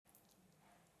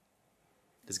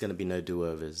There's going to be no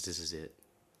do-overs. This is it.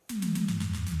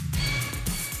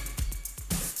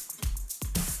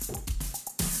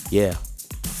 Yeah.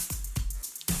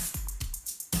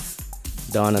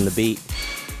 Dawn on the beat.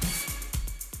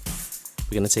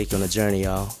 We're going to take you on a journey,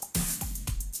 y'all.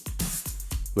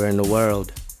 We're in the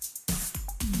world.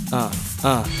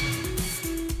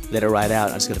 Let it ride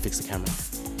out. I just got to fix the camera.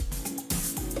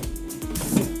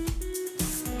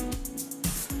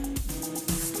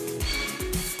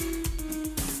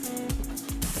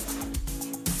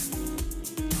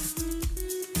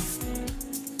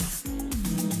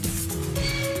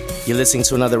 You're listening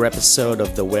to another episode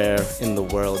of the Where in the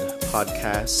World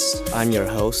podcast. I'm your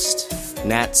host,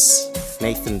 Nads,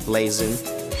 Nathan Blazin.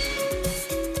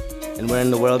 And where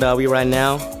in the world are we right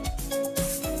now?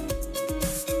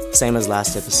 Same as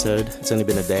last episode. It's only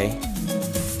been a day.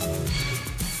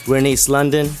 We're in East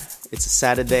London. It's a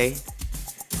Saturday,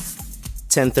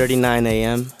 10:39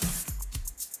 a.m.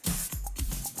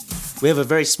 We have a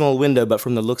very small window, but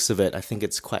from the looks of it, I think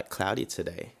it's quite cloudy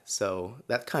today. So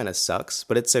that kind of sucks,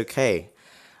 but it's okay.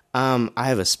 I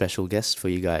have a special guest for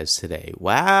you guys today.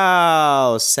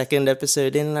 Wow, second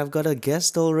episode in and I've got a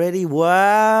guest already.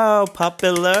 Wow,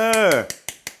 popular.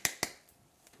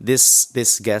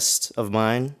 This guest of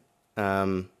mine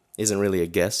isn't really a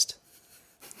guest.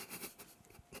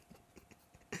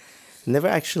 Never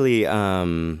actually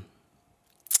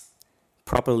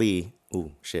properly.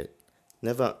 Ooh, shit.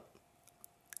 Never.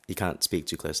 You can't speak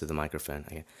too close to the microphone.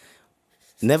 Okay.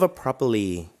 Never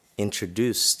properly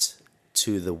introduced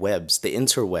to the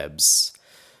interwebs.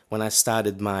 When I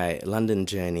started my London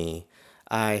journey,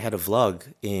 I had a vlog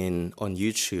on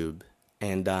YouTube,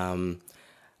 and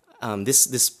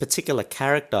this particular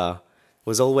character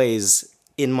was always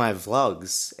in my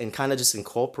vlogs and kind of just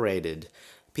incorporated.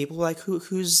 People were like,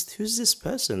 who's this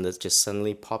person that's just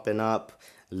suddenly popping up,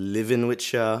 living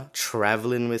with you,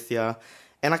 traveling with you?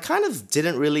 And I kind of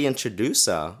didn't really introduce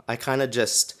her. I kind of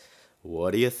just,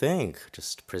 what do you think?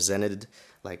 Just presented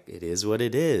like it is what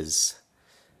it is.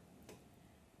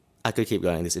 I could keep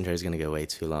going. This intro is going to go way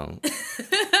too long.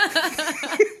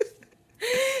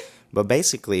 But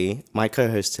basically, my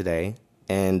co-host today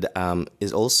and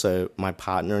is also my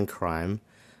partner in crime,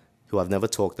 who I've never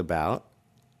talked about,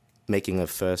 making her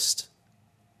first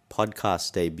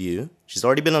podcast debut. She's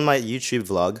already been on my YouTube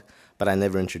vlog, but I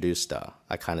never introduced her.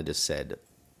 I kind of just said,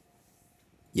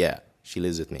 yeah, she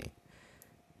lives with me.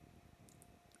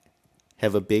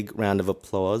 Have a big round of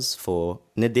applause for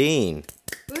Nadine.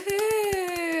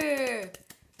 Woohoo!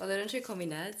 Although, don't you call me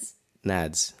Nads?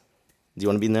 Nads. Do you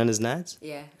want to be known as Nads?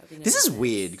 Yeah, I'll be known This as is Nads.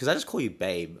 weird, because I just call you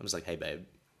babe. I was like, hey, babe.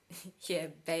 Yeah,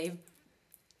 babe.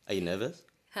 Are you nervous?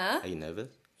 Huh? Are you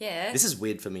nervous? Yeah. This is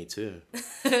weird for me, too.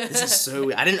 This is so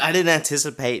weird. I didn't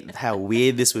anticipate how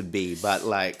weird this would be, but,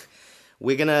 like,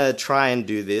 we're going to try and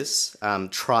do this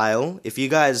trial. If you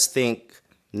guys think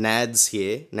Nads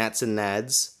here, Nats and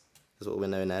Nads, is what we're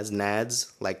known as,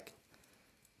 Nads, like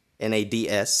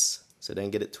Nads, so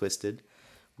don't get it twisted.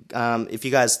 If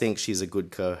you guys think she's a good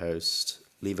co-host,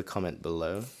 leave a comment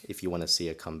below if you want to see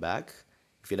her come back.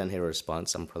 If you don't hear a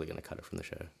response, I'm probably going to cut her from the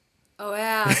show. Oh,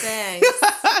 wow,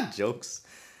 thanks. Jokes.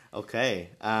 Okay.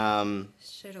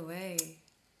 Shit away.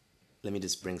 Let me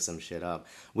just bring some shit up.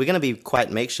 We're going to be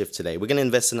quite makeshift today. We're going to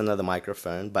invest in another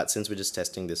microphone, but since we're just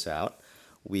testing this out,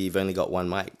 we've only got one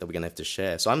mic that we're going to have to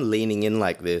share. So I'm leaning in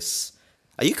like this.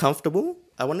 Are you comfortable?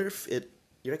 I wonder if you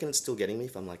reckon it's still getting me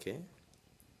if I'm like here?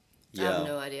 I have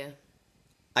no idea.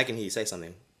 I can hear you say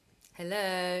something.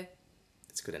 Hello.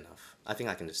 It's good enough. I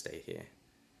think I can just stay here.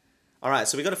 All right,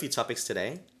 so we got a few topics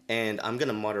today, and I'm going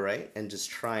to moderate and just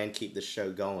try and keep the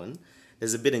show going.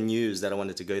 There's a bit of news that I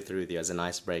wanted to go through with you as an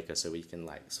icebreaker so we can,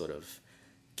 like, sort of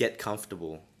get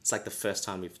comfortable. It's like the first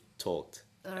time we've talked.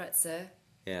 All right, sir.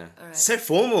 Yeah. All right. So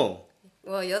formal.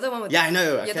 Well, you're the one with Yeah, I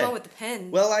know. You're Okay. the one with the pen.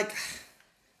 Well, like,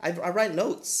 I write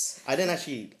notes.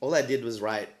 All I did was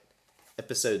write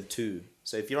episode 2.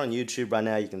 So if you're on YouTube right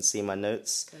now, you can see my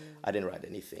notes. I didn't write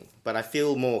anything. But I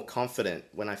feel more confident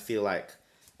when I feel like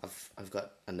I've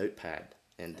got a notepad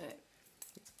and Right.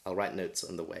 I'll write notes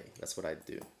on the way. That's what I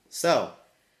do. So,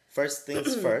 first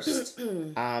things first.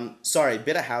 Sorry,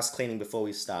 bit of house cleaning before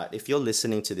we start. If you're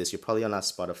listening to this, you're probably on our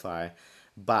Spotify.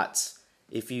 But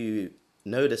if you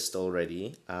noticed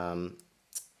already,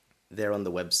 they're on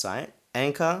the website.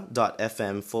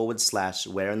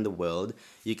 Anchor.fm/where in the world.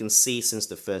 You can see since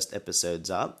the first episode's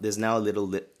up, there's now a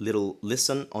little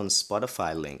listen on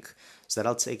Spotify link. So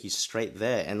that'll take you straight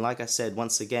there. And like I said,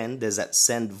 once again, there's that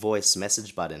send voice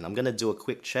message button. I'm going to do a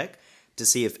quick check to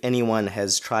see if anyone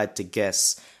has tried to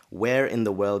guess where in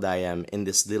the world I am in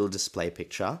this little display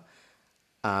picture.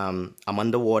 I'm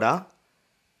underwater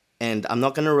And I'm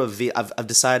not going to reveal, I've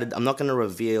decided I'm not going to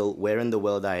reveal where in the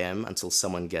world I am until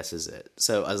someone guesses it.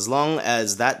 So as long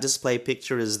as that display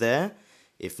picture is there,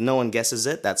 if no one guesses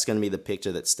it, that's going to be the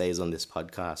picture that stays on this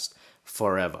podcast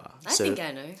forever. I think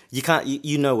I know. You can't,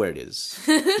 you know where it is.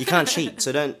 You can't cheat.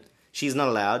 So don't, she's not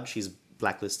allowed. She's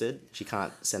blacklisted. She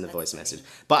can't send a voice message.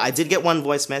 But I did get one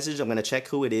voice message. I'm going to check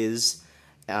who it is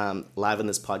live on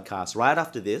this podcast right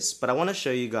after this. But I want to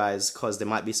show you guys because there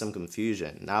might be some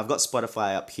confusion. Now, I've got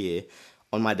Spotify up here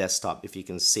on my desktop, if you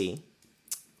can see.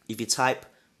 If you type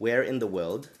where in the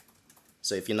world,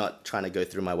 so if you're not trying to go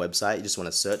through my website, you just want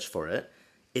to search for it,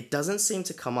 it doesn't seem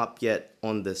to come up yet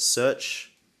on the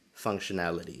search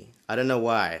functionality. I don't know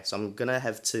why. So I'm going to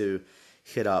have to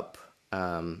hit up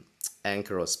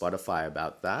Anchor or Spotify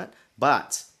about that.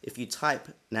 But if you type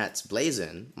Nads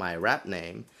Blazin, my rap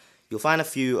name, you'll find a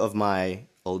few of my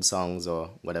old songs or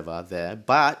whatever there.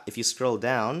 But if you scroll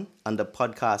down under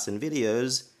podcasts and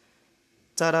videos,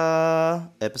 ta-da!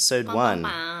 Episode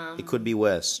 1. It could be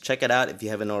worse. Check it out if you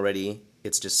haven't already.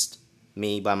 It's just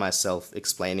me by myself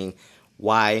explaining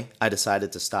why I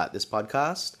decided to start this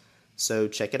podcast. So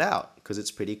check it out because it's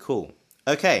pretty cool.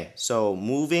 Okay, so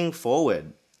moving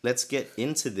forward, let's get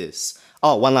into this.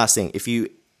 Oh, one last thing. If you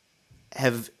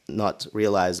have not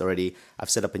realized already,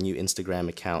 I've set up a new Instagram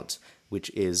account,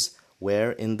 which is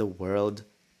Where in the World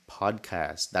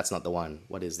Podcast. That's not the one.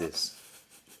 What is this?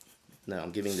 No,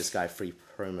 I'm giving this guy free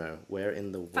promo. Where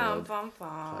in the World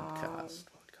Podcast.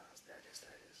 There it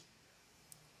is.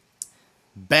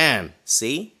 Bam!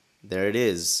 See? There it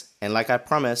is. And like I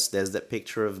promised, there's that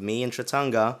picture of me in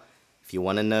Tratanga. If you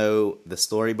want to know the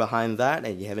story behind that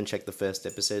and you haven't checked the first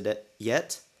episode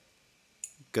yet,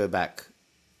 go back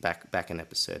an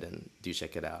episode and do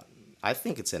check it out. I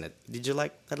think it's in it. Did you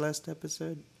like that last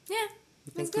episode? Yeah,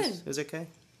 it was good. It was okay?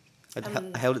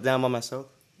 I held it down by myself.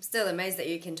 I'm still amazed that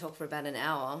you can talk for about an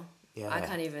hour. Yeah. I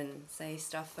can't even say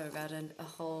stuff for about a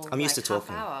whole I'm used to half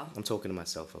talking. hour. I'm talking to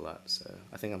myself a lot, so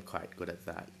I think I'm quite good at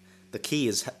that. The key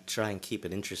is try and keep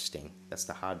it interesting. That's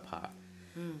the hard part.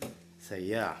 So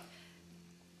yeah.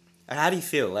 How do you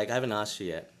feel? Like, I haven't asked you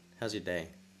yet. How's your day?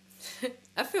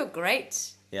 I feel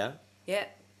great. Yeah? Yeah.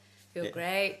 Feel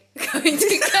great. Going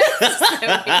to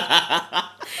Costa.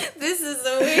 This is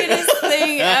the weirdest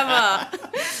thing ever.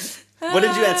 What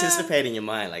did you anticipate in your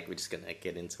mind? Like, we're just going to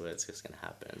get into it. It's just going to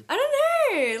happen. I don't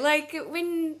know. Like,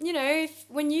 when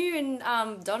you and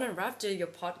Don and Raph do your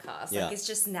podcast, like, it's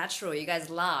just natural. You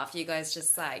guys laugh. You guys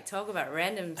just, like, talk about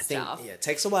random stuff. Yeah, it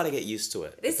takes a while to get used to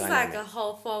it. This is like a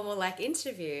whole formal, like,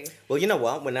 interview. Well, you know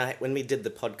what? When we did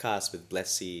the podcast with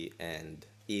Blessy and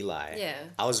Eli,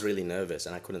 I was really nervous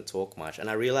and I couldn't talk much. And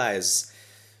I realized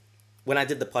when I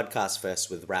did the podcast first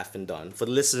with Raph and Don, for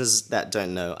the listeners that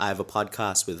don't know, I have a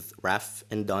podcast with Raph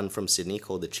and Don from Sydney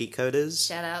called The Cheat Coders.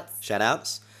 Shout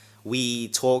outs. We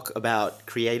talk about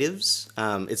creatives.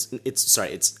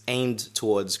 It's aimed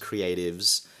towards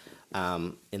creatives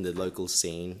in the local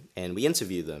scene, and we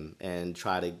interview them and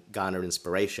try to garner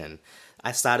inspiration.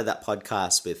 I started that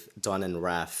podcast with Don and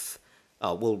Raph.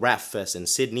 Raph first in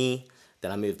Sydney,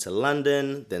 then I moved to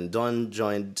London, then Don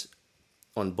joined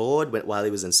on board while he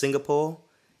was in Singapore,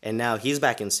 and now he's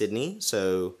back in Sydney.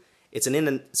 So it's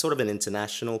sort of an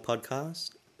international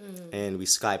podcast, and we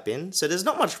Skype in. So there's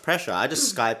not much pressure. I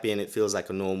just Skype in. It feels like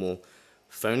a normal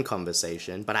phone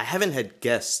conversation, but I haven't had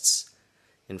guests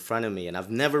in front of me, and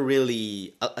I've never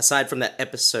really, aside from that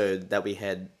episode that we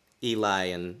had Eli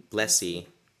and Blessy.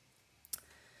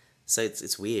 So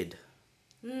it's weird.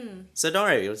 So don't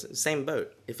worry, it was the same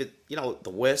boat. If the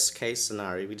worst case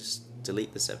scenario, we just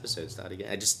delete this episode, start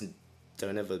again. I just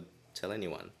don't ever tell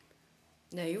anyone.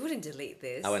 No, you wouldn't delete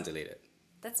this. I won't delete it.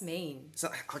 That's mean. It's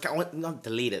I won't not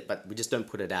delete it, but we just don't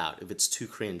put it out. If it's too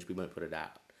cringe, we won't put it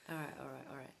out. All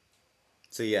right.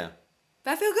 So yeah.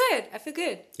 But I feel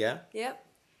good. Yeah? Yep.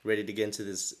 Ready to get into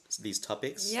these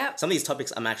topics? Yep. Some of these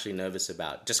topics I'm actually nervous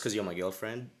about, just because you're my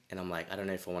girlfriend, and I'm like, I don't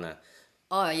know if I want to...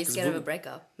 Oh, you're scared of a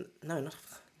breakup? No, not...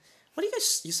 What do you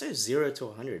guys... You're so 0 to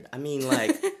 100. I mean,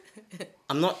 like...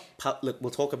 I'm not... Look,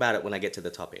 we'll talk about it when I get to the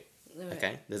topic. Right.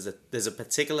 Okay? There's a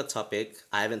particular topic.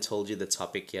 I haven't told you the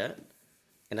topic yet.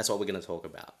 And that's what we're going to talk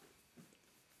about.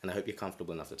 And I hope you're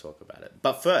comfortable enough to talk about it.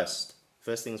 But first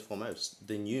things foremost,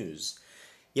 the news.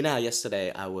 You know how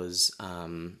yesterday I was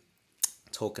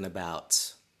talking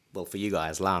about... Well, for you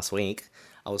guys, last week...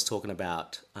 I was talking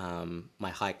about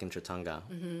my hike in Tratanga,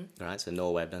 right? So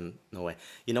Norway, I've done Norway.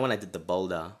 You know when I did the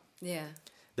boulder? Yeah.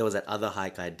 There was that other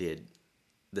hike I did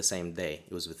the same day.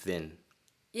 It was with Vin.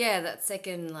 Yeah, that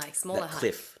second, like, smaller hike. That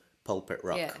cliff, Pulpit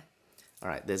Rock. Yeah. All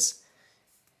right,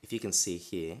 if you can see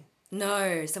here.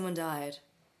 No, someone died.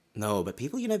 No, but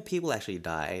people actually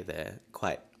die there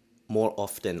quite more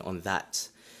often on that.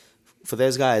 For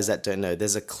those guys that don't know,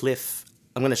 there's a cliff.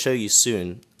 I'm going to show you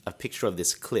soon a picture of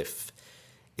this cliff.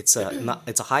 It's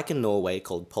a hike in Norway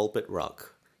called Pulpit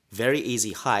Rock. Very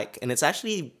easy hike, and it's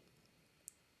actually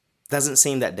doesn't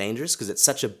seem that dangerous because it's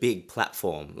such a big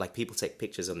platform. Like, people take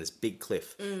pictures on this big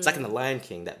cliff. It's like in The Lion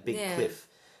King, that big cliff.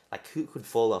 Like, who could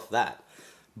fall off that?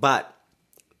 But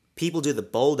people do the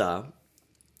boulder,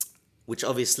 which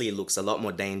obviously looks a lot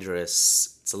more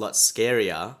dangerous. It's a lot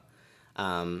scarier.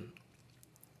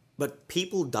 But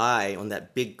people die on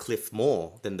that big cliff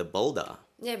more than the boulder.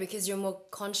 Yeah, because you're more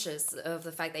conscious of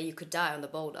the fact that you could die on the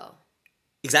boulder.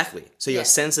 Exactly. So your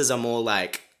senses are more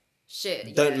like,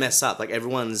 shit, don't mess up. Like,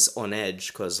 everyone's on edge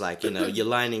because, like, you know, you're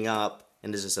lining up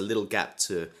and there's just a little gap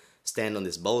to stand on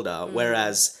this boulder.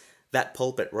 Whereas that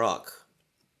Pulpit Rock,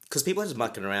 because people are just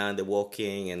mucking around, they're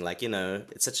walking, and, like, you know,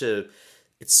 it's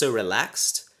so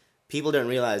relaxed. People don't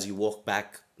realize you walk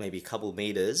back maybe a couple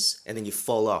meters and then you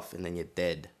fall off and then you're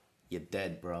dead. You're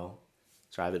dead, bro.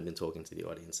 So I haven't been talking to the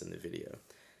audience in the video.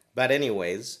 But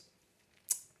anyways,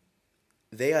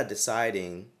 they are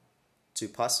deciding to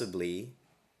possibly...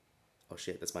 Oh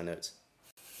shit, that's my notes.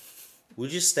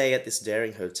 Would you stay at this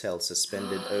daring hotel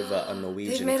suspended over a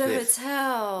Norwegian They made cliff? a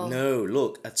hotel. No,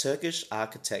 look, a Turkish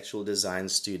architectural design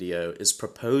studio is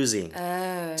proposing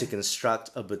to construct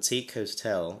a boutique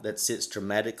hotel that sits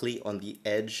dramatically on the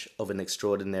edge of an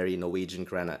extraordinary Norwegian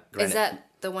granite. Is that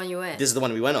the one you went? This is the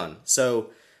one we went on.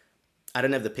 So, I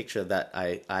don't have the picture that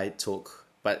I took,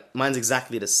 but mine's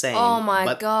exactly the same. Oh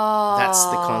my God. That's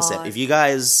the concept. If you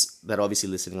guys that are obviously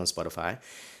listening on Spotify,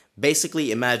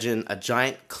 basically imagine a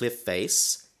giant cliff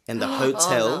face and the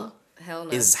hotel Hell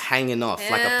no. is hanging off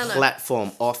like a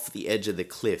platform off the edge of the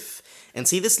cliff. And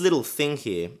see this little thing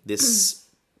here, this...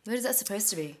 What is that supposed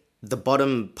to be? The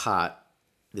bottom part,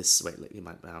 this... Wait, let me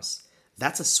my mouse.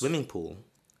 That's a swimming pool.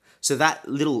 So that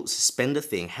little suspender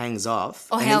thing hangs off.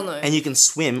 Oh, hell no. And you can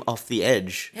swim off the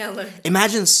edge. Hell no.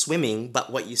 Imagine swimming,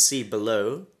 but what you see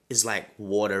below is like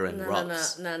water and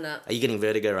rocks. No. Are you getting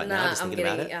vertigo right now? Just thinking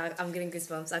about it. I'm getting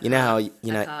goosebumps. You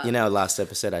know how last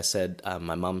episode I said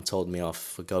my mum told me off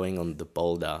for going on the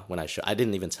boulder when I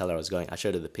didn't even tell her I was going. I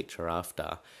showed her the picture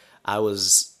after. Were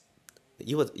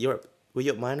you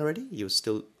at mine already?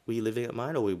 Were you living at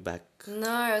mine or were you back? No,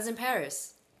 I was in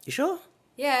Paris. You sure?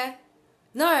 Yeah.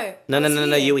 No.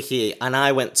 No, you were here, and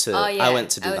I went to I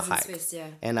went to do the in hike. Swiss, yeah.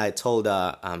 And I told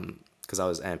her because I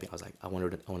was amping, I was like, I want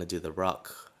to do the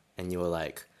rock, and you were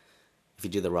like, if you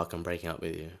do the rock, I'm breaking up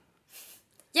with you.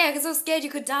 Yeah, because I was scared you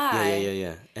could die.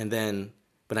 Yeah. And then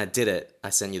when I did it, I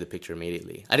sent you the picture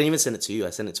immediately. I didn't even send it to you. I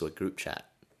sent it to a group chat,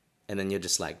 and then you're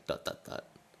just like ...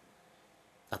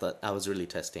 I thought I was really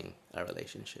testing our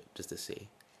relationship just to see.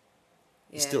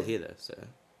 You're still here though, so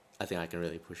I think I can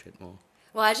really push it more.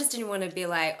 Well, I just didn't want to be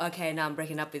like, okay, now I'm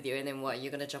breaking up with you, and then what,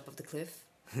 you're going to jump off the cliff?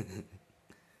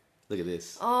 Look at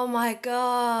this. Oh my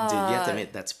God. Dude, you have to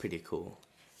admit, that's pretty cool.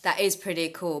 That is pretty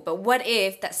cool. But what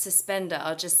if that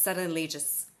suspender just suddenly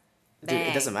just bang? Dude,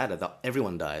 it doesn't matter.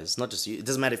 Everyone dies, not just you. It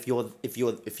doesn't matter if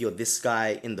you're this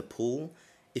guy in the pool,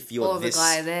 if you're or this the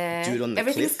guy there. dude on the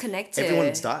Everything's cliff. connected.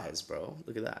 Everyone dies, bro.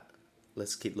 Look at that.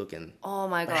 Let's keep looking. Oh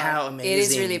my God. How amazing. It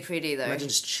is really pretty though. Imagine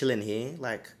just chilling here.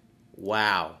 Like,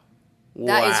 wow.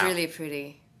 That is really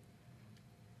pretty.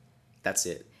 That's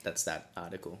it. That's that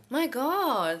article. My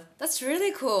God. That's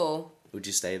really cool. Would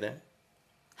you stay there?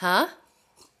 Huh?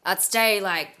 I'd stay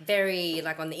very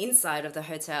on the inside of the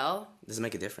hotel. Does it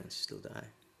make a difference? You still die.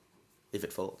 If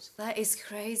it falls. That is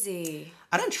crazy.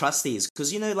 I don't trust these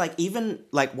because, even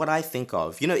what I think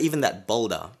of, even that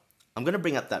boulder. I'm going to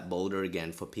bring up that boulder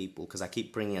again for people because I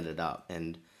keep bringing it up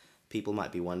and people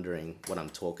might be wondering what I'm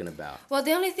talking about. Well,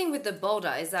 the only thing with the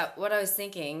boulder is that what I was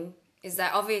thinking is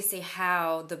that obviously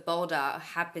how the boulder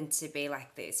happened to be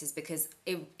like this is because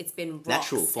it's been rocks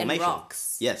natural formation. And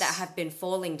rocks that have been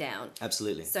falling down.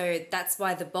 Absolutely. So that's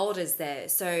why the boulder's there.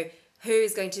 So who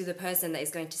is going to be the person that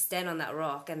is going to stand on that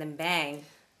rock and then bang?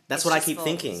 That's what I keep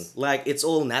thinking. It's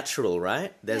all natural,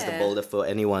 right? There's the boulder for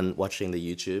anyone watching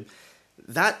the YouTube.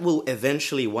 That will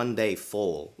eventually one day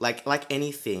fall. Like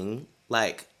anything,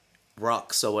 like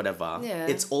rocks or whatever. Yeah.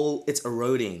 It's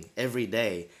eroding every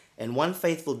day. And one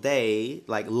fateful day,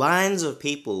 lines of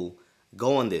people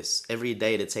go on this every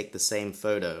day to take the same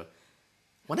photo.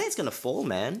 One day it's gonna fall,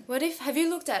 man. Have you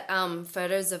looked at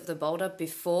photos of the boulder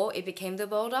before it became the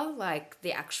boulder? Like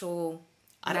the actual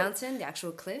mountain, the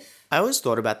actual cliff? I always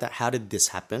thought about that. How did this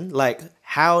happen?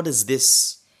 How does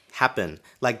this happen?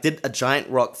 Did a giant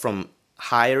rock from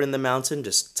higher in the mountain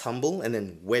just tumble and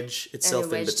then wedge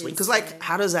itself in between? Because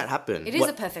how does that happen? It is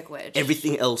a perfect wedge.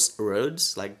 Everything else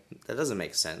erodes? That doesn't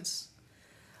make sense.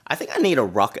 I think I need a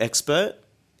rock expert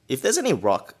If there's any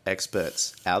rock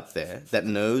experts out there that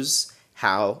knows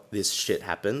how this shit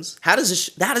happens, how does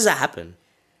that happen?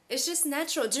 It's just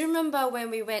natural. Do you remember when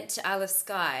we went to Isle of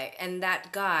Skye and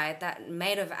that guy, that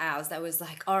mate of ours, that was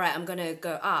like, all right, I'm going to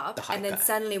go up. The hype And then guy.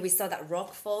 suddenly we saw that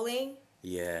rock falling.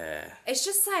 Yeah. It's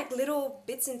just like little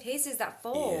bits and pieces that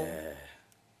fall. Yeah.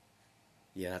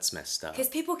 Yeah, that's messed up. Because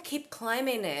people keep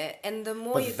climbing it, and the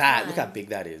more But you that, climb... look how big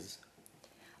that is.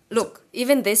 Look,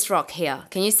 even this rock here.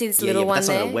 Can you see this little but one that's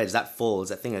there? not a wedge. That falls.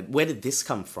 That thing. Where did this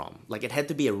come from? Like, it had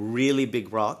to be a really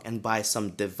big rock, and by some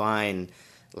divine,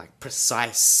 like,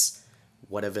 precise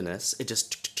whateverness, it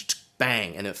just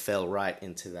bang, and it fell right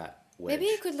into that wedge. Maybe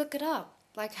you could look it up.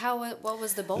 Like, what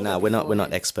was the boulder No, we're not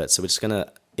beforehand? experts. So we're just gonna.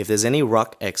 If there's any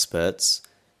rock experts,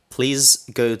 please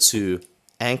go to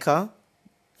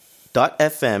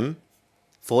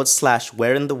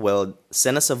anchor.fm/where in the world.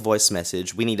 Send us a voice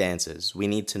message. We need answers. We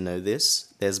need to know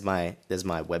this. There's my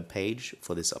webpage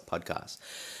for this podcast.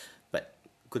 But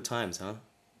good times, huh?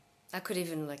 I could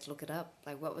even, like, look it up.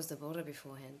 Like, what was the boulder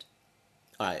beforehand?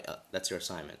 All right, that's your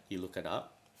assignment. You look it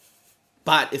up.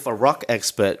 But if a rock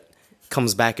expert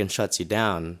comes back and shuts you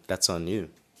down, that's on you.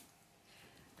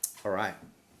 All right.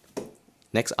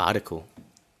 Next article.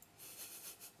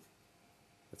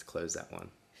 Let's close that one.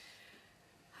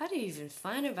 How do you even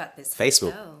find about this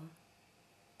Facebook. hotel?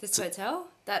 This hotel?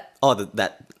 That... Oh, that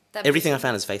That everything I picture?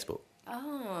 found is Facebook.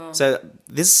 Oh. So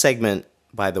this segment,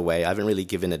 by the way, I haven't really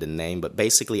given it a name, but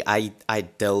basically I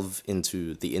delve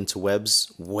into the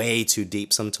interwebs way too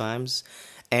deep sometimes.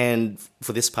 And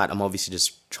for this part, I'm obviously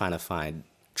just trying to find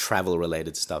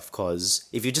travel-related stuff, because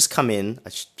if you just come in... I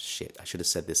should have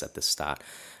said this at the start.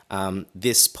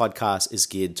 This podcast is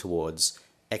geared towards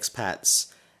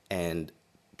expats and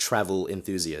travel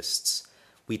enthusiasts.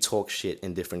 We talk shit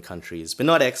in different countries. We're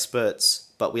not experts,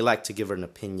 but we like to give an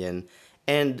opinion.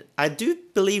 And I do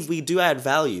believe we do add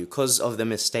value because of the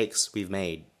mistakes we've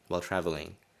made while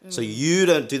traveling. So you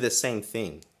don't do the same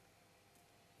thing.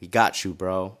 We got you,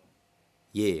 bro.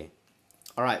 Yeah.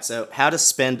 All right, so how to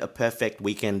spend a perfect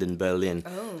weekend in Berlin.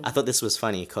 Oh. I thought this was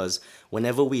funny because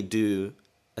whenever we do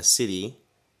a city,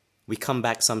 we come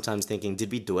back sometimes thinking,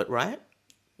 did we do it right?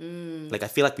 Like, I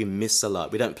feel like we miss a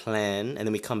lot. We don't plan, and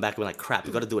then we come back and we're like, crap,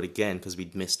 we got to do it again because we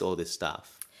missed all this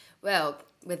stuff. Well,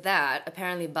 with that,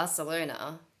 apparently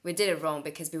Barcelona, we did it wrong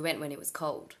because we went when it was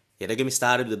cold. Yeah, don't get me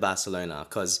started with Barcelona,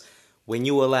 because when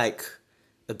you were like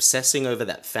obsessing over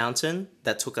that fountain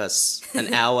that took us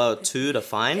an hour or two to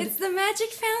find, It's the magic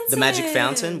fountain. the magic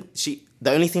fountain,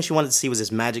 the only thing she wanted to see was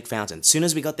this magic fountain. As soon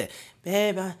as we got there,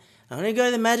 babe, I want to go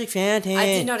to the magic fountain. I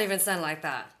did not even sound like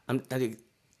that.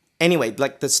 Anyway,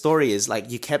 like, the story is,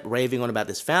 like, you kept raving on about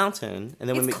this fountain, and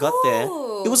then when It's we got there,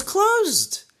 cool. it was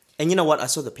closed. And you know what? I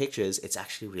saw the pictures. It's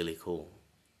actually really cool.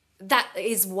 That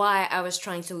is why I was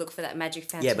trying to look for that magic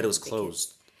fountain. Yeah, but it was because-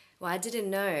 closed. Well, I didn't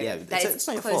know Yeah, that it's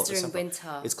not your closed fault. It's during not your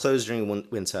fault. winter. It's closed during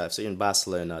winter. So in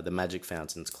Barcelona, the magic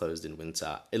fountain's closed in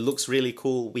winter. It looks really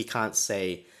cool. We can't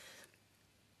say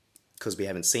because we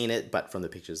haven't seen it, but from the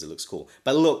pictures, it looks cool.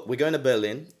 But look, we're going to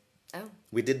Berlin. Oh,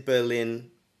 We did Berlin.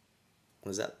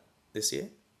 Was that this year?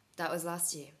 that was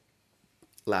last year.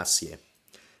 Last year.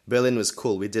 Berlin was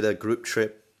cool. We did a group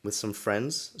trip with some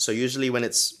friends. So usually when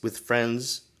it's with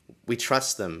friends, we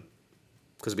trust them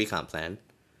because we can't plan.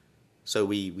 So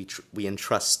we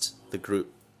entrust the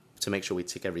group to make sure we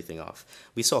tick everything off.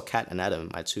 We saw Kat and Adam,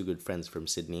 my two good friends from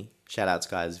Sydney. Shout outs,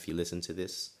 guys, if you listen to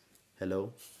this.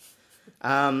 Hello.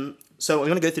 So I'm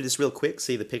going to go through this real quick,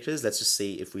 see the pictures. Let's just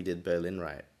see if we did Berlin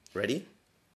right. Ready?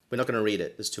 We're not going to read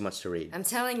it. There's too much to read. I'm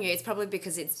telling you, it's probably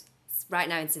because it's right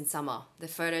now. It's in summer. The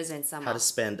photos are in summer. How to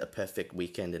spend a perfect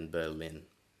weekend in Berlin.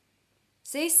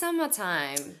 See,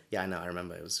 summertime. Yeah, I know. I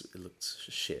remember. It looked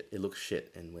shit. It looked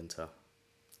shit in winter.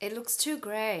 It looks too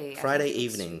grey. I Friday think it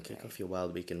looks evening, too kick grey. off your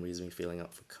wild weekend reason feeling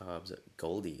up for carbs at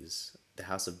Goldie's, the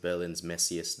house of Berlin's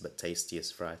messiest but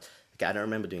tastiest fries. Okay, I don't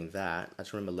remember doing that. I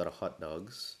just remember a lot of hot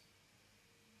dogs.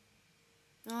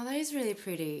 Oh, that is really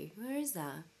pretty. Where is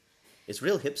that? It's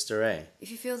real hipster, eh?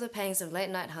 If you feel the pangs of late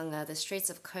night hunger, the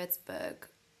streets of Kurtzberg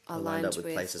are Lined lined up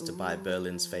with places to buy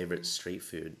Berlin's favorite street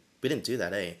food. We didn't do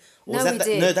that, eh? Or No, was we that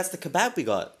did. No, that's the kebab we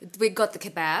got. We got the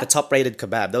kebab. The top-rated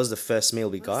kebab. That was the first meal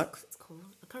we got. It's called?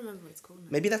 I can't remember what it's called now.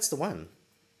 Maybe that's the one.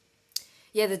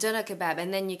 Yeah, the doner kebab,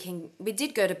 and then we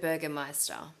did go to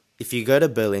Burgermeister. If you go to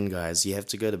Berlin, guys, you have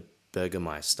to go to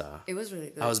Burgermeister. It was really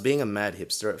good. I was being a mad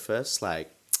hipster at first,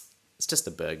 like, it's just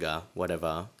a burger,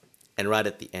 whatever. And right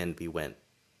at the end, we went.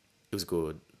 It was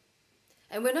good.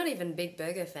 And we're not even big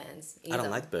burger fans either. I don't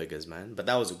like burgers, man, but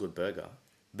that was a good burger.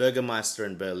 Burgermeister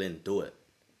in Berlin, do it.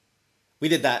 We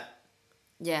did that.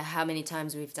 Yeah, how many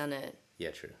times we've done it.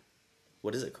 Yeah, true.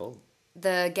 What is it called?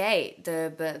 The gate,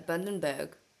 the Bundenberg.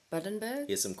 Bundenberg?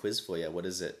 Here's some quiz for you. What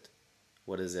is it?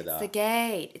 What is it? It's the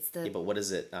gate. It's Yeah, the but what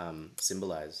does it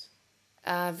symbolize?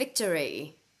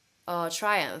 victory or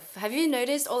triumph. Have you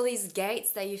noticed all these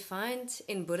gates that you find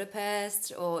in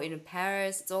Budapest or in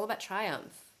Paris? It's all about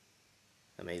triumph.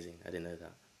 Amazing. I didn't know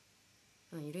that.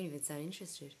 Oh, you don't even sound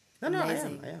interested. No, no,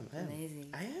 Amazing. I am. Amazing.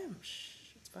 I am. Shh,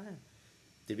 it's fine.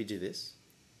 Did we do this?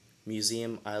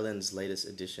 Museum Island's latest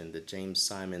edition, the James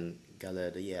Simon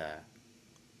Galeria.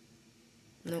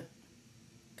 No.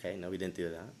 Okay, no, we didn't do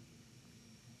that.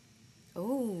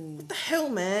 Oh. What the hell,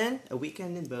 man? A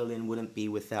weekend in Berlin wouldn't be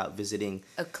without visiting.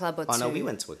 A club or two. Oh no, we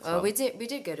went to a club. Oh, we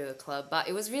did go to a club, but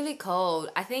it was really cold.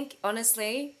 I think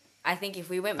honestly, if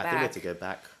we went I back, think we have to go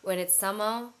back. when it's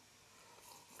summer,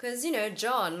 because you know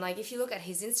John, like if you look at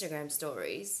his Instagram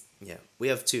stories, Yeah, we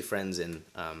have two friends in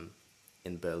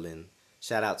Berlin.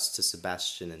 Shout outs to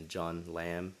Sebastian and John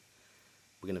Lamb.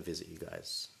 We're gonna visit you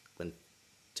guys when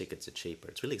tickets are cheaper.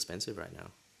 It's really expensive right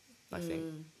now, I think.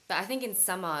 but I think in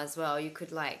summer as well, you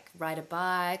could like ride a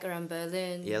bike around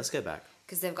Berlin. Yeah, let's go back.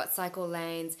 Because they've got cycle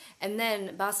lanes, and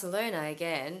then Barcelona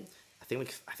again. I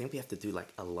think we have to do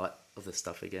like a lot of the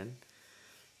stuff again,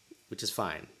 which is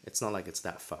fine. It's not like it's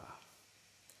that far.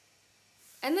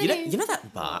 And then You know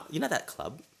that bar? You know that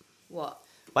club? what?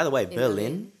 By the way, In Berlin,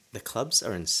 Berlin? the clubs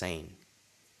are insane.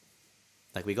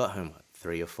 Like we got home at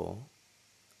 3 or 4,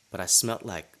 but I smelt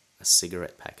like a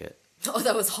cigarette packet. Oh,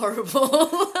 that was horrible.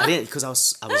 I didn't because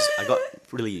I got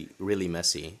really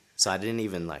messy, so I didn't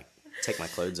even like take my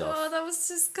clothes off. Oh, that was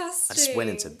disgusting. I just went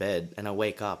into bed and I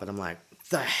wake up and I'm like,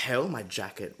 the hell? My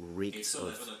jacket reeks It's of.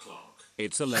 11 o'clock.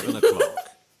 It's 11 o'clock.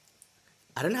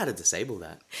 I don't know how to disable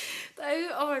that.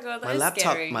 Oh my god, that My is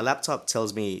laptop, scary. my laptop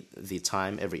tells me the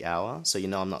time every hour, so you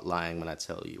know I'm not lying when I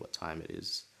tell you what time it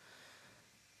is.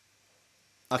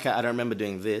 Okay, I don't remember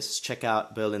doing this. Check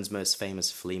out Berlin's most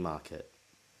famous flea market.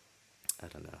 I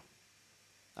don't know.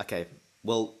 Okay,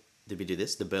 well, did we do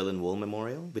this? The Berlin Wall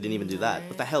Memorial? We didn't even do that.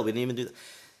 What the hell? We didn't even do that.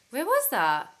 Where was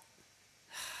that?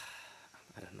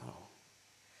 I don't know.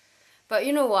 But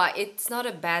you know what? It's not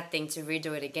a bad thing to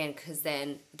redo it again because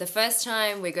then the first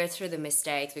time we go through the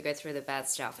mistakes, we go through the bad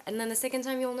stuff. And then the second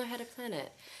time you'll know how to plan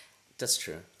it. That's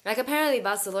true. Like apparently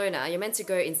Barcelona, you're meant to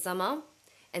go in summer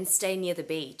and stay near the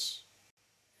beach.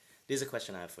 Here's a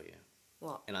question I have for you.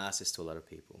 What? And I ask this to a lot of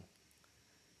people.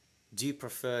 Do you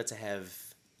prefer to have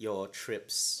your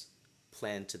trips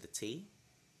planned to the T?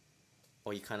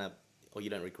 Or you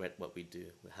don't regret what we do,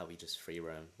 how we just free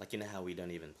roam? Like, you know how we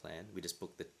don't even plan? We just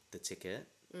book the ticket.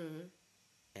 Mm-hmm.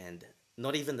 And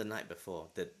not even the night before.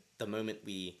 The moment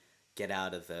we get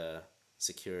out of the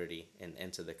security and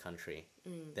enter the country,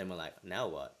 then we're like, now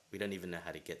what? We don't even know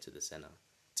how to get to the center.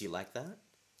 Do you like that?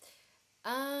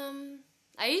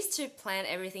 I used to plan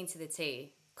everything to the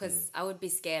T because I would be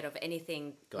scared of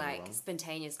anything Going like wrong.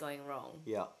 spontaneous going wrong.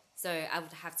 Yeah. So I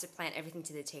would have to plan everything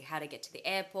to the T, how to get to the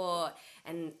airport,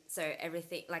 and so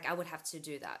everything, like I would have to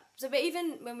do that. So, but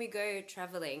even when we go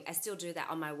traveling, I still do that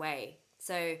on my way.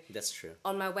 So That's true.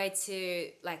 on my way to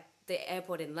like the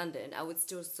airport in London, I would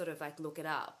still sort of like look it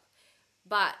up.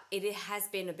 But it has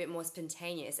been a bit more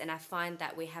spontaneous, and I find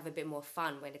that we have a bit more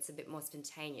fun when it's a bit more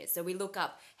spontaneous. So we look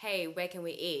up, hey, where can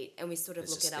we eat? And we sort of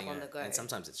It's look just it up on stinger. the go. And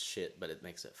sometimes it's shit, but it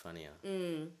makes it funnier.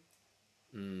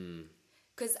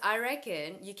 Because I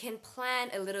reckon you can plan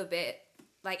a little bit,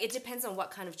 like it depends on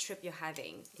what kind of trip you're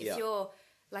having. If Yeah. you're,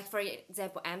 like for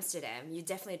example, Amsterdam, you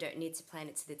definitely don't need to plan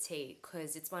it to the T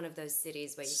because it's one of those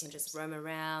cities where you can just roam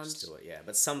around. Just do it, yeah.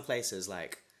 But some places,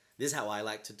 like, this is how I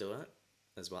like to do it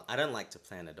as well. I don't like to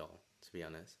plan at all, to be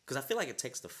honest. Because I feel like it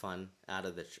takes the fun out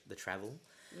of the travel.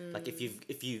 Like, if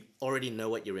you already know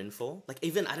what you're in for, like,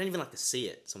 even, I don't even like to see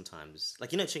it sometimes.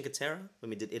 Like, you know Cinque Terre? When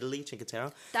we did Italy, Cinque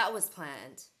Terre? That was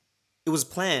planned. It was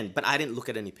planned, but I didn't look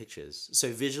at any pictures.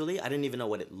 So visually, I didn't even know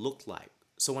what it looked like.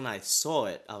 So when I saw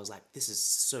it, I was like, this is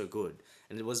so good.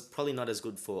 And it was probably not as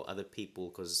good for other people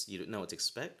because you don't know what to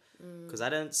expect. Because I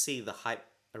don't see the hype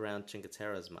around Cinque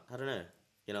Terre as much. I don't know.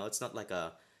 You know, it's not like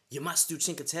you must do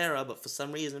Cinque Terre, but for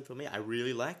some reason, for me, I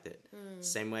really liked it.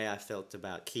 Same way I felt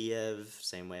about Kiev,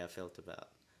 same way I felt about,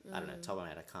 I don't know, top of my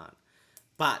head, I can't.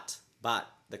 But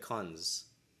the cons,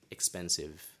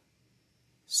 expensive.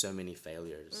 So many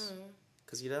failures.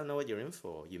 Because you don't know what you're in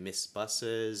for. You miss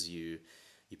buses, you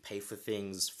pay for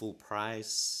things full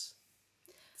price.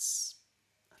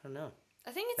 I don't know.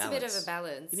 I think it's a bit of a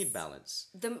balance. You need balance.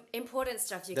 The important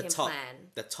stuff you can plan.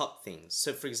 The top things.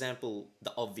 So, for example,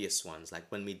 the obvious ones, like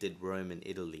when we did Rome and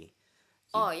Italy.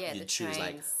 The choose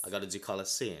like, trains. I got to do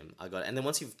Colosseum. And then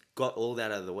once you've got all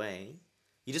that out of the way,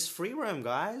 you just free roam,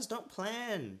 guys. Don't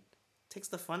plan. Takes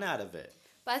the fun out of it.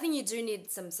 But I think you do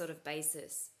need some sort of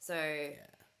basis. So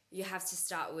you have to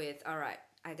start with, all right,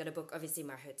 I got to book, obviously,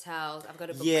 my hotels. I've got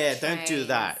to book my Yeah, trains. don't do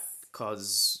that.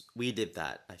 Because we did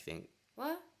that, I think.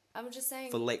 What? I'm just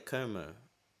saying. For Lake Como.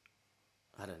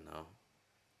 I don't know.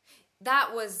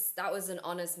 That was an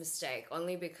honest mistake,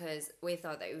 only because we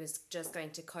thought that it was just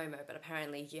going to Como, but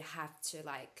apparently you have to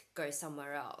like go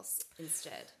somewhere else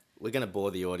instead. We're going to bore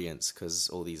the audience because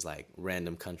all these like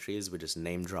random countries, we're just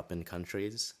name dropping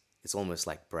countries. It's almost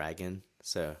like bragging.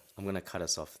 So I'm going to cut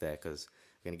us off there because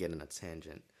we're going to get on a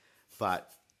tangent. But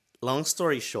long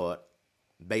story short,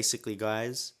 basically,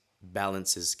 guys,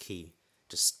 balance is key.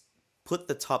 Just put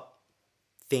the top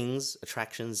things,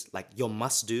 attractions, like your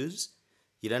must-dos.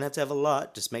 You don't have to have a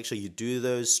lot. Just make sure you do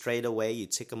those straight away. You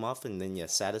tick them off and then you're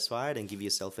satisfied, and give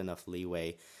yourself enough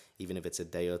leeway, even if it's a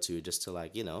day or two, just to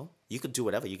like, you could do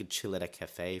whatever. You could chill at a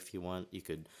cafe if you want. You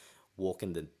could walk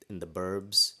in the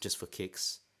burbs just for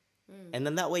kicks. And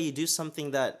then that way you do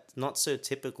something that not so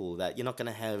typical, that you're not going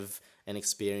to have an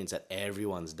experience that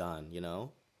everyone's done,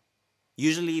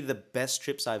 Usually the best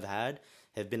trips I've had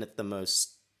have been at the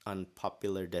most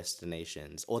unpopular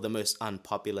destinations or the most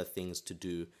unpopular things to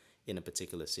do in a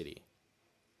particular city.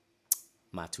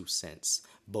 My 2 cents.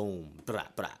 Boom. Bra,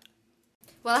 bra.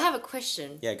 Well, I have a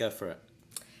question. Yeah, go for it.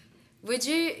 Would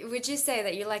you say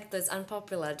that you like those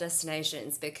unpopular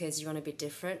destinations because you want to be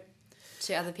different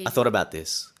to other people? I thought about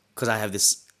this because I have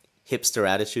this hipster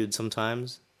attitude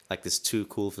sometimes, like this too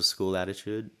cool for school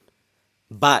attitude.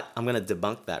 But I'm going to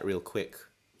debunk that real quick.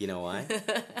 You know why?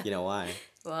 You know why?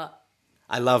 What?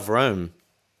 I love Rome.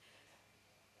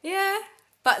 Yeah.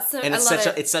 But so And it's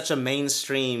it's such a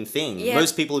mainstream thing. Yeah.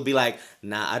 Most people would be like,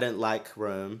 nah, I don't like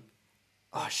Rome.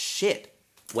 Oh, shit.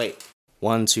 Wait.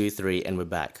 1, 2, 3, and we're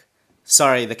back.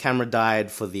 Sorry, the camera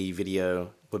died for the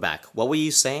video. We're back. What were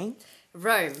you saying?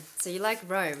 Rome. So you like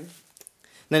Rome?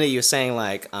 No, you're saying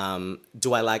like,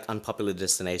 do I like unpopular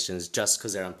destinations just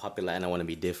because they're unpopular and I want to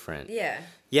be different? Yeah.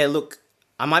 Yeah, look,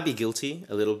 I might be guilty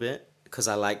a little bit because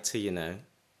I like to,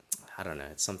 I don't know,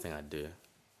 it's something I do.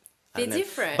 Be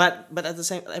different. But at the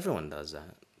same, everyone does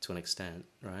that to an extent,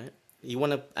 right? You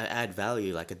want to add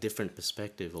value, like a different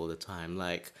perspective all the time.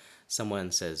 Like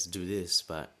someone says, do this,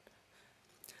 but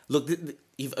look,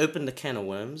 you've opened a can of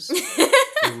worms,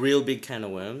 a real big can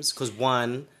of worms. Because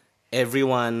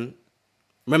everyone,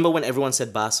 remember when everyone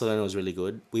said Barcelona was really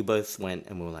good? We both went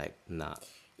and we were like, nah.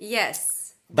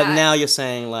 Yes. But now you're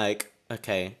saying like,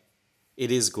 okay,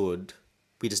 it is good.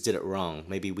 We just did it wrong.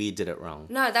 Maybe we did it wrong.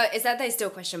 No, they still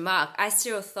question mark. I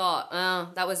still thought,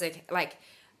 that was like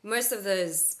most of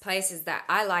those places that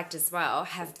I liked as well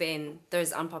have been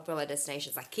those unpopular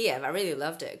destinations, like Kiev. I really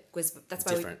loved it because that's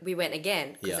why we went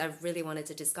again, because I really wanted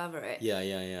to discover it.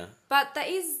 Yeah. But that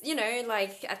is,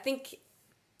 like I think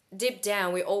deep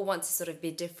down we all want to sort of be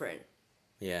different.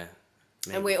 Yeah.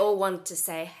 Maybe. And we all want to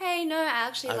say, hey, no, I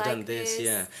actually I've done this.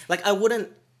 Yeah. Like I wouldn't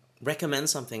recommend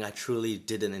something I truly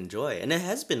didn't enjoy, and there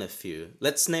has been a few.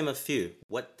 Let's name a few.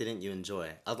 What didn't you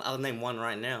enjoy? I'll name one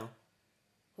right now.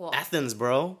 What? Athens,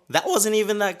 bro. That wasn't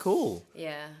even that cool.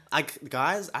 Yeah. Like,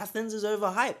 guys, Athens is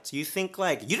overhyped. You think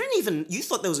like you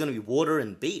thought there was gonna be water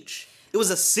and beach. It was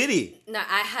a city. No,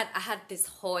 I had this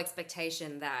whole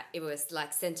expectation that it was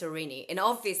like Santorini, and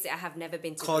obviously I have never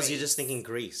been to Greece. Cause you're just thinking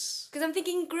Greece. Because I'm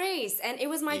thinking Greece, and it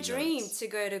was my dream Ignorance. to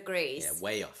go to Greece. Yeah,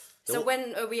 way off. So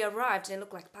when we arrived and it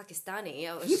looked like Pakistani,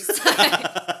 I was just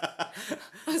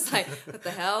like, what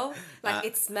the hell? Like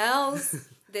it smells.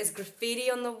 There's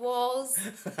graffiti on the walls,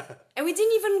 and we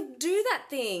didn't even do that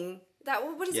thing.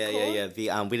 What is it called?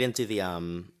 Yeah. We didn't do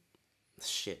the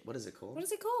shit. What is it called? What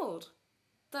is it called?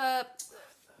 The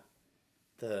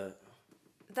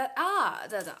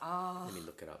Let me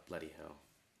look it up. Bloody hell.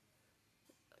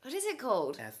 What is it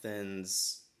called?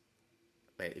 Athens.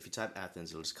 Wait, if you type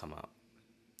Athens, it'll just come up.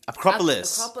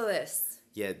 Acropolis. Acropolis.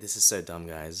 Yeah, this is so dumb,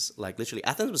 guys. Like, literally,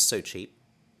 Athens was so cheap.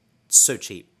 So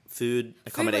cheap. Food,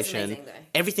 accommodation. Food was amazing, though.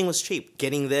 Everything was cheap.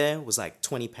 Getting there was like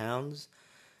 £20.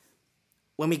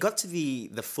 When we got to the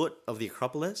foot of the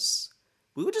Acropolis,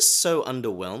 we were just so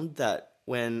underwhelmed that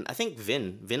when, I think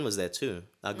Vin was there too.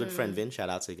 Our good friend Vin, shout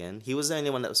outs again. He was the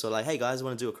only one that was sort of like, hey guys,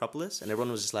 want to do Acropolis? And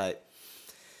everyone was just like,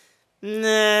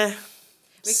 nah.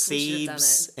 We should have done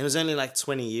Seebs. it. It was only like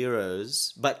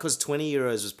 €20, but because €20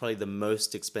 was probably the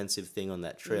most expensive thing on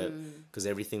that trip, because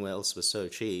everything else was so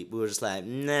cheap, we were just like,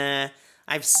 nah,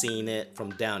 I've seen it from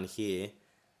down here,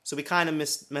 so we kind of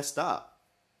messed up.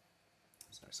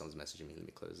 Sorry, someone's messaging me. Let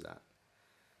me close that.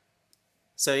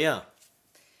 So yeah,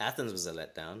 Athens was a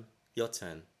letdown. Your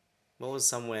turn. What was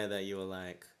somewhere that you were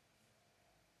like?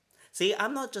 See,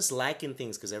 I'm not just liking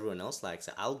things because everyone else likes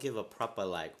it. I'll give a proper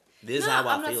like. This is No, how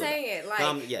I I'm not feel. saying it,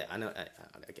 like- yeah, I know.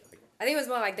 I get it. I think it was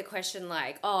more like the question,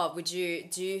 like, oh, do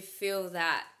you feel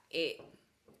that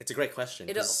It's a great question.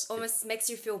 it 'Cause almost makes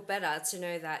you feel better to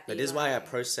know that. That is why I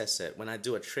process it. When I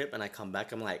do a trip and I come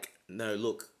back, I'm like, no,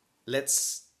 look,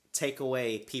 let's take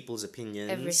away people's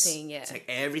opinions. Everything, yeah. Take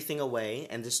everything away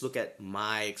and just look at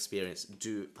my experience.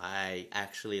 Do I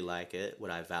actually like it?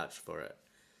 Would I vouch for it?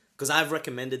 Because I've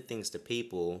recommended things to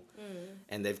people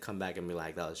and they've come back and be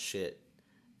like, that was shit.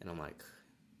 And I'm like,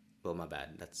 well, my bad.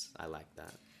 I like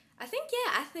that. I think,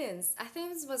 yeah,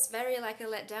 Athens was very like a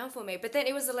letdown for me, but then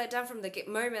it was a letdown from the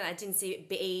moment I didn't see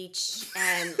beach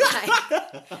and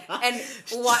like and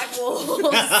white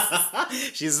walls.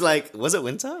 She's like, was it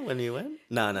winter when you went?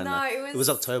 No. No, It was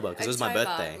October because it was my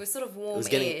birthday. It was sort of warm.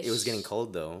 It was getting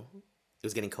cold though. It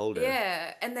was getting colder.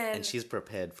 Yeah, and then And she's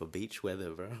prepared for beach weather,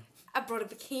 bro. I brought a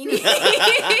bikini.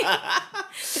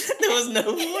 There was no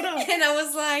water. And I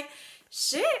was like,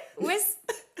 shit, where's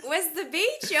the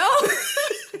beach, yo?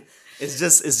 It's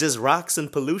just rocks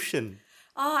and pollution.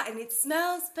 Oh, and it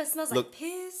smells Look, like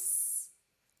piss.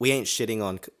 We ain't shitting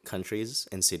on countries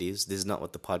and cities. This is not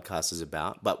what the podcast is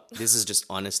about. But this is just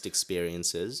honest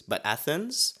experiences. But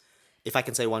Athens, if I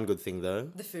can say one good thing though.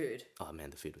 The food. Oh man,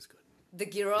 the food was good. The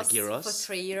gyros, gyros.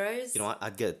 for €3. You know what?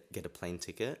 I'd get a plane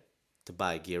ticket to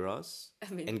buy gyros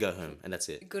and go home. And that's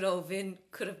it. Good old Vin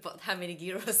could have bought how many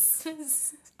gyros?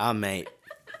 Ah, mate.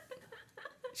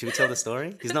 Should we tell the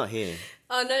story? He's not here.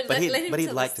 Oh no, But let him he'd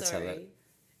tell like the to tell story. it.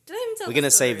 Let him tell We're the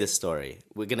gonna story. save this story.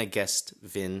 We're gonna guest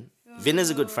Vin. Vin is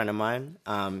a good friend of mine.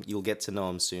 You'll get to know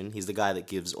him soon. He's the guy that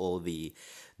gives all the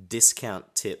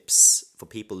discount tips for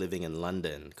people living in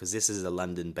London. Because this is a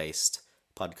London-based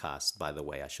podcast, by the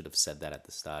way. I should have said that at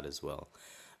the start as well.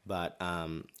 But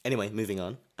anyway, moving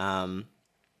on.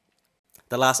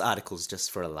 The last article is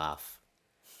just for a laugh.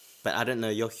 But I don't know,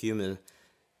 your humor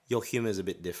is a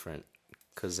bit different.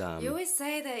 Cause You always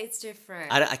say that it's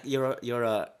different. you're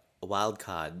a wild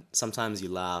card. Sometimes you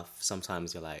laugh.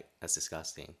 Sometimes you're like, that's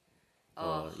disgusting.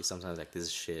 Or you're sometimes like, this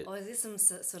is shit. Or is this some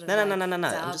sort of No. like I'm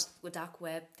dark, just- dark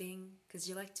web thing? Because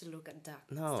you like to look at dark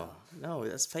No, stuff. no,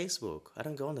 that's Facebook. I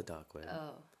don't go on the dark web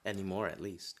anymore, at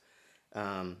least.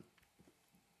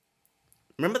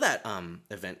 Remember that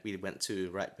event we went to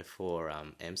right before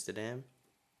Amsterdam?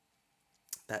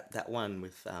 That one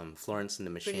with Florence and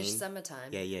the Machine. British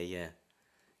summertime. Yeah.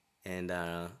 And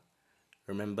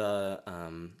remember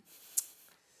I'm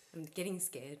getting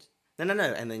scared. No.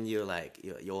 And then you're like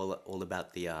you're all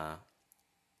about the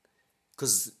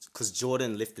cause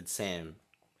Jordan lifted Sam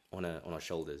on her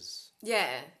shoulders.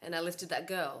 Yeah, and I lifted that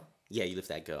girl. Yeah, you lift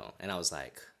that girl, and I was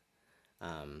like,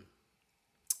 I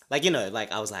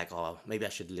was like, oh, maybe I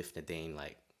should lift Nadine.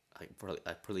 Like, I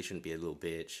probably shouldn't be a little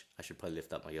bitch. I should probably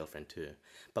lift up my girlfriend too.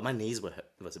 But my knees was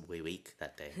way weak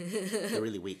that day. They're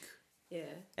really weak. Yeah.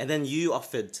 And then you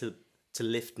offered to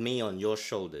lift me on your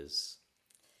shoulders.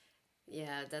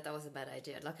 Yeah, that was a bad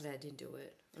idea. Luckily, I didn't do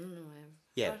it. I don't know why.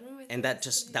 Yeah, I don't know why and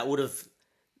that would have,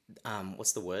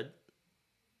 what's the word?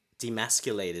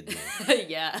 Demasculated me.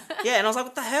 Yeah. Yeah, and I was like,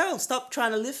 what the hell? Stop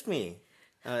trying to lift me.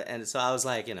 And so I was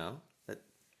like,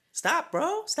 stop,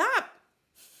 bro, stop.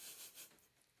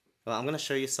 Well, I'm going to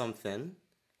show you something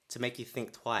to make you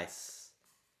think twice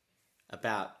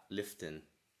about lifting.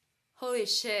 Holy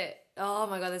shit. Oh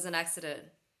my god, there's an accident.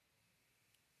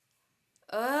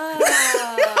 Oh.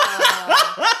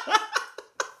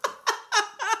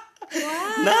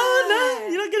 Wow. No,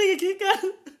 you're not getting a kick out.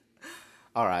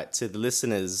 All right, to the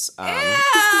listeners,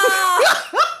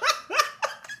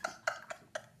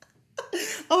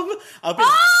 I've been,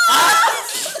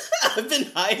 I've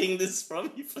been hiding this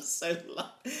from you for so long.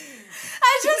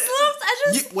 I just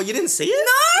looked. You didn't see it?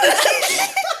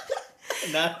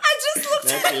 No. No. I just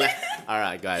looked at it. All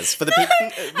right, guys. For the people,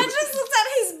 I just looked at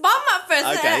his bum at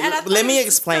first. okay. And I thought Let it me was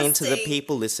explain to the disgusting.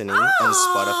 people listening on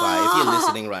Spotify. If you're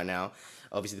listening right now,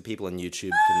 obviously the people on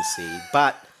YouTube can see.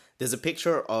 But there's a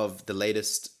picture of the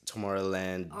latest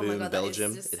Tomorrowland my boom, God, that is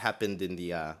Belgium. just- It happened in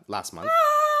the last month.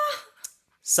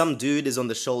 Some dude is on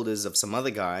the shoulders of some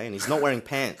other guy, and he's not wearing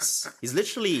pants. He's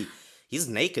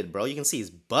naked, bro. You can see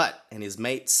his butt, and his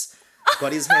mates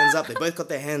got his hands up. They both got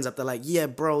their hands up. They're like, yeah,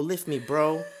 bro, lift me,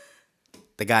 bro.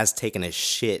 The guy's taking a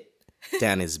shit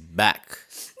down his back.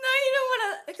 No, you know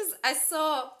what? Because I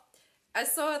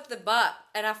saw the butt,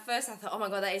 and at first I thought, oh my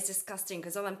god, that is disgusting.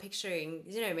 Because all I'm picturing,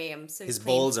 you know me, I'm so His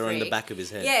clean balls are on the freak. back of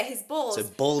his head. Yeah, his balls. So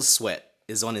ball sweat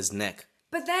is on his neck.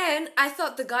 But then I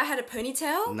thought the guy had a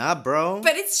ponytail. Nah, bro.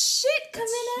 But it's shit coming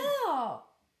shit. out.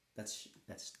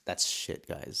 That's shit,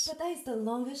 guys. But that is the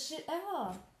longest shit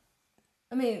ever.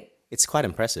 I mean, It's quite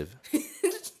impressive.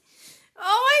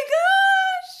 oh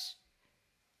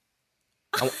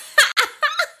my gosh.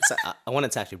 I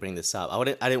wanted to actually bring this up. I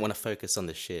didn't want to focus on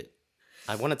the shit.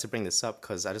 I wanted to bring this up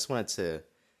because I just wanted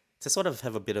to sort of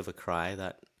have a bit of a cry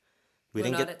that We're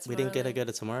not at we didn't get to Tomorrowland. go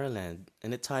to Tomorrowland,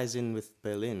 and it ties in with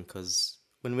Berlin because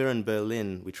when we were in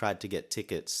Berlin, we tried to get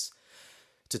tickets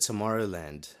to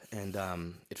Tomorrowland, and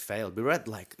it failed. We were at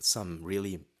like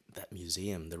that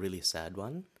museum, the really sad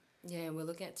one, Yeah, we're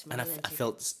looking at and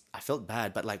Tomorrowland. I felt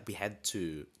bad, but like we had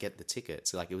to get the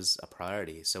tickets, like it was a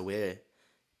priority. So we're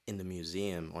in the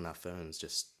museum on our phones,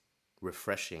 just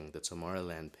refreshing the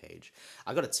Tomorrowland page.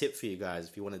 I got a tip for you guys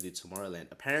if you want to do Tomorrowland.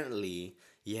 Apparently,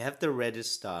 you have to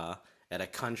register at a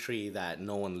country that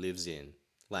no one lives in,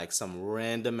 like some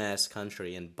random ass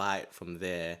country, and buy it from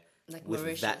there Like with that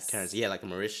Mauritius. currency. Yeah, like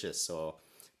Mauritius or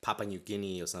Papua New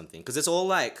Guinea or something. Because it's all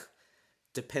like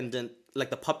dependent, like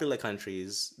the popular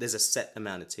countries, there's a set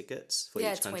amount of tickets for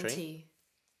Yeah, each country. 20.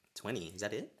 20, is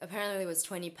that it? Apparently, it was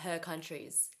 20 per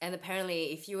countries. And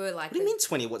apparently, if you were like. What do you mean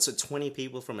 20? What, so 20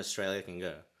 people from Australia can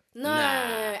go? No,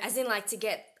 Nah. as in like to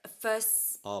get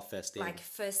first. Oh, first in. Like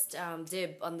first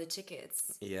dib on the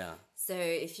tickets. Yeah. So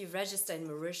if you register in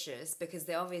Mauritius, because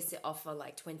they obviously offer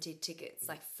like 20 tickets,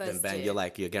 like Then first bang,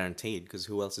 dib. you're guaranteed because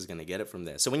who else is going to get it from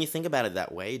there? So when you think about it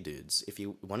that way, dudes, if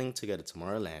you're wanting to go to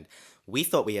Tomorrowland, we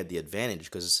thought we had the advantage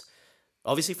because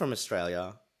obviously from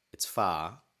Australia, it's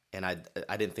far, and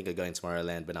I didn't think of going to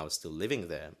Tomorrowland when I was still living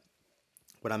there.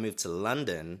 When I moved to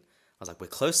London, I was like, we're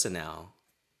closer now.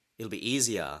 It'll be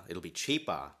easier. It'll be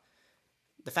cheaper.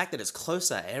 The fact that it's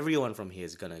closer, everyone from here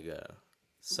is going to go.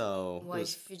 So Well, it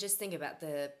was if you just think about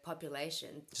the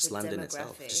population, just the London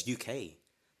itself, demographic. just UK.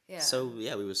 Yeah. So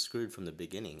yeah, we were screwed from the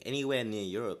beginning. Anywhere near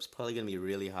Europe's probably going to be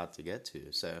really hard to get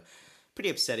to. So pretty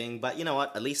upsetting, but you know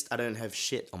what? At least I don't have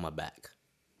shit on my back.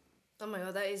 Oh my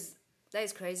god, that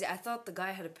is crazy. I thought the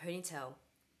guy had a ponytail.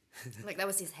 Like that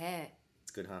was his hair.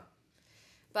 It's good, huh?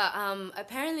 But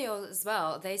apparently as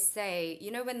well, they say,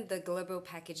 you know when the global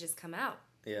packages come out,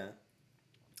 Yeah.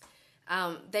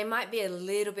 they might be a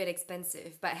little bit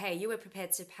expensive, but hey, you were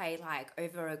prepared to pay like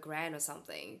over $1,000 or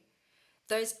something.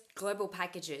 Those global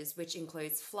packages, which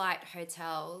includes flight,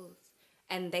 hotel,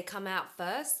 and they come out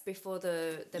first before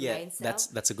the Yeah, main sale.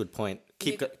 that's a good point.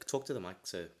 Talk to the mic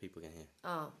so people can hear.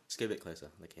 Oh, Just go a bit closer.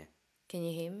 Like here. can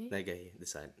you hear me? No, go here,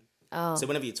 this side. Oh, So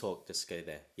whenever you talk, just go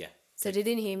there. Yeah. so they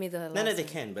didn't hear me the last No, they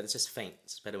time. can, but it's just faint.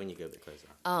 It's better when you go a bit closer.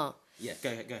 Oh. Yeah, go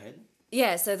ahead.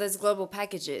 Yeah, so those global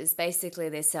packages, basically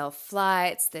they sell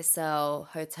flights, they sell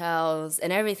hotels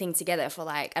and everything together for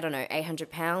like, I don't know,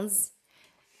 £800.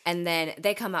 And then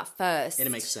they come up first. And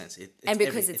it makes sense. And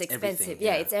because it's everything, expensive.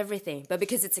 Yeah, it's everything. But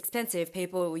because it's expensive,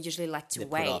 people usually like to They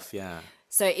wait. put off, yeah.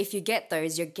 So if you get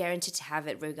those, you're guaranteed to have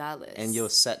it regardless. And you're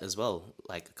set as well,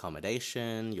 like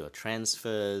accommodation, your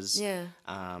transfers. Yeah.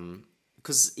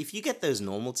 Because if you get those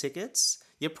normal tickets,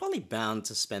 you're probably bound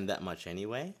to spend that much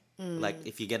anyway. Like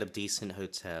if you get a decent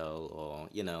hotel or,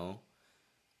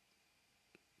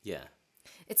 yeah.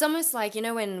 It's almost like, you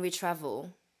know, when we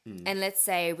travel and let's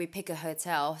say we pick a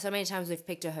hotel. So many times we've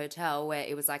picked a hotel where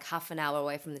it was like half an hour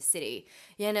away from the city.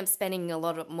 You end up spending a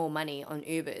lot more money on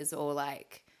Ubers or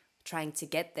like trying to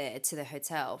get there to the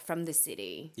hotel from the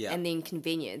city and the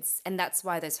inconvenience. And that's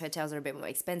why those hotels are a bit more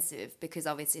expensive because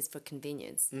obviously it's for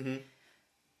convenience.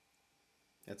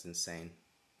 That's insane.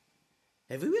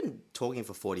 Have we been talking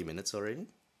for 40 minutes already?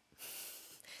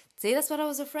 See, that's what I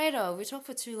was afraid of. We talked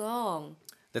for too long.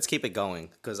 Let's keep it going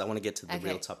because I want to get to the Okay.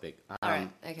 real topic. All right,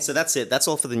 okay. So that's it. That's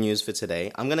all for the news for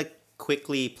today. I'm going to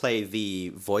quickly play the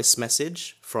voice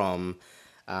message from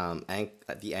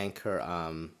the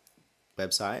Anchor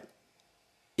website.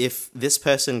 If this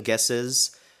person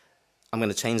guesses, I'm going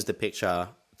to change the picture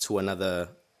to another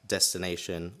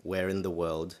destination, where in the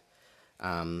world,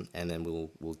 and then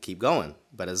we'll keep going.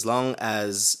 But as long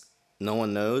as no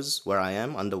one knows where I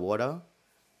am underwater,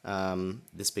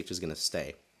 this picture's going to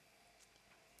stay.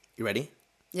 You ready?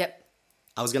 Yep.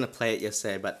 I was going to play it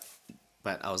yesterday, but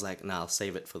I was like, nah, I'll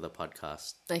save it for the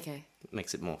podcast. Okay. It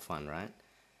makes it more fun, right?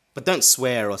 But don't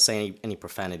swear or say any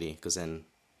profanity, because then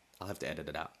I'll have to edit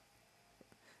it out.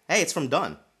 Hey, it's from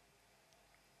Don.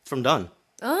 From Don.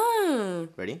 Oh.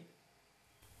 Ready?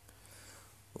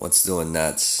 What's doing,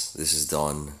 Nads? This is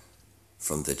Don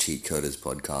from the Cheat Coders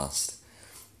podcast.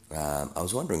 I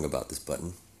was wondering about this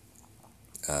button.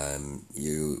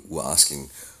 You were asking,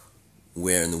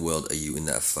 where in the world are you in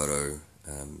that photo?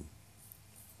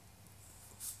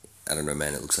 I don't know,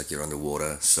 man. It looks like you're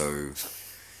underwater, so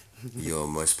you're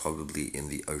most probably in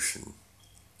the ocean.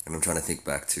 And I'm trying to think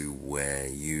back to where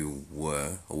you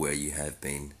were or where you have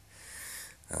been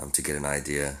to get an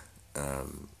idea.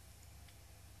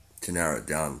 To narrow it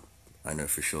down, I know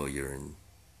for sure you're in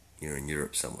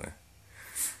Europe somewhere.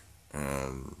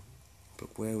 But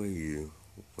But where were you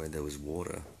where there was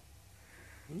water?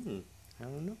 I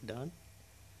don't know, Don.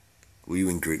 Were you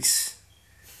in Greece?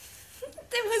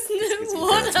 There was no Yeah, that's my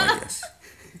water. guess.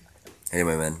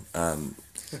 Anyway, man,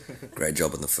 great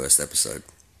job on the first episode.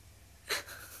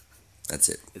 That's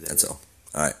it. Is that That's it? all.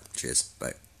 All right. Cheers.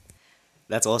 Bye.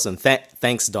 That's awesome.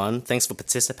 Thanks, Don. Thanks for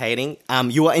participating.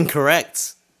 You are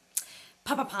incorrect.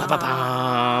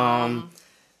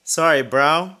 Sorry,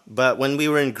 bro, but when we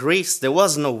were in Greece, there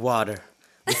was no water.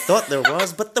 We thought there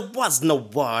was, but there was no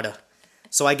water.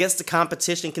 So I guess the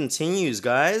competition continues,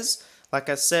 guys. Like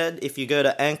I said, if you go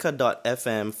to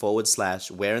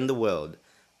anchor.fm/where in the world,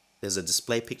 there's a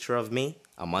display picture of me.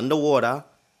 I'm underwater.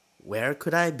 Where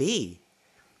could I be?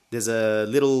 There's a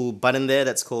little button there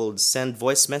that's called send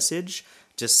voice message.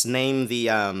 Just name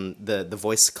the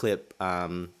voice clip, I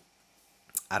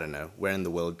don't know, where in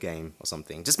the world game or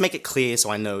something. Just make it clear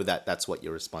so I know that that's what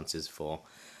your response is for.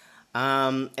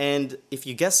 And if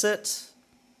you guess it,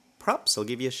 props, I'll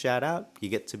give you a shout out. You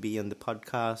get to be in the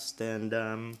podcast and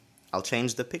I'll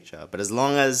change the picture. But as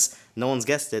long as no one's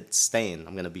guessed it, it's staying.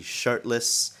 I'm going to be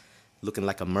shirtless, looking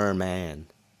like a merman.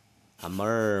 A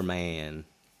merman.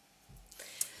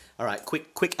 All right,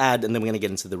 quick ad and then we're going to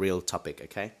get into the real topic,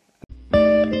 okay?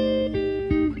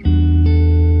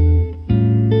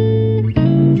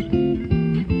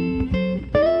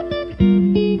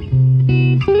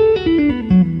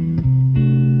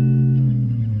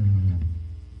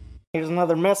 Here's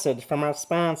another message from our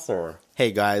sponsor.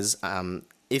 Hey guys,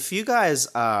 if you guys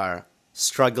are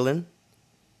struggling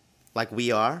like we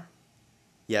are,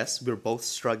 yes, we're both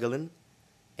struggling,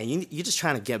 and you're just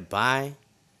trying to get by,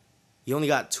 you only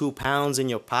got £2 in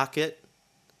your pocket.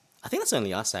 I think that's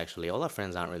only us actually. All our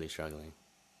friends aren't really struggling.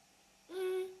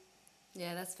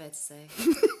 Yeah, that's fair to say.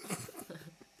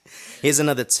 Here's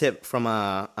another tip from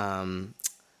our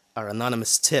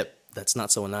anonymous tip that's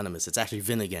not so anonymous. It's actually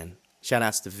Vin again. Shout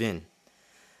outs to Vin.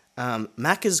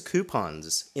 Macca's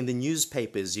coupons in the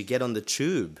newspapers you get on the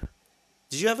tube.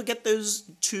 Did you ever get those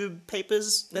tube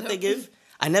papers that they give?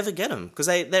 I never get them because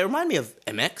they remind me of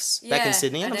MX back in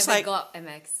Sydney. And I I'm just never like, got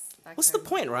MX. what's the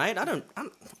point, right?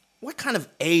 What kind of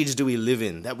age do we live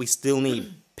in that we still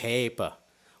need paper?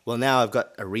 Well, now I've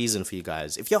got a reason for you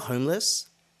guys. If you're homeless,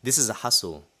 this is a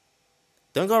hustle.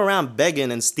 Don't go around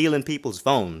begging and stealing people's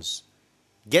phones.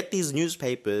 Get these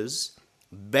newspapers,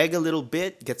 beg a little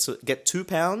bit, get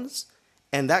 £2,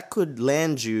 and that could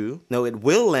land you, no, it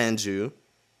will land you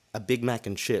a Big Mac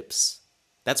and chips.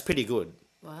 That's pretty good.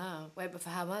 Wow. Wait, but for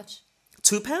how much?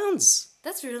 £2.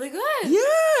 That's really good.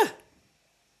 Yeah.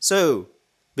 So,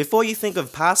 before you think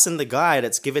of passing the guy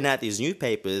that's giving out these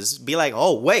newspapers, be like,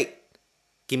 oh, wait,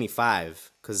 give me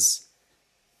 5, because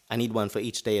I need one for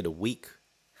each day of the week.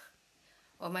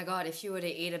 Oh my god, if you were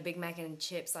to eat a Big Mac and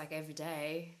chips like every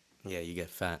day, Yeah, you get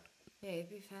fat. yeah, you'd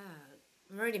be fat.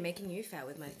 I'm already making you fat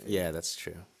with my food. Yeah, that's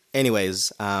true.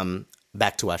 Anyways,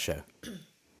 back to our show. I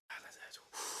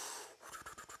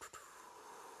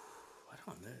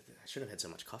don't know. I should have had so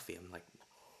much coffee. I'm like,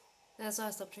 That's why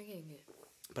I stopped drinking it.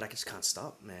 but I just can't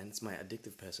stop, man. It's my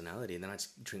addictive personality. And then I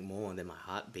just drink more, and then my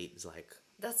heartbeat is like,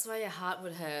 That's why your heart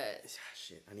would hurt.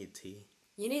 shit, I need tea.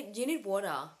 You need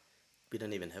water. We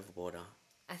don't even have water.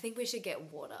 I think we should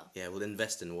get water. Yeah, we'll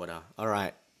invest in water. All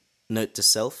right. Note to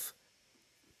self,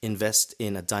 invest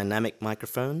in a dynamic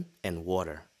microphone and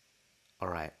water. All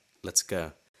right, let's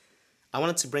go. I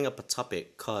wanted to bring up a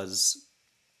topic because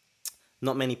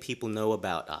not many people know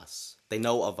about us. They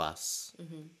know of us.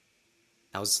 Mm-hmm.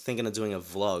 I was thinking of doing a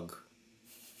vlog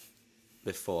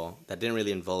before that didn't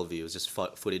really involve you. It was just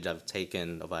footage I've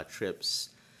taken of our trips.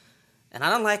 And I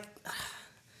don't like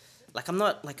I'm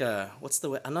not like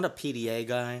I'm not a PDA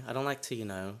guy. I don't like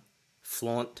to,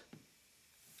 flaunt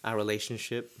our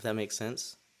relationship, if that makes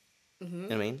sense. Mm-hmm. You know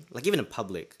what I mean? Like, even in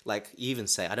public, like, you even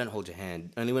say, I don't hold your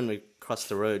hand. Only when we cross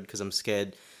the road because I'm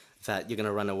scared that you're going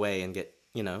to run away and get,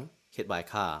 hit by a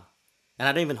car. And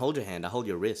I don't even hold your hand. I hold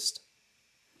your wrist.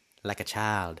 Like a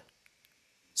child.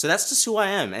 So that's just who I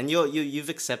am. And you've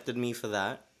accepted me for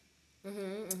that.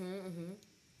 And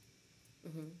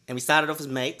we started off as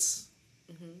mates.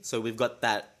 So we've got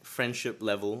that friendship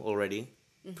level already.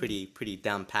 Pretty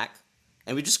down pack.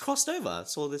 And we just crossed over.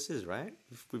 That's all this is, right?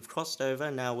 We've crossed over,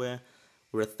 and now we're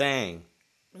a thing.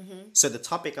 So the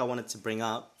topic I wanted to bring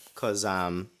up, because,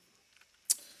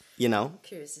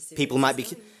 Curious to see people where might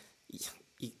this be... is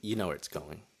going. You know where it's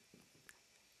going.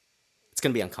 It's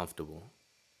going to be uncomfortable.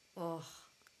 Oh.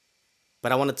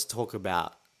 But I wanted to talk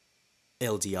about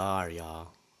LDR, y'all.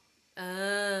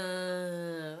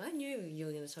 I knew you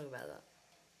were going to talk about that.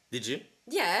 Did you?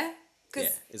 Yeah. Yeah,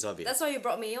 it's obvious. That's why you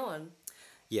brought me on.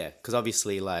 Yeah, because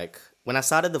obviously, like, when I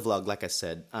started the vlog, like I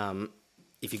said,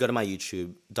 if you go to my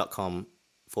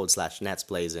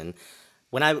youtube.com/natsblazing,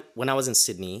 when I was in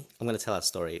Sydney, I'm gonna tell our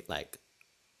story. Like,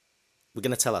 we're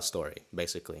gonna tell our story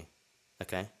basically.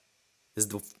 Okay, this is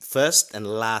the first and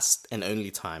last and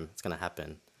only time it's gonna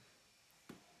happen.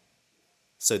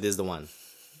 So there's the one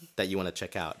that you want to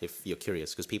check out if you're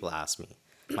curious, because people ask me.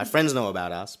 My friends know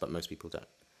about us, but most people don't.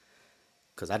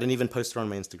 Because I didn't even post it on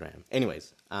my Instagram.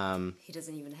 Anyways, He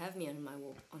doesn't even have me on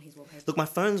his wallpaper. look, my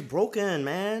phone's broken,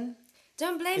 man.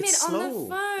 Don't blame It's it on slow. the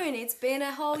phone. It's been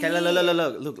a whole Okay, year.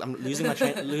 look, I'm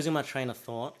losing my train of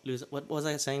thought. What was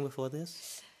I saying before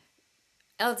this?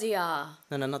 LDR.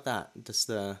 No, not that. Just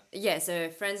the. Yeah, so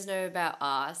friends know about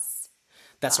us.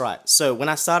 That's right. So when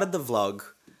I started the vlog,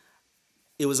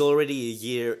 it was already a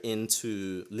year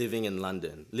into living in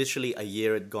London. Literally a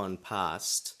year had gone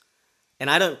past. And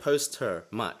I don't post her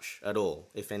much at all,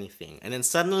 if anything. And then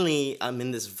suddenly I'm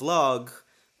in this vlog,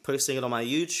 posting it on my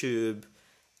YouTube,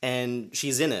 and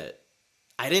she's in it.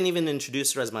 I didn't even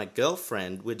introduce her as my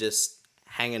girlfriend. We're just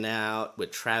hanging out, we're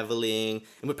traveling,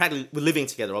 and we're living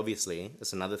together, obviously.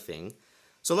 That's another thing.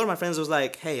 So a lot of my friends was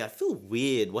like, hey, I feel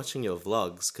weird watching your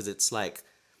vlogs, because it's like,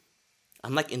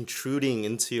 I'm like intruding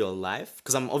into your life,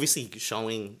 because I'm obviously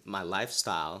showing my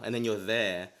lifestyle, and then you're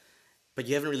there, but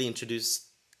you haven't really introduced,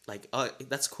 like, oh,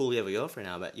 that's cool, you have a girlfriend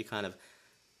now, but you kind of,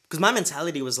 because my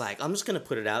mentality was like, I'm just going to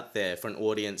put it out there for an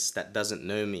audience that doesn't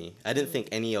know me. I didn't think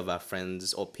any of our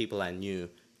friends or people I knew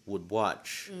would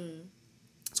watch.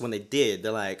 So when they did,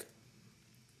 they're like,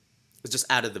 it's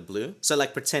just out of the blue. So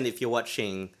like, pretend if you're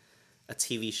watching a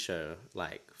TV show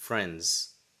like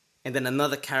Friends, and then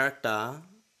another character,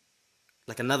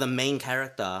 like another main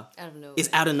character, is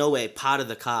out of nowhere part of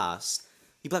the cast.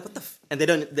 You'd be like, what the and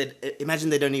imagine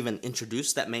they don't even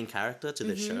introduce that main character to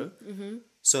the show.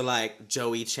 So like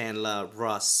Joey, Chandler,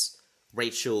 Ross,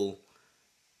 Rachel,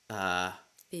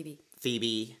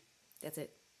 Phoebe. That's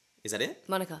it. Is that it?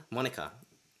 Monica.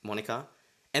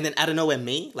 And then out of nowhere,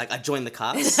 me, like I joined the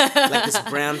cast, like this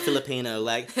brown Filipino,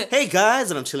 like, hey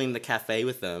guys, and I'm chilling in the cafe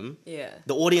with them. Yeah.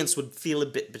 The audience would feel a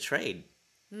bit betrayed.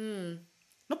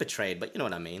 Not betrayed, but you know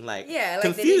what I mean, like, Like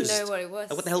confused. they didn't know what it was.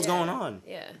 Like, what the hell's going on?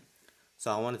 Yeah.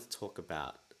 So I wanted to talk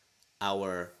about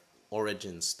our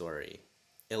origin story,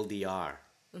 LDR.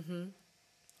 And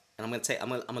I'm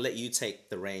gonna let you take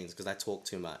the reins because I talk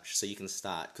too much, so you can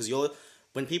start. Because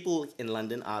when people in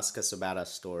London ask us about our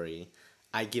story,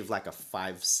 I give like a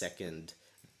 5-second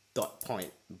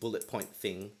bullet point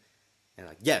thing, and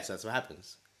like, yes, that's what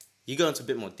happens. You go into a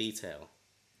bit more detail.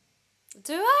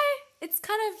 Do I? It's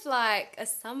kind of like a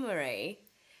summary.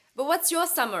 But what's your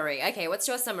summary? Okay, what's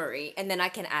your summary? And then I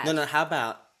can add. No, how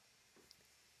about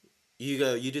you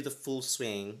do the full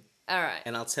swing, All right.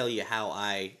 and I'll tell you how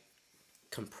I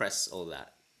compress all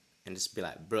that, and just be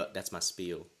like, bruh, that's my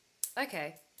spiel.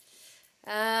 Okay.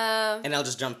 And I'll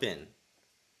just jump in.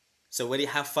 So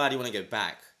how far do you want to go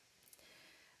back?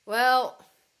 Well,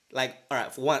 Like, all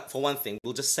right, for one thing,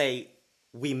 we'll just say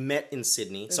we met in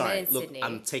Sydney. Sydney.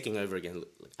 I'm taking over again.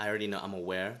 Look, I already know, I'm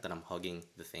aware that I'm hogging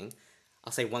the thing.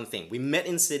 I'll say one thing. We met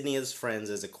in Sydney as friends,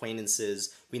 as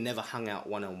acquaintances. We never hung out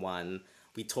one-on-one.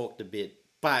 We talked a bit,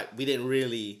 but we didn't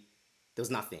really, there was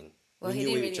nothing. Well, we he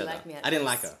knew didn't each really other. like me at I didn't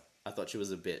first. like her. I thought you were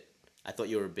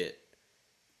a bit,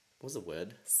 what was the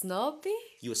word? snobby?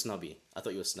 You were snobby. I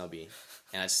thought you were snobby.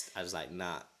 And I was like,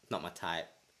 nah, not my type,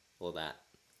 all that.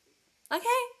 Okay,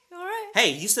 all right.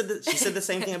 Hey, she said the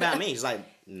same thing about me. She's like,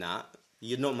 nah,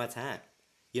 you're not my type.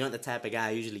 You're not the type of guy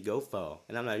I usually go for.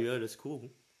 And I'm like, yo, that's cool.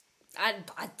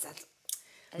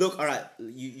 Look, all right,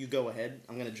 you go ahead.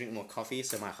 I'm going to drink more coffee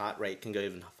so my heart rate can go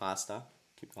even faster.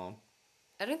 Keep going.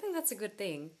 I don't think that's a good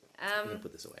thing. I'm going to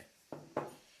put this away.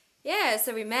 Yeah,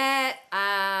 so we met.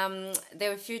 There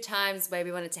were a few times where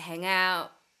we wanted to hang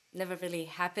out. Never really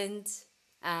happened.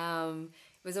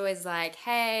 It was always like,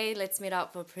 hey, let's meet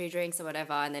up for pre-drinks or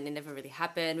whatever, and then it never really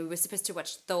happened. We were supposed to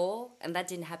watch Thor, and that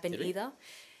didn't happen either.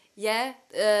 Yeah,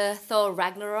 Thor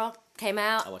Ragnarok came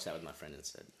out. I watched that with my friend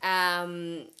instead.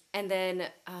 And then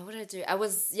what did I do? I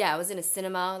was in a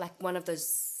cinema, like one of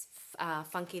those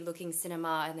funky looking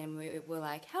cinema, and then we were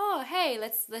like, oh, hey,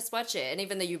 let's watch it. And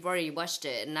even though you've already watched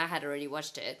it and I had already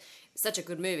watched it, it's such a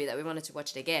good movie that we wanted to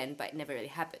watch it again, but it never really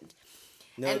happened.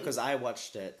 No, because I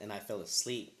watched it and I fell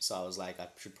asleep, so I was like, I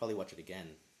should probably watch it again.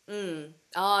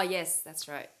 Oh, yes, that's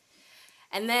right.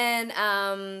 And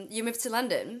then you moved to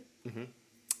London.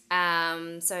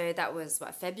 So that was,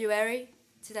 February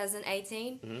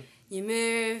 2018? You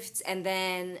moved, and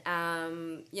then,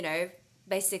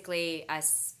 basically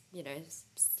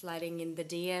sliding in the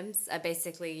DMs. I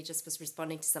basically just was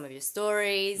responding to some of your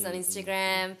stories on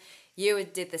Instagram. You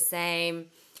did the same.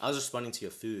 I was responding to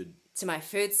your food. To my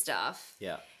food stuff.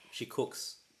 Yeah. She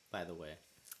cooks, by the way.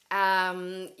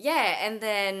 Yeah, and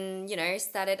then,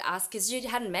 started asking, because you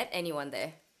hadn't met anyone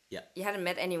there. Yeah. You hadn't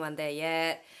met anyone there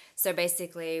yet. So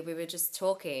basically, we were just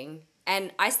talking.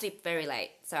 And I sleep very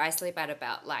late. So I sleep at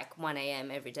about like 1 a.m.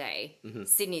 every day,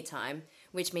 Sydney time,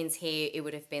 which means here it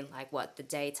would have been like, the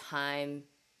daytime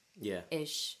Yeah.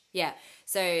 ish. Yeah.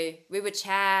 So we would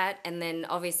chat. And then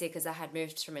obviously, because I had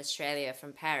moved from Australia,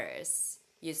 from Paris,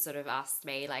 you sort of asked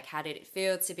me, like, how did it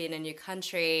feel to be in a new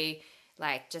country?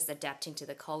 Like, just adapting to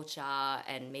the culture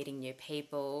and meeting new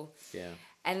people. Yeah.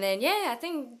 And then, I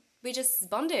think we just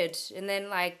bonded. And then,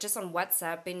 like, just on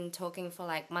WhatsApp, been talking for,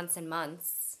 like, months and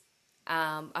months.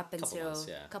 Up until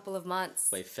a couple of months.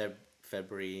 Wait,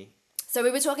 February. So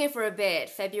we were talking for a bit,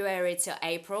 February to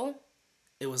April.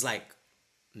 It was, like,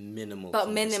 minimal.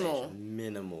 But minimal.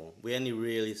 Minimal. We only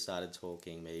really started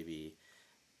talking maybe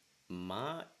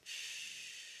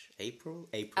March... April?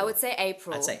 I would say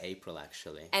April. I'd say April,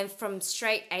 actually. And from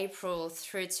straight April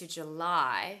through to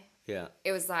July, yeah,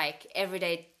 it was like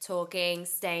everyday talking,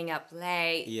 staying up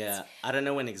late. Yeah, I don't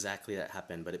know when exactly that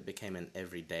happened, but it became an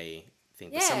everyday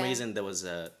thing. Yeah. For some reason,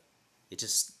 the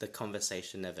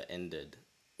conversation never ended.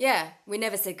 Yeah, we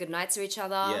never said goodnight to each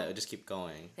other. Yeah, it just kept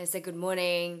going. They said good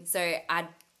morning. So I'd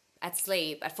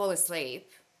fall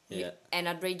asleep. Yeah. And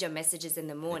I'd read your messages in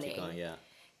the morning. Keep going, yeah.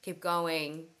 Keep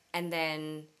going. And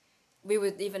then we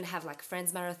would even have like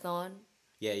Friends marathon.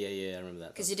 Yeah, I remember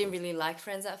that. Because you didn't really like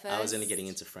Friends at first. I was only getting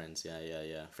into Friends,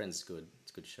 yeah. Friends is good.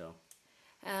 It's a good show.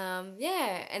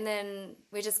 Yeah, and then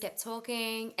we just kept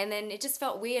talking, and then it just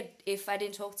felt weird if I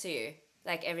didn't talk to you,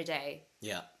 like, every day.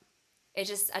 Yeah. I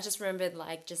just remembered,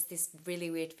 like, just this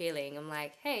really weird feeling. I'm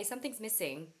like, hey, something's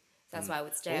missing. That's why I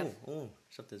would stay up. Oh,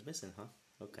 something's missing, huh?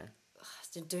 Okay.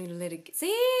 Don't let it... See?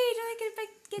 Don't let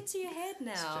it get to your head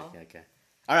now. Okay.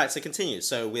 All right, so continue.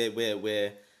 So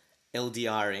we're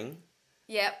LDRing.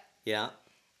 Yep. Yeah.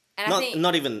 And I think...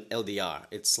 Not even LDR.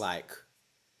 It's like...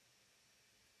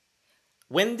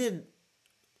 I'm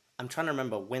trying to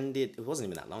remember it wasn't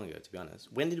even that long ago, to be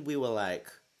honest. When did we were like...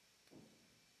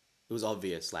 It was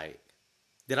obvious, like...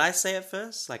 Did I say it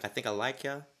first? Like, I think I like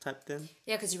ya type thing?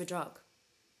 Yeah, because you were drunk.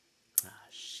 Ah,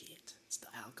 shit. It's the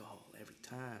alcohol every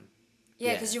time.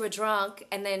 Yeah, because you were drunk,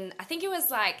 and then I think it was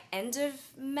like end of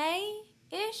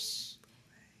May-ish?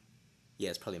 Yeah,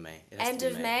 it's probably May. End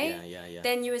of May? Yeah.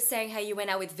 Then you were saying how you went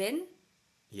out with Vin?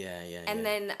 Yeah. And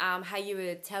then how you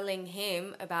were telling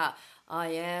him about,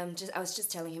 I was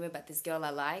just telling him about this girl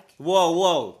I like.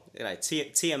 Whoa. Like,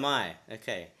 TMI.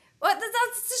 Okay. Well,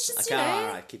 that's just, okay,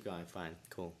 all right, keep going. Fine,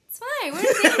 cool. It's fine. We're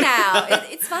in here now.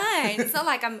 It's fine. It's not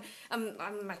like I'm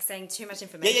like saying too much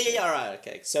information. Yeah. All right,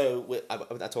 okay. So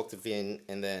I talked to Vin,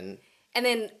 and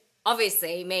then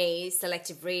obviously me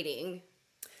selective reading.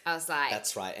 I was like,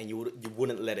 that's right, and you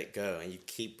wouldn't let it go, and you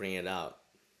keep bringing it up.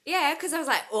 Yeah, because I was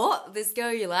like, oh, this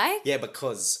girl you like? Yeah,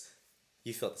 because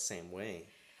you felt the same way.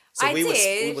 So we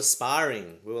were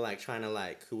sparring. We were like trying to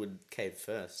like who would cave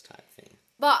first type thing.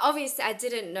 But obviously, I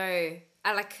didn't know.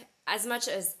 As much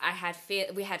as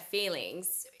we had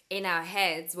feelings in our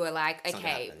heads. We're like,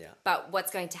 okay, happen, yeah. but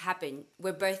what's going to happen?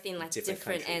 We're both in like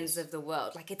different ends of the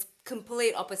world. Like it's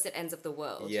complete opposite ends of the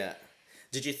world. Yeah.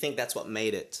 Did you think that's what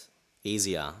made it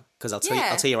easier? Because I'll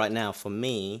tell you right now. For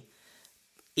me,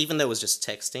 even though it was just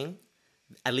texting,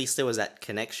 at least there was that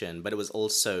connection. But it was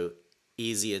also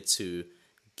easier to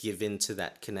give into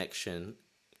that connection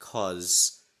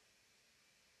because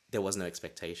there was no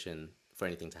expectation for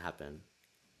anything to happen.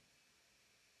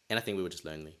 And I think we were just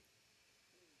lonely.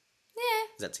 Yeah.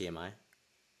 Is that TMI?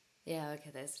 Yeah,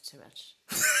 okay, that's too much.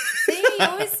 See, you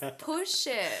always push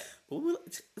it. Well,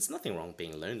 it's nothing wrong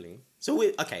being lonely. So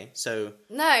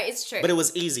No, it's true. But it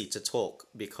was easy to talk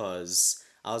because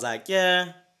I was like,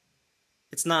 yeah,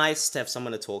 it's nice to have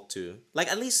someone to talk to. Like,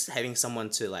 at least having someone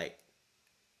to, like,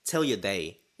 tell your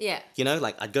day. Yeah. You know,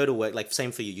 like, I'd go to work, like,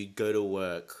 same for you, you'd go to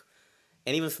work.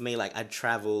 And even for me, like, I'd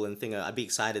travel and I'd be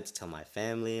excited to tell my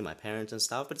family, my parents and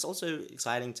stuff. But it's also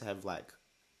exciting to have, like,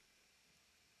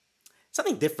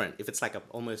 something different. If it's, like,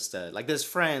 like, there's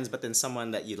friends, but then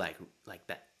someone that you, like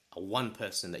that, one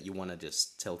person that you want to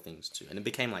just tell things to. And it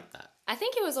became like that. I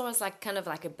think it was almost like, kind of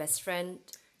like a best friend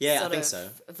I think so.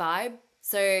 Vibe.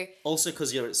 So also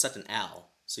because you're such an owl,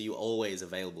 so you're always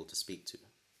available to speak to.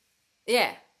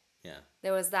 Yeah. Yeah.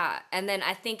 There was that. And then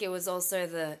I think it was also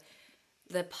the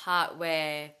part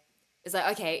where it's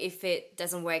like, okay, if it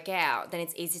doesn't work out, then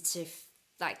it's easy to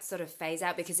like sort of phase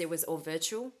out because it was all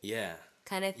virtual. Yeah.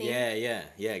 Kind of thing. Yeah,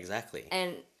 exactly.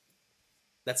 And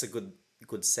that's a good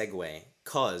segue,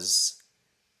 because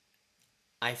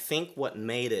I think what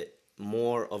made it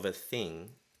more of a thing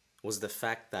was the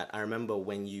fact that I remember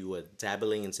when you were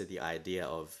dabbling into the idea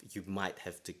of you might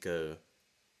have to go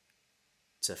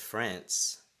to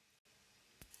France.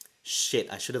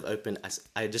 Shit, I should have opened.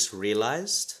 I just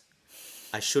realized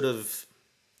I should have.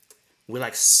 We're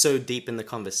like so deep in the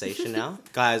conversation now.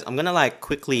 Guys, I'm gonna like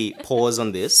quickly pause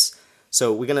on this.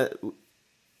 So we're gonna.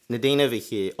 Nadine over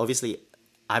here, obviously,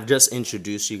 I've just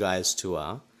introduced you guys to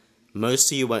her. Most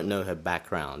of you won't know her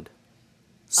background.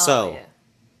 So, yeah.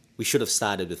 we should have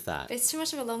started with that. It's too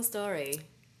much of a long story.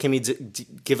 Can we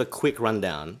give a quick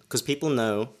rundown? Because people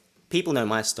know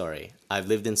my story. I've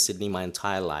lived in Sydney my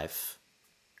entire life.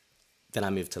 Then I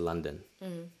moved to London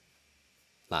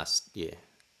last year.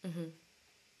 Do you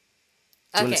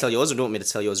want to tell yours or do you want me to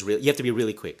tell yours? You have to be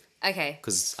really quick. Okay.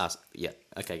 Because, yeah.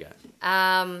 Okay, go.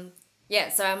 Yeah,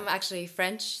 so I'm actually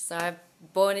French. So I'm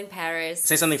born in Paris.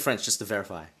 Say something French just to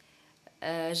verify.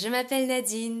 Je m'appelle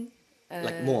Nadine.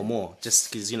 Like more. Just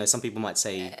because, some people might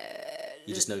say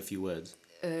you just know a few words.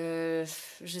 Je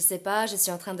sais pas, je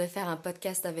suis en train de faire un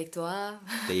podcast avec toi.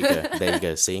 There you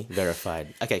go. See?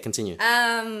 Verified. Okay, continue.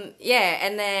 Yeah,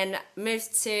 and then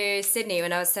moved to Sydney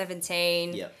when I was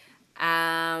 17. Yep.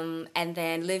 And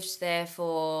then lived there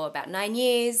for about 9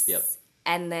 years. Yep.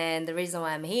 And then the reason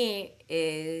why I'm here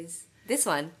is this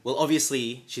one. Well,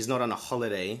 obviously, she's not on a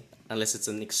holiday unless it's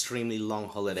an extremely long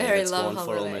holiday Very that's long gone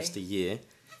for holiday. almost a year.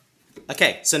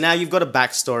 Okay, so now you've got a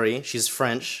backstory. She's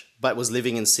French, but was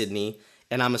living in Sydney,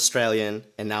 and I'm Australian,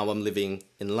 and now I'm living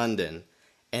in London.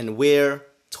 And we're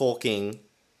talking,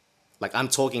 like I'm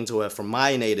talking to her from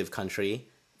my native country,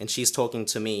 and she's talking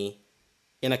to me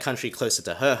in a country closer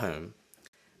to her home.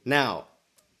 Now,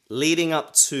 leading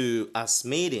up to us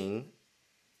meeting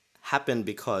happened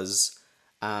because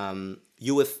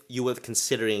you were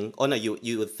considering,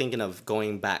 you were thinking of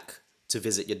going back to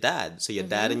visit your dad. So your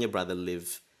dad and your brother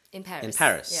live In Paris. in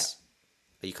Paris.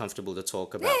 Yeah. Are you comfortable to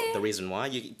talk about the reason why?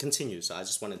 You continue. So I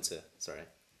just wanted to, sorry.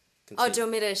 Oh, Continue. do you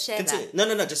want me to share Continue.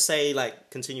 that? No. Just say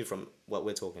continue from what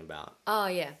we're talking about. Oh,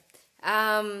 yeah.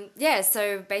 Yeah,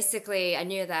 so basically I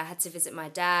knew that I had to visit my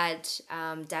dad.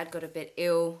 Dad got a bit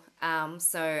ill,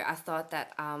 so I thought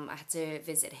that I had to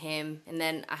visit him, and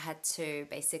then I had to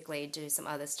basically do some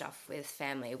other stuff with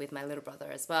family, with my little brother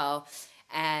as well.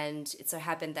 And it so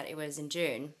happened that it was in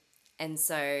June, and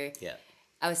so Yeah.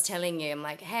 I was telling him,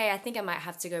 like, hey, I think I might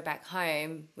have to go back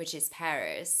home, which is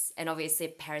Paris. And obviously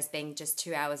Paris being just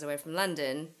 2 hours away from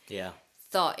London, Yeah.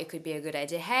 thought it could be a good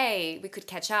idea. Hey, we could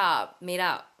catch up, meet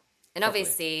up. And Probably.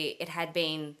 obviously it had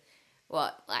been,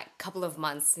 a couple of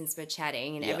months since we're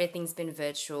chatting, and Yeah. everything's been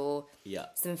virtual. Yeah.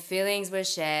 Some feelings were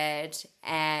shared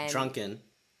and... Drunken.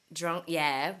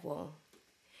 Yeah,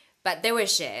 but they were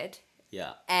shared.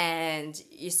 Yeah. And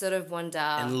you sort of wonder...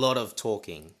 And a lot of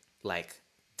talking. Like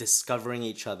discovering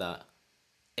each other,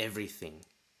 everything.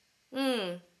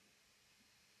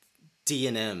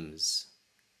 D&Ms.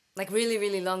 like really,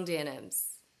 really long DNMs.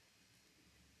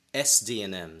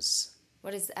 SDNMs.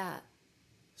 What is that?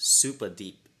 Super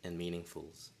deep and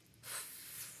meaningful.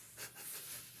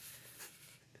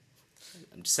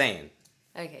 I'm just saying.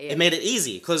 Okay, yeah. It made it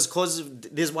easy because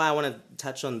this is why I want to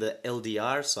touch on the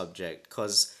LDR subject,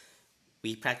 because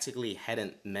we practically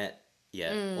hadn't met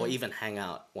yet or even hang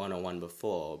out one-on-one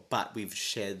before, but we've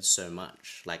shared so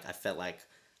much. Like I felt like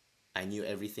I knew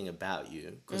everything about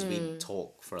you because we'd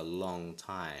talk for a long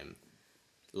time,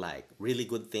 like really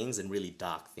good things and really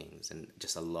dark things and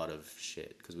just a lot of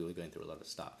shit because we were going through a lot of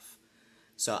stuff.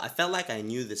 So I felt like I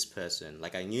knew this person,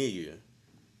 like I knew you.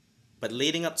 But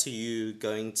leading up to you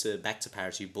going back to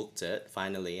Paris, you booked it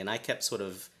finally, and I kept sort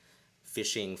of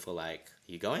fishing for like,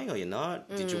 are you going or you're not?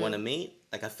 Did you want to meet?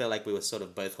 Like I felt like we were sort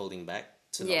of both holding back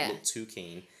to not look too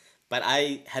keen. But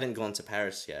I hadn't gone to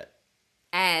Paris yet.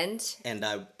 And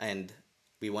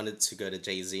We wanted to go to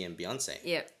Jay-Z and Beyonce.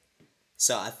 Yep.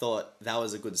 So I thought that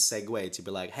was a good segue to be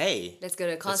like, hey, Let's go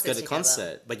to a concert. let's go to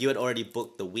concert. But you had already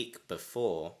booked the week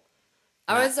before.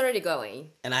 I was already going.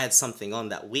 And I had something on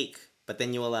that week. But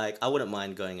then you were like, I wouldn't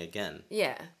mind going again.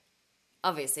 Yeah.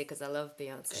 Obviously, because I love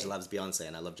Beyonce. She loves Beyonce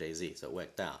and I love Jay-Z, so it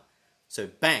worked out. So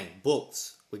bang,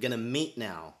 booked. We're going to meet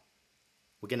now.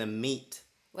 We're going to meet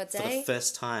What for day? the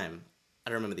first time. I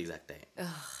don't remember the exact date.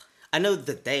 I know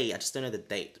the day, I just don't know the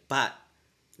date. But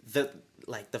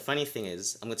the funny thing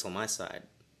is, I'm going to tell my side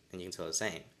and you can tell the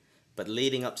same. But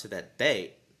leading up to that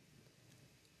date,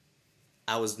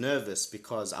 I was nervous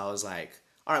because I was like,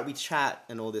 all right, we chat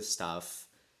and all this stuff.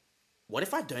 What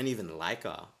if I don't even like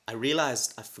her? I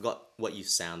realized I forgot what you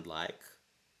sound like.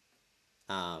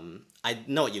 I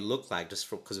know what you look like just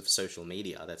because of social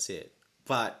media. That's it.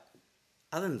 But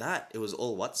other than that, it was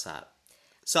all WhatsApp.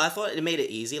 So I thought it made it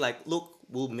easy. Like, look,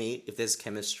 we'll meet if there's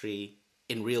chemistry.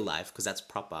 in real life, because that's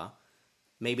proper,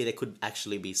 maybe there could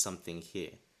actually be something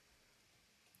here.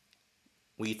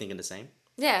 Were you thinking the same?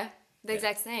 Yeah, the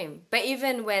exact same. But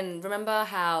even when, remember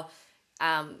how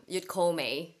you'd call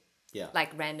me, Yeah.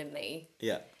 like randomly,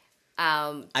 Yeah.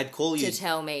 I'd call you to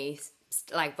tell me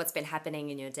like what's been happening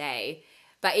in your day.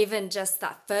 But even just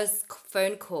that first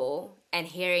phone call and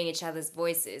hearing each other's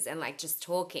voices and like just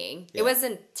talking, Yeah. it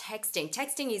wasn't texting.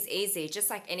 Texting is easy, just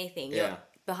like anything. You're Yeah.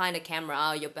 behind a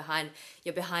camera, you're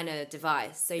behind a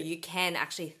device, so you can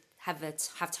actually have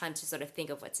time to sort of think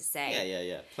of what to say.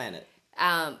 Yeah. Plan it.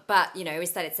 But you know, we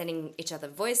started sending each other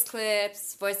voice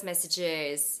clips, voice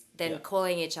messages, then Yeah.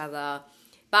 calling each other.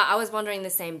 But I was wondering the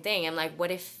same thing. I'm like, what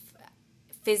if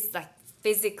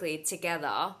physically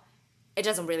together, it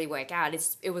doesn't really work out.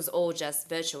 It was all just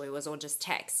virtual. It was all just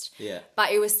text. Yeah.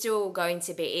 But it was still going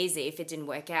to be easy if it didn't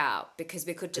work out because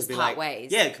we could just Be part like,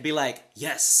 ways. Yeah, it could be like,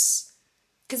 yes,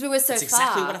 Because we were so that's far.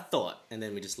 exactly what I thought, and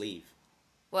then we just leave.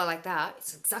 Well, like that.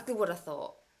 It's exactly what I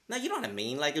thought. No, you know what I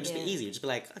mean? Like, it would just Yeah. be easy. It'd just be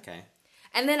like, okay.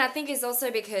 And then I think it's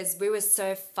also because we were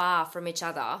so far from each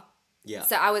other. Yeah.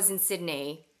 So I was in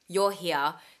Sydney. You're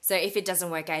here. So if it doesn't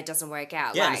work out, it doesn't work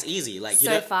out. Yeah, like, it's easy. Like,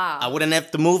 so far. I wouldn't have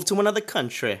to move to another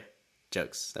country.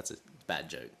 Jokes. That's a bad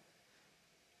joke.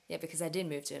 Yeah, because I did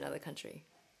move to another country.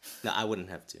 No, I wouldn't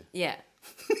have to. Yeah.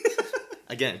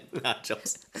 Again, not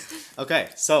jokes. Okay,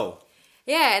 so.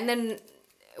 Yeah, and then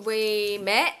we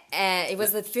met, and it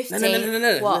was the 15th.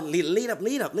 No. What?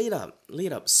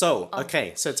 Lead up. So,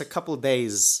 okay, so it's a couple of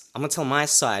days. I'm going to tell my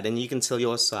side, and you can tell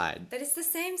your side. But it's the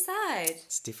same side.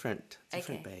 It's different,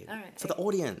 Okay, babe. all right, For the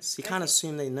audience, you can't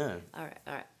assume they know. All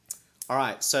right. All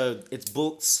right, so it's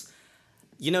booked.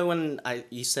 You know when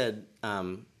you said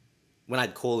when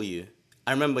I'd call you,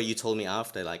 I remember you told me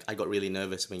after, like, I got really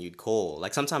nervous when you'd call.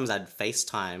 Like, sometimes I'd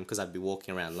FaceTime because I'd be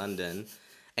walking around London,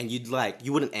 and you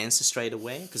wouldn't answer straight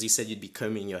away because you said you'd be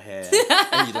combing your hair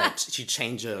and she'd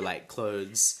change her like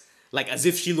clothes, like as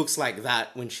if she looks like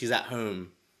that when she's at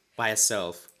home by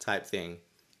herself type thing.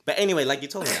 But anyway, like you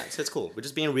told me that, so it's cool. We're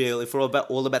just being real. If we're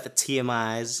all about the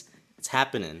TMIs, it's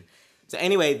happening. So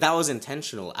anyway, that was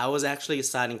intentional. I was actually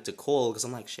starting to call because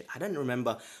I'm like, shit, I don't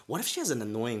remember. What if she has an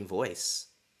annoying voice?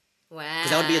 Wow.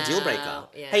 Because that would be a deal breaker.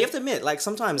 Yeah. Hey, you have to admit, like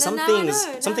sometimes some I things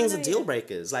know, are deal yeah.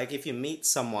 breakers. Like if you meet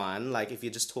someone, like if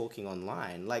you're just talking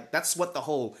online, like that's what the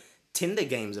whole Tinder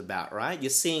game's about, right? You're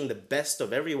seeing the best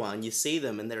of everyone. You see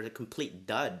them and they're a complete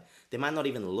dud. They might not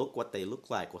even look what they look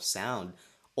like or sound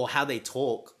or how they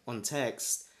talk on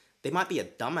text. They might be a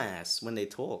dumbass when they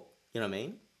talk. You know what I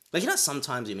mean? Like, you know,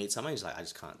 sometimes you meet someone who's like, I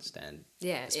just can't stand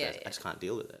this person. I just can't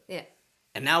deal with it. Yeah.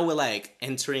 And now we're like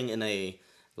entering in a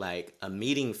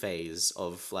meeting phase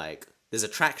of like there's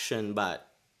attraction, but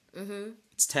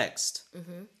it's text.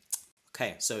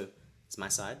 Okay, so it's my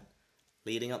side.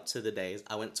 Leading up to the days,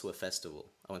 I went to a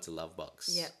festival. I went to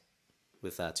Lovebox. Yep.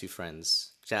 With two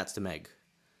friends. Shout out to Meg.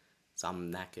 So I'm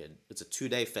knackered. It's a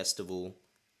 2-day festival.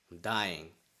 I'm dying.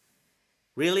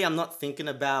 Really, I'm not thinking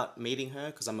about meeting her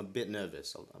because I'm a bit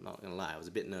nervous. I'm not gonna lie, I was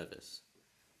a bit nervous.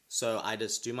 So I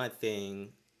just do my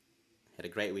thing. Had a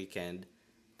great weekend.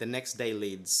 The next day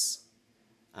lead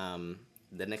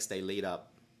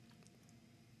up,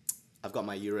 I've got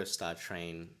my Eurostar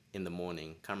train in the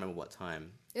morning. Can't remember what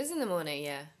time. It was in the morning,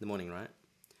 yeah. The morning, right?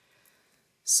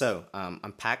 So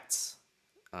I'm packed,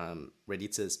 ready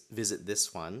to visit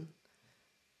this one.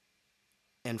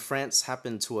 And France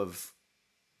happened to have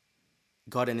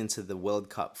gotten into the World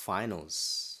Cup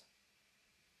finals.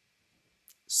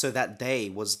 So that day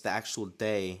was the actual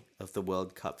day of the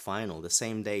World Cup final. The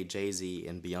same day Jay-Z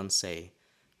and Beyonce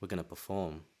were going to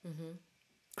perform.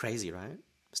 Crazy, right?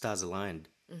 Stars aligned.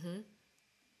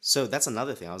 So that's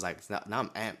another thing. I was like, now I'm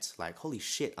amped. Like, holy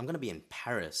shit, I'm going to be in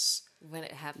Paris When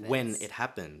it happens. when it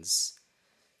happens.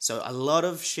 So a lot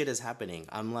of shit is happening.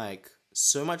 I'm like,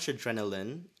 so much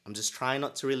adrenaline. I'm just trying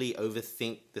not to really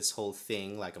overthink this whole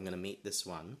thing. Like, I'm going to meet this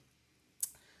one.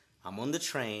 I'm on the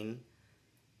train.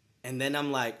 And then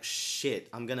I'm like, shit,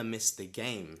 I'm going to miss the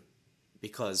game.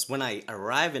 Because when I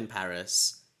arrive in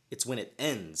Paris, it's when it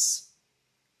ends.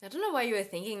 I don't know why you were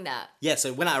thinking that. Yeah,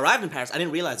 so when I arrived in Paris, I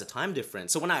didn't realize the time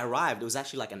difference. So when I arrived, it was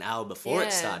actually like an hour before it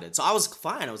Yeah. started. So I was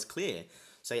fine, I was clear.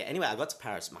 So yeah, anyway, I got to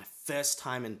Paris. My first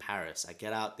time in Paris. I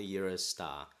get out the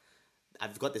Eurostar.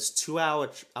 I've got this 2-hour...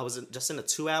 I was just in a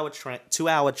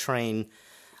 2-hour train.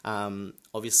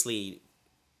 Obviously,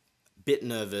 bit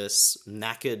nervous,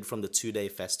 knackered from the 2-day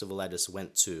festival I just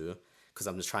went to because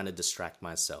I'm just trying to distract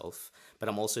myself. But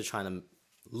I'm also trying to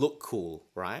look cool,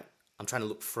 right? I'm trying to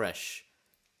look fresh.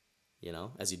 You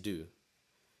know, as you do.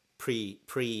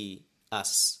 Pre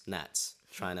us Nats,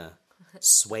 trying to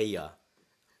sway ya.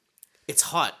 It's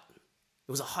hot. It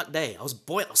was a hot day. I was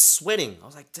sweating. I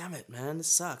was like, damn it, man, this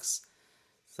sucks.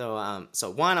 So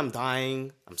one, I'm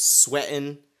dying. I'm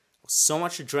sweating. So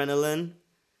much adrenaline,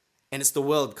 and it's the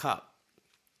World Cup.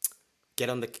 Get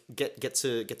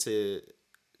to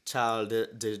Charles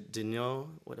de Nio,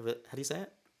 whatever. How do you say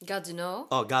it? Gardino.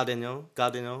 Oh,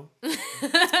 Gardino.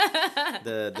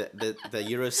 the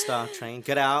Eurostar train.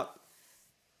 Get out.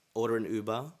 Order an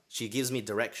Uber. She gives me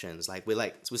directions.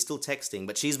 We're still texting,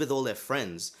 but she's with all her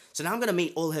friends. So now I'm gonna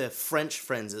meet all her French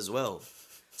friends as well.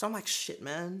 So I'm like, shit,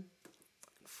 man,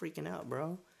 freaking out,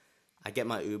 bro. I get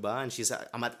my Uber, and she's like,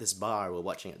 I'm at this bar. We're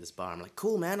watching at this bar. I'm like,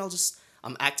 cool, man.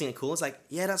 I'm acting cool. It's like,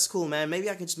 yeah, that's cool, man. Maybe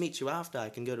I can just meet you after. I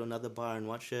can go to another bar and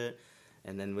watch it.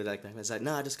 And then we're like, it's like,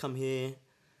 nah, just come here.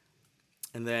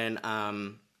 And then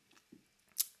I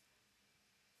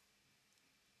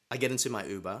get into my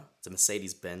Uber. It's a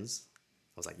Mercedes Benz.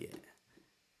 I was like, yeah,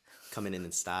 coming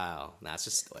in style. Nah, it's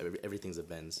just everything's a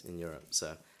Benz in Europe.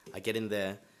 So I get in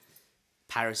there.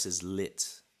 Paris is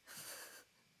lit.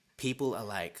 People are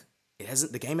like,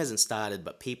 the game hasn't started,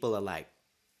 but people are like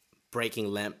breaking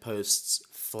lampposts.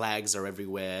 Flags are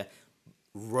everywhere.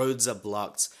 Roads are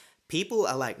blocked. People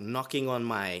are like knocking on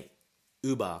my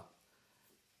Uber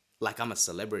like I'm a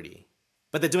celebrity.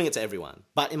 But they're doing it to everyone.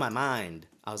 But in my mind,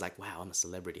 I was like, wow, I'm a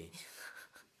celebrity.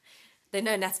 They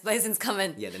know Nads Blazing's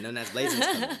coming. Yeah, they know Nads Blazing's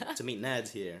coming to meet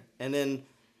Nads here. And then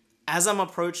as I'm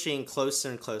approaching closer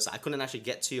and closer, I couldn't actually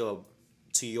get to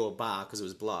your bar because it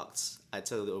was blocked. I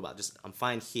told the Uber, I'm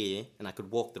fine here, and I could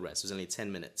walk the rest. It was only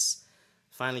 10 minutes.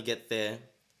 Finally get there,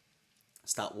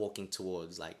 start walking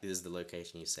towards, like, this is the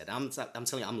location you said. I'm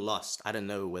telling you, I'm lost. I don't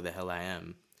know where the hell I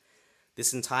am.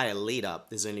 This entire lead up,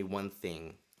 there's only one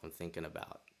thing I'm thinking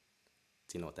about.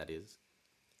 Do you know what that is?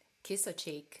 Kiss or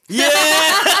cheek? Yeah!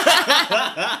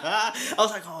 I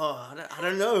was like, oh, I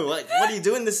don't know. Like, what are you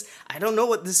doing this? I don't know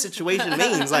what this situation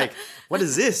means. Like, what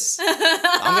is this?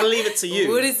 I'm going to leave it to you.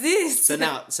 What is this? So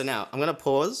now, I'm going to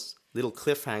pause. Little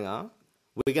cliffhanger.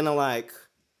 We're going to, like,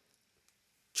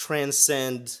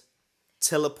 transcend,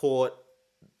 teleport,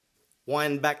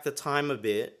 wind back the time a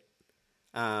bit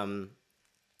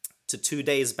to 2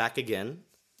 days back again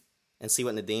and see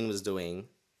what Nadine was doing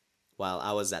while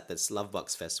I was at this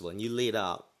Lovebox festival. And you lead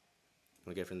up.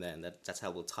 We'll go from there. And that's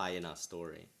how we'll tie in our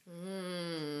story.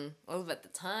 All about the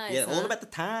ties. Yeah, all about the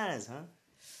ties, huh?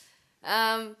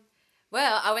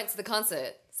 Well, I went to the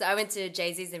concert. So I went to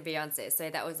Jay-Z's and Beyonce. So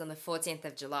that was on the 14th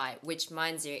of July, which,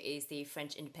 mind you, is the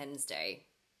French Independence Day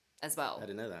as well. I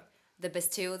didn't know that. The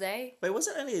Bastille Day. Wait, was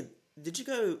it only...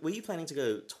 Were you planning to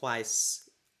go twice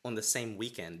on the same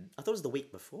weekend? I thought it was the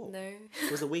week before. No.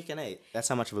 It was the weekend 8. That's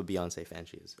how much of a Beyonce fan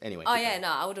she is. Anyway. Oh, yeah, no.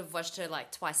 I would have watched her,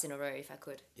 like, twice in a row if I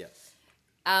could. Yeah.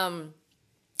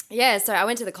 Yeah, so I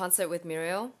went to the concert with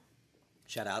Muriel.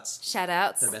 Shout outs.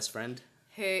 Her best friend.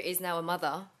 Who is now a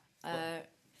mother.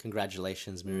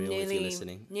 Congratulations, Muriel, if you're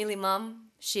listening. Newly mum.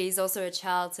 She's also a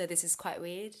child, so this is quite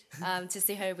weird to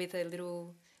see her with her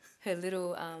little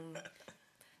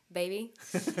baby.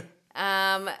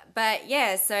 But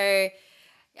yeah, so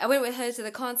I went with her to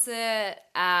the concert.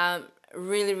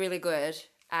 Really, really good.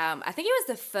 I think it was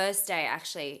the first day,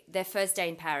 actually. Their first day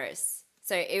in Paris.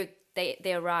 So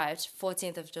they arrived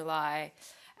 14th of July.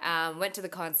 Went to the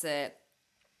concert.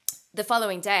 The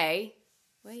following day...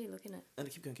 What are you looking at? No,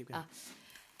 keep going.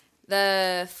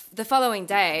 The following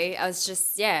day, I was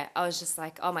just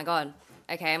like, oh my God,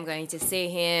 okay, I'm going to see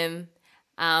him.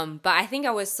 But I think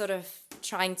I was sort of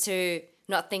trying to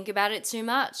not think about it too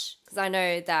much because I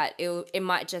know that it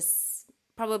might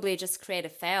probably just create a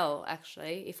fail,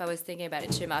 actually, if I was thinking about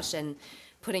it too much and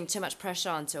putting too much pressure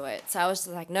onto it. So I was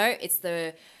just like, no, it's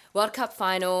the World Cup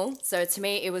final. So to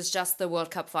me, it was just the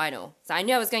World Cup final. So I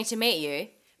knew I was going to meet you,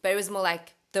 but it was more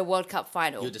like the World Cup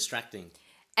final. You're distracting.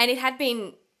 And it had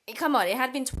been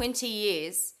 20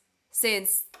 years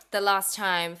since the last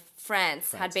time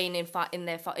France. Had been in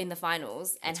the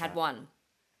finals and had won.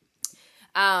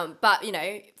 But, you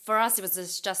know, for us, it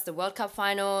was just the World Cup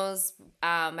finals.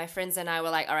 My friends and I were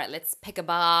like, all right, let's pick a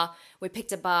bar. We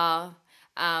picked a bar,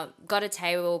 got a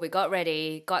table, we got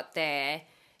ready, got there,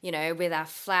 you know, with our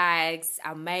flags,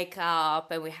 our makeup,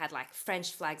 and we had like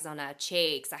French flags on our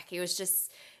cheeks. Like it was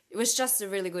just a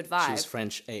really good vibe. She's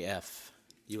French AF.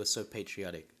 You were so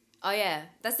patriotic. Oh, yeah.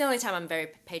 That's the only time I'm very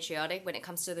patriotic when it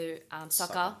comes to the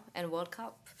soccer and World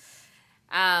Cup.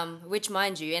 Which,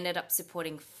 mind you, ended up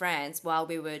supporting France while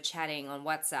we were chatting on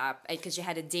WhatsApp because you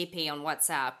had a DP on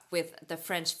WhatsApp with the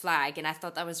French flag, and I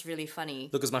thought that was really funny.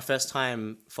 Look, it was my first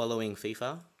time following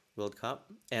FIFA World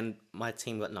Cup, and my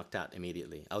team got knocked out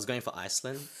immediately. I was going for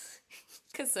Iceland.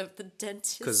 Because of the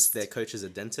dentist. Because their coach is a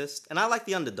dentist. And I like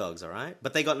the underdogs, all right?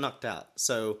 But they got knocked out.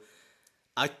 So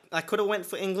I could have went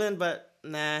for England, but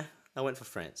nah, I went for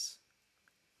France.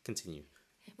 Continue.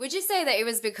 Would you say that it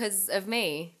was because of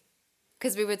me?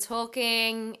 Because we were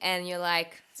talking and you're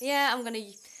like, yeah, I'm going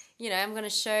to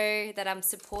show that I'm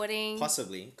supporting.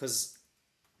 Possibly, because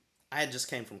I had just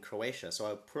came from Croatia, so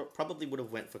I probably would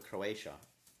have went for Croatia.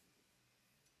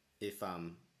 If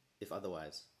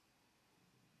otherwise.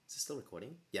 Is it still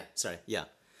recording? Yeah, sorry, yeah.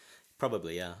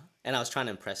 Probably, yeah. And I was trying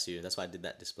to impress you. That's why I did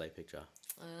that display picture.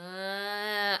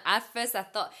 At first I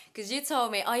thought, because you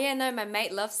told me, oh yeah, no, my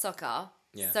mate loves soccer.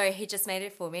 Yeah. So he just made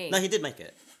it for me. No, he did make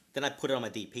it. Then I put it on my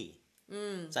DP.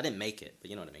 So I didn't make it, but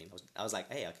you know what I mean. I was like,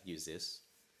 hey, I could use this.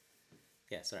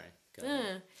 Yeah, sorry. Go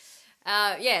ahead.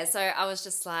 Yeah, so I was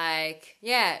just like,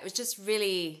 yeah, it was just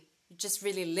really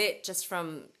lit just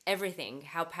from everything,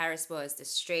 how Paris was, the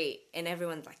street, and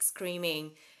everyone's like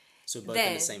screaming. So we're both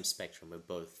in the same spectrum. We're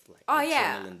both like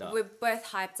adrenaline up. We're both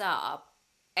hyped up,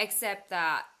 except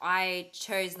that I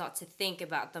chose not to think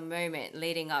about the moment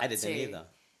leading up I didn't to either.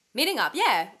 meeting up.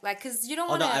 Yeah, like because you don't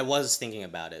Oh want to. no, I was thinking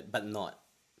about it, but not.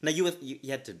 No, you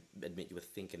had to admit you were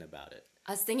thinking about it.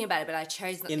 I was thinking about it, but I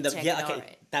chose not to ignore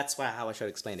it. That's how I should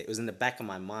explain it. It was in the back of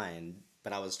my mind,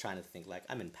 but I was trying to think like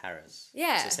I'm in Paris.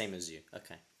 Yeah. It's the same as you.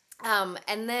 Okay.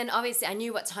 And then obviously I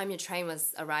knew what time your train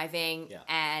was arriving,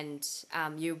 and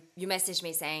you messaged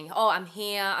me saying, "Oh, I'm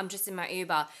here. I'm just in my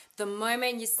Uber." The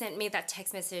moment you sent me that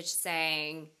text message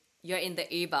saying you're in the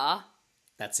Uber,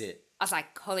 that's it. I was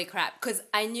like, "Holy crap!" Because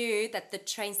I knew that the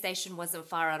train station wasn't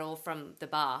far at all from the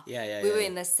bar. We were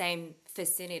in the same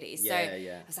vicinity, so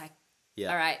I was like,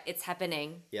 "All right, it's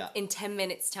happening." Yeah. In 10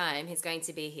 minutes' time, he's going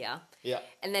to be here. Yeah.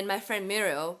 And then my friend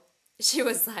Muriel, she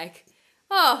was like,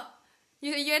 "Oh,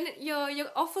 you're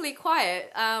awfully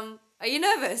quiet. Are you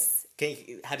nervous?"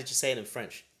 How did you say it in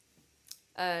French?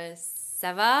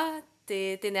 Ça va?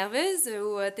 T'es nerveuse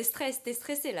ou t'es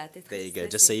stressée là? There you go.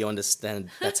 Just so you understand,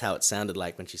 that's how it sounded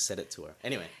like when she said it to her.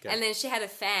 Anyway, go. And then she had a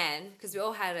fan, because we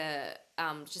all had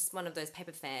just one of those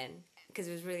paper fan, because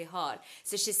it was really hot.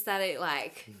 So she started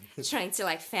like trying to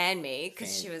like fan me,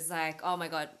 because she was like, "Oh my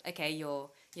god, okay, you're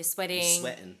sweating. You're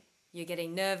sweating. You're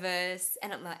getting nervous."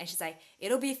 And I'm like, and she's like,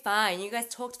 "It'll be fine. You guys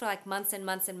talked for like months and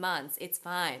months and months. It's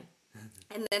fine."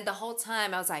 And then the whole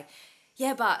time I was like,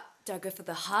 "Yeah, but do I go for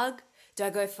the hug? Do I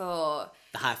go for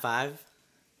The high five?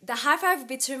 the high five? Would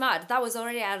be too much. That was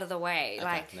already out of the way. Okay,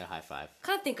 like, no high five.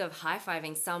 can't think of high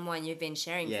fiving someone you've been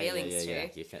sharing feelings to. Yeah.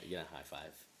 You can't high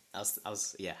five. I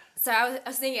was yeah. So I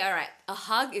was thinking, all right, a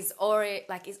hug is already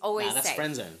is always Nah, that's safe.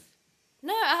 friend zone.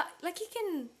 No, like you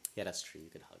can. Yeah, that's true. You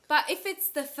could hug. But if it's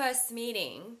the first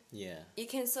meeting, Yeah. you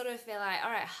can sort of feel like, all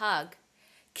right, hug,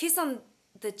 kiss on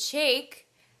the cheek,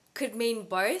 could mean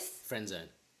both. Friend zone.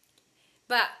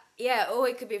 But yeah, or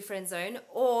it could be friend zone,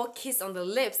 or kiss on the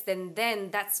lips. Then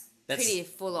that's pretty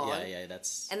full on. Yeah,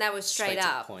 that's. And that was straight to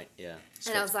up. the point. Yeah.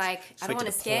 And I was like, I don't want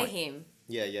to scare him.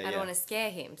 Yeah. I don't want to scare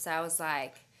him. So I was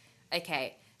like,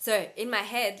 okay. So in my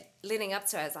head, leading up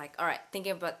to it, I was like, all right,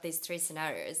 thinking about these three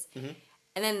scenarios. Mm-hmm.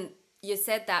 And then you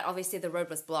said that obviously the road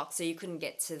was blocked, so you couldn't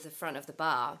get to the front of the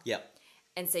bar. Yep.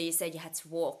 And so you said you had to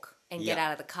walk and Yep. get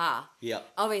out of the car.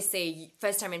 Yep. Obviously,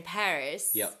 first time in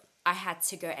Paris, Yep. I had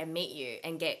to go and meet you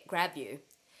and grab you.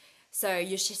 So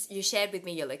you shared with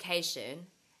me your location,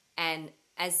 and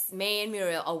as me and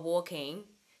Muriel are walking,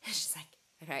 she's like,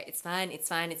 okay, it's fine.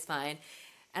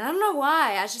 And I don't know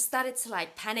why, I just started to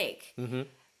like panic. Mm-hmm.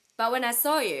 But when I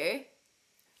saw you...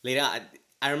 Later,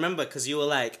 I remember because you were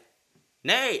like,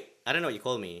 Nate! I don't know what you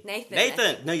called me.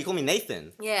 Nathan. No, you called me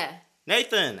Nathan. Yeah.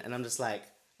 Nathan! And I'm just like,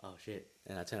 oh shit.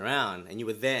 And I turn around and you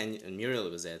were there and Muriel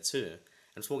was there too.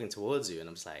 I'm just walking towards you and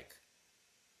I'm just like,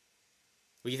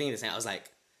 what do you think of this? I was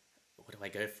like, what do I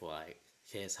go for? Like,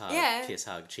 kiss,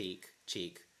 hug,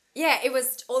 cheek. Yeah, it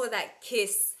was all of that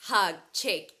kiss, hug,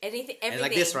 cheek, everything. And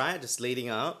like this, right? Just leading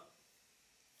up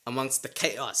amongst the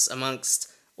chaos,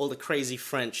 amongst all the crazy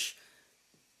French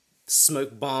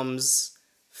smoke bombs,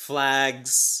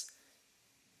 flags.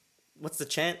 What's the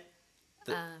chant?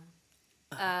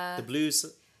 The blues.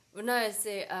 No,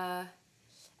 c'est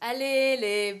allez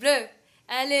les bleus,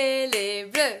 allez les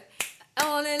bleus,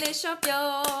 on est les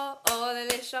champions, on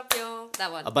est les champions.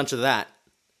 That one. A bunch of that.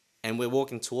 And we're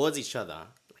walking towards each other,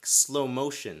 like slow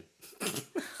motion.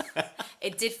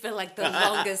 It did feel like the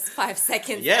longest 5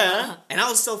 seconds Yeah. ever. And I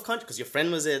was self-conscious because your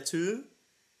friend was there too.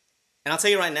 And I'll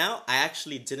tell you right now, I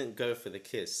actually didn't go for the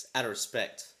kiss out of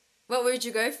respect. What would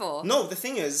you go for? No, the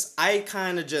thing is, I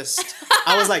kind of just...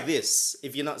 I was like this.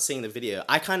 If you're not seeing the video,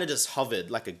 I kind of just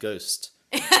hovered like a ghost.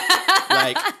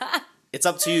 Like, it's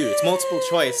up to you. It's multiple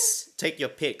choice. Take your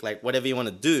pick, like whatever you want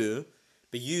to do.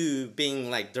 But you,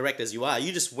 being like direct as you are,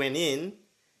 you just went in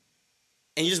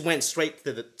and you just went straight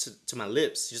to my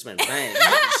lips. You just went bang.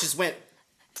 You just went,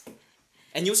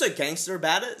 and you were so gangster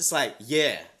about it. It's like,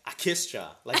 yeah, I kissed ya.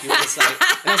 Like you were just like,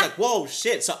 and I was like, whoa,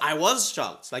 shit. So I was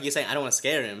shocked. Like you're saying, I don't want to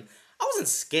scare him. I wasn't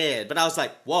scared, but I was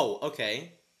like, whoa,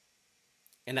 okay.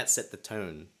 And that set the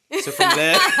tone. So from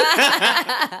there,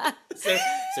 so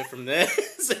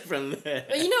from there.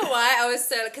 But you know why I was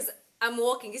so, because I'm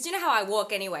walking, because you know how I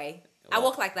walk anyway. I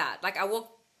walk like that. Like I look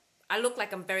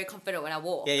like I'm very confident when I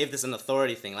walk. Yeah, if there's an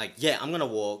authority thing, like, yeah, I'm gonna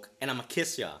walk and I'm gonna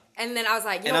kiss ya. And then I was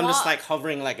like, you and know I'm what? just like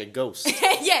hovering like a ghost.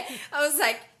 Yeah, I was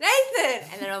like, Nathan!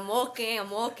 And then I'm walking,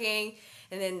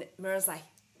 and then Mira's like,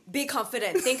 be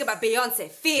confident, think about Beyonce,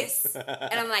 fierce.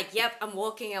 And I'm like, yep, I'm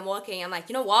walking. I'm like,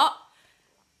 you know what?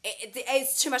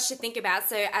 It's too much to think about.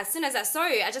 So as soon as I saw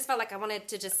you, I just felt like I wanted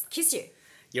to just kiss you.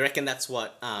 You reckon that's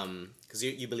what, because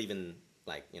you believe in,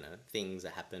 like, you know, things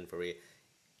that happen for real.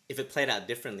 If it played out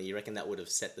differently, you reckon that would have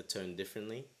set the tone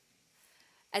differently?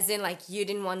 As in, like, you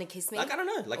didn't want to kiss me? Like, I don't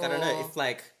know. Like, I don't know. If,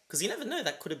 like, because you never know.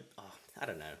 That could have, I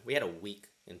don't know. We had a week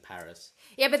in Paris.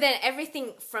 Yeah, but then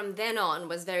everything from then on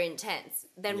was very intense.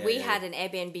 Then we had an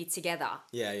Airbnb together.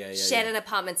 Yeah. Shared an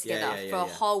apartment together for a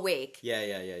whole week. Yeah.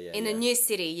 In a new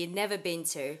city you'd never been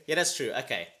to. Yeah, that's true.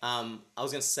 Okay. I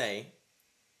was going to say,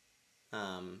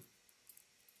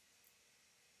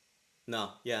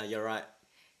 no, yeah, you're right.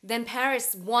 Then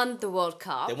Paris won the World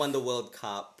Cup. They won the World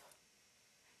Cup.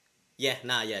 Yeah,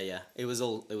 yeah. It was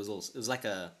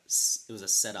a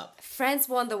setup. France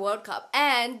won the World Cup,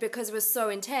 and because it was so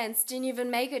intense, didn't even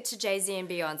make it to Jay-Z and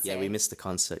Beyonce. Yeah, we missed the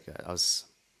concert, guys.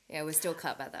 Yeah, we're still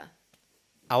cut by that.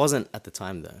 I wasn't at the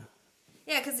time though.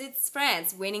 Yeah, because it's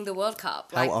France winning the World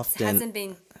Cup. How often? It hasn't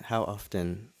been. How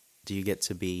often do you get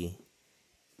to be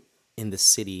in the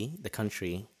city, the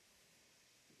country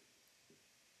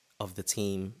of the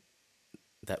team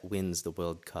that wins the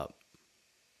World Cup?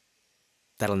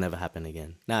 That'll never happen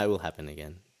again. No, it will happen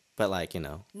again. But like, you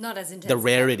know, Not as intense. the as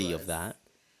rarity that of was. that.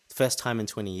 First time in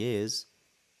 20 years.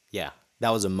 Yeah,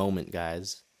 that was a moment,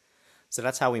 guys. So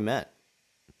that's how we met.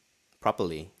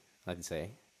 Properly, I'd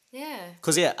say. Yeah.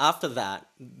 Because, yeah, after that...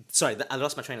 Sorry, I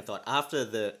lost my train of thought. After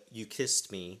the you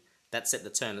kissed me, that set the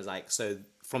tone. It was like, so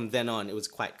from then on, it was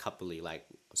quite coupley. Like,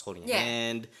 I was holding a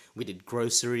hand. We did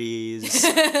groceries.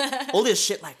 All this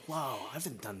shit like, wow, I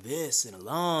haven't done this in a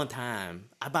long time.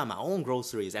 I buy my own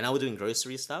groceries. And I was doing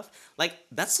grocery stuff. Like,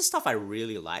 that's the stuff I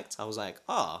really liked. I was like,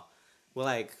 oh, we're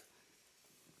like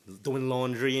doing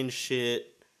laundry and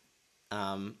shit.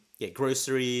 Yeah,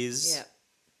 groceries. Yeah.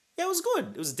 Yeah, it was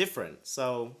good. It was different.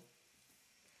 So,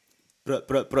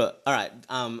 bruh. All right.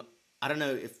 I don't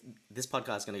know if this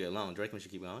podcast is going to go long. Do you reckon we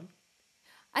should keep going?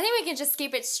 I think we can just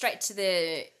keep it straight to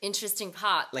the interesting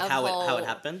part. Like of how it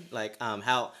happened? Like,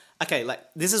 how... Okay, like,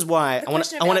 this is why The I want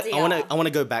question to of I want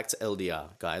to go back to LDR,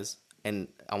 guys. And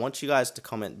I want you guys to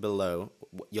comment below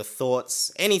your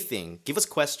thoughts, anything. Give us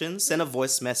questions. Send a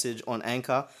voice message on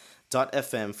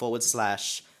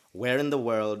anchor.fm/where in the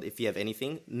world if you have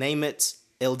anything. Name it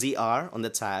LDR on the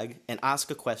tag and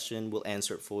ask a question. We'll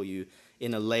answer it for you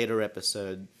in a later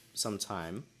episode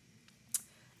sometime.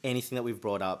 Anything that we've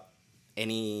brought up,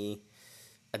 any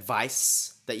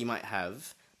advice that you might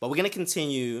have. But we're going to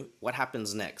continue what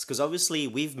happens next. Because obviously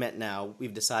we've met now.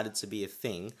 We've decided to be a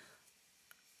thing.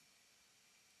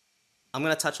 I'm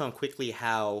going to touch on quickly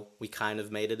how we kind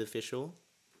of made it official.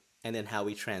 And then how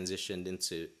we transitioned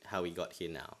into how we got here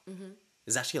now. Mm-hmm.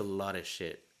 There's actually a lot of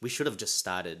shit. We should have just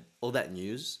started. All that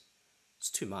news,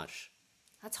 it's too much.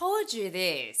 I told you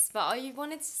this, but you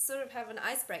wanted to sort of have an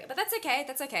icebreaker. But that's okay.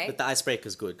 That's okay. But the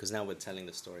icebreaker's good because now we're telling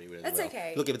the story really well. That's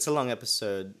okay. Look, if it's a long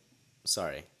episode,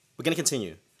 sorry. We're going to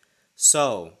continue.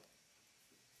 So,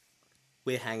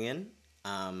 we're hanging.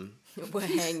 We're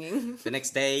hanging. The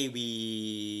next day,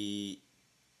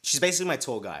 she's basically my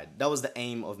tour guide. That was the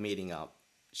aim of meeting up.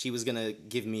 She was going to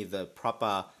give me the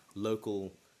proper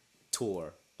local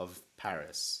tour of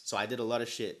Paris. So I did a lot of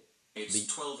shit. It's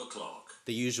 12 o'clock.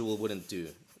 The usual wouldn't do.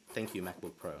 Thank you,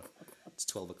 MacBook Pro. It's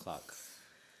 12 o'clock.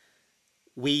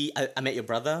 I met your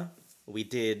brother. We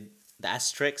did the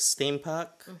Asterix theme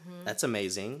park. Mm-hmm. That's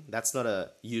amazing. That's not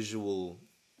a usual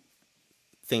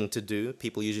thing to do.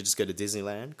 People usually just go to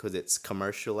Disneyland because it's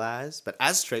commercialized. But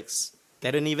Asterix,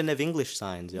 they don't even have English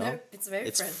signs, yo. Nope, it's very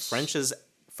French.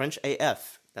 French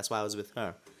AF. That's why I was with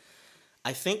her.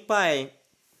 I think the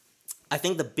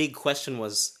big question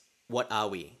was, what are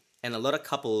we? And a lot of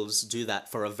couples do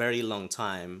that for a very long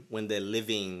time when they're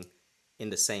living in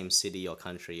the same city or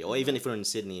country, or even if we're in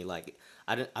Sydney. Like,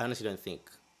 I honestly don't think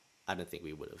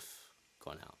we would have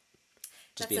gone out.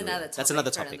 That's another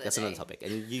topic. That's another topic,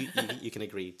 and you can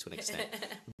agree to an extent.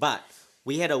 But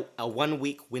we had a 1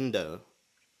 week window,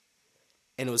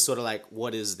 And it was sort of like,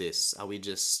 what is this? Are we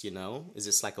just, is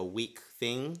this like a week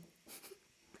thing?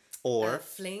 Or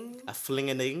Fling. a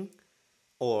flinging?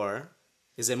 Or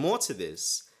is there more to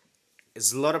this?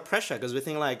 It's a lot of pressure because we're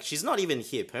thinking like, she's not even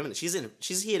here permanently.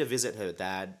 She's here to visit her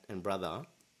dad and brother.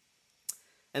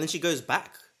 And then she goes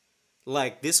back.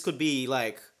 Like, this could be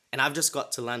like, and I've just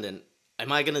got to London.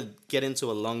 Am I going to get into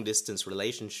a long distance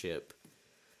relationship?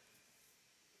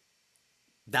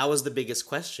 That was the biggest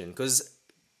question, because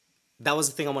that was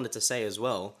the thing I wanted to say as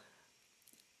well.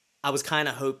 I was kind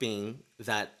of hoping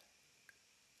that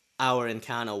our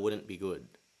encounter wouldn't be good.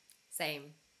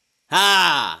 Same.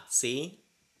 See?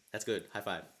 That's good. High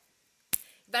five.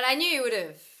 But I knew you would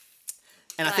have.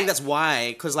 And I think that's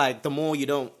why, because like the more you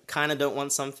don't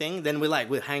want something, then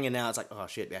we're hanging out. It's like, oh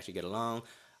shit, we actually get along.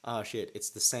 Oh shit, it's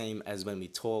the same as when we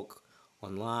talk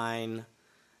online.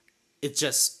 It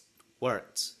just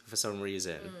worked for some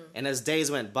reason. And as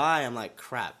days went by, I'm like,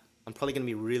 crap, I'm probably going to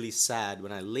be really sad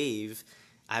when I leave.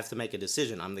 I have to make a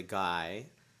decision. I'm the guy.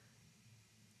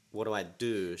 What do I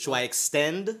do? Should I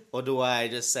extend, or do I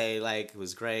just say like, it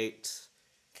was great?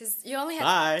 Because you only had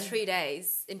Bye. 3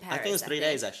 days in Paris. I think it was 3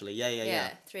 days actually. Yeah.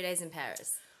 3 days in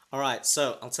Paris. All right,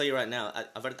 so I'll tell you right now.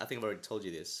 I think I've already told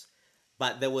you this,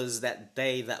 but there was that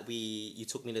day that you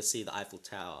took me to see the Eiffel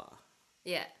Tower.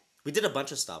 Yeah. We did a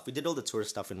bunch of stuff. We did all the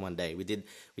tourist stuff in one day. We did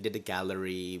the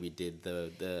gallery. We did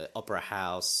the opera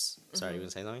house. Sorry, you were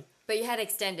gonna say something? But you had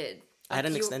extended. I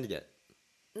hadn't extended yet.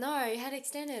 No, you had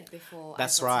extended before.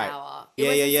 That's Eiffel right. Tower.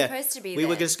 Yeah. It wasn't supposed to be We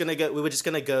were there. just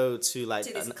gonna go to like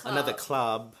To this another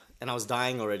club. club, and I was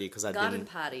dying already because I'd Garden been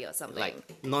party or something.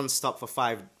 like non-stop for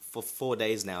 4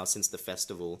 days now since the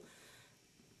festival.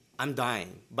 I'm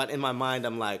dying, but in my mind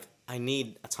I'm like, I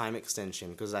need a time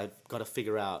extension because I've got to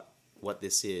figure out what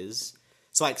this is.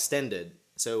 So I extended.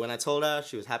 So when I told her,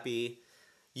 she was happy.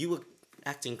 You were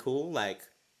acting cool, like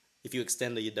if you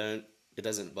extend or you don't, it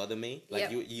doesn't bother me.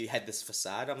 Like Yep. you had this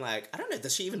facade. I'm like, I don't know,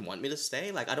 does she even want me to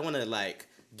stay? Like I don't want to like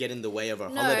get in the way of her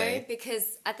No, holiday.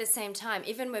 because at the same time,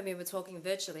 even when we were talking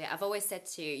virtually, I've always said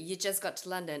to you, you just got to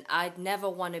London. I'd never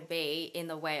want to be in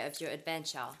the way of your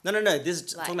adventure. No. This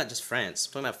is talking about just France.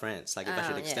 I'm talking about France. Like if I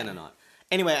should extend yeah. or not.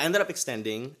 Anyway, I ended up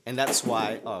extending, and that's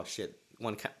why. Oh shit!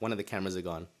 One of the cameras are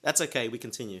gone. That's okay. We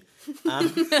continue.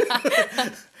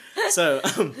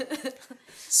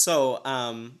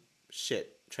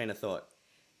 Shit. Train of thought.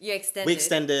 You extended. We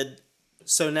extended.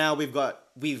 So now we've got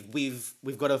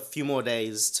a few more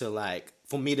days to like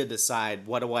for me to decide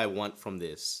what do I want from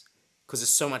this, because there's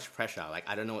so much pressure. Like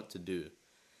I don't know what to do.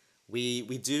 We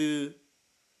do.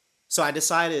 So I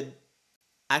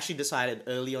actually decided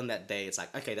early on that day. It's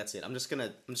like, okay, that's it. I'm just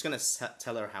gonna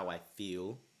tell her how I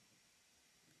feel,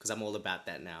 because I'm all about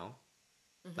that now.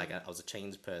 Like I was a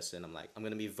changed person. I'm like, I'm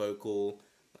gonna be vocal.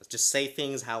 Let's just say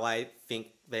things how I think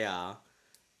they are.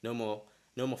 No more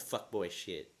fuckboy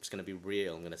shit. I'm just gonna be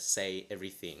real. I'm gonna say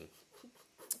everything.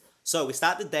 So we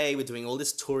start the day. We're doing all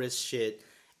this tourist shit.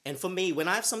 And for me, when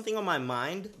I have something on my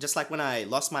mind, just like when I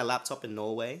lost my laptop in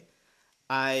Norway,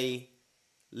 I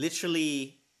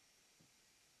literally...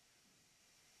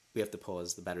 We have to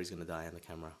pause. The battery's gonna die on the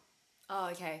camera. Oh,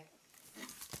 okay.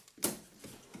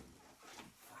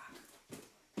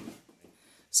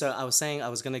 So I was saying I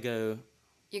was gonna go...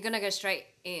 You're going to go straight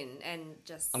in and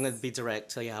just... I'm gonna be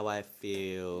direct, tell you how I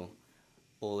feel,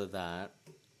 all of that.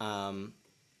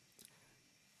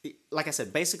 Like I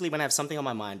said, basically when I have something on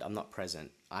my mind, I'm not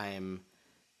present. I'm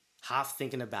half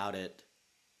thinking about it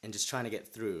and just trying to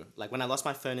get through. Like when I lost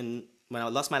my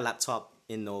laptop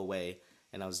in Norway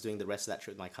and I was doing the rest of that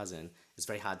trip with my cousin, it's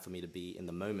very hard for me to be in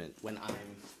the moment when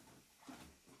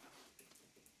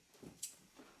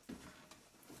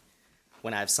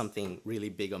I have something really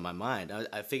big on my mind.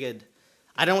 I figured,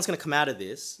 I don't know what's going to come out of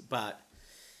this, but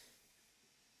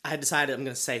I decided I'm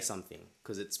going to say something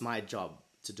because it's my job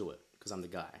to do it because I'm the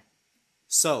guy.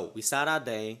 So we start our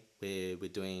day. We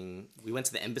went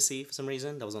to the embassy for some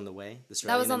reason. That was on the way. The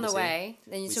That was Australian on the embassy. way.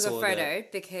 Then you We took a saw photo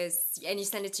and you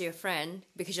sent it to your friend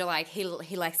because you're like, he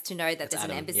likes to know that there's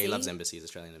Adam. an embassy. Yeah, he loves embassies,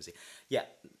 Australian embassy. Yeah.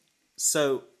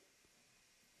 So,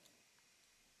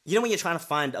 you know when you're trying to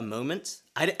find a moment?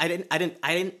 I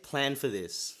didn't plan for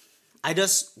this. I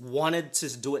just wanted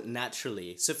to do it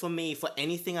naturally. So for me, for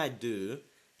anything I do,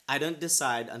 I don't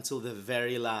decide until the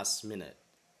very last minute.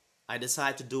 I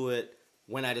decide to do it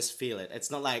when I just feel it.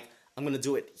 It's not like I'm going to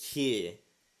do it here,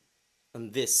 on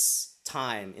this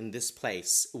time, in this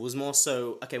place. It was more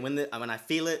so, okay, when I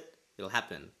feel it, it'll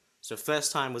happen. So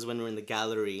first time was when we were in the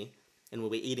gallery and we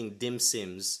were eating dim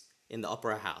sims in the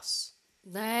opera house.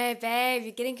 No, babe,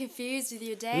 you're getting confused with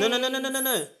your day. No.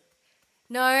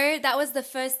 No, that was the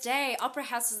first day. Opera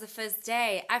House was the first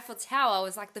day. Eiffel Tower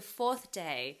was like the fourth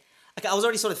day. Okay, I was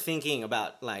already sort of thinking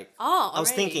about like. Oh, I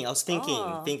was already?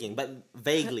 thinking, but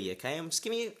vaguely. Okay, I'm just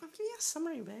giving you a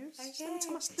summary, babes. Okay.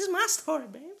 This is my story,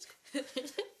 babes.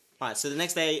 All right, so the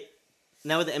next day,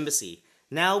 now at the embassy.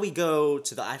 Now we go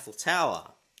to the Eiffel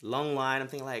Tower. Long line. I'm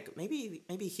thinking like maybe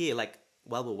here, like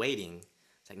while we're waiting.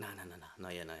 It's like no,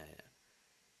 not yet.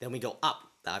 Then we go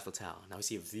up the Eiffel Tower. Now we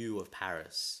see a view of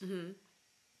Paris. Mm-hmm.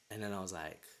 And then I was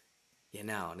like, yeah,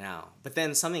 now. But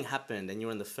then something happened and you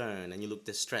were on the phone and you looked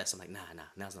distressed. I'm like,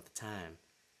 now's not the time.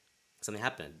 Something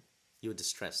happened. You were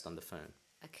distressed on the phone.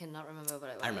 I cannot remember what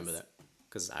it was. I remember that.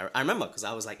 Because I remember because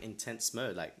I was like intense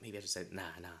mode. Like maybe I should say, nah.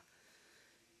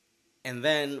 And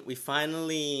then we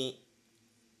finally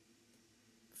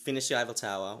finished the Eiffel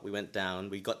Tower. We went down.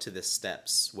 We got to the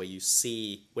steps where you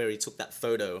see where he took that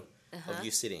photo of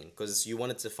you sitting. Because you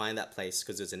wanted to find that place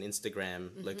because it was an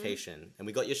Instagram location. And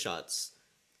we got your shots.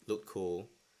 Looked cool.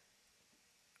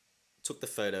 Took the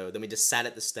photo. Then we just sat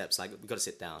at the steps. Like, we got to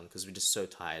sit down because we're just so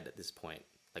tired at this point.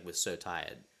 Like, we're so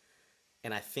tired.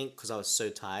 And I think because I was so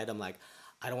tired, I'm like,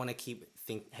 I don't want to keep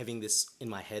having this in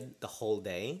my head the whole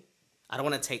day. I don't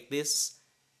want to take this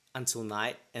until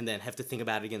night and then have to think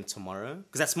about it again tomorrow.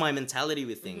 Because that's my mentality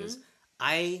with things.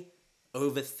 I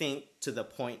overthink to the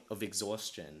point of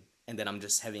exhaustion. And then I'm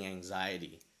just having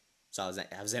anxiety. So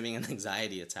I was having an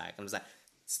anxiety attack. I was like,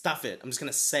 stuff it. I'm just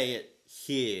going to say it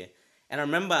here. And I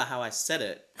remember how I said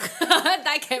it.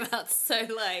 That came out so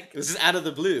like... It was just out of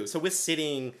the blue. So we're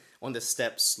sitting on the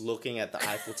steps looking at the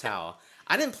Eiffel Tower.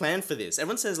 I didn't plan for this.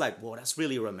 Everyone says like, whoa, that's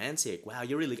really romantic. Wow,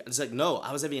 you're really... It's like, no,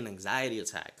 I was having an anxiety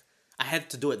attack. I had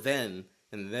to do it then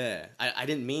and there. I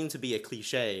didn't mean to be a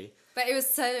cliche. But it was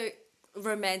so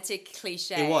romantic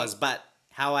cliche. It was, but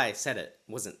how I said it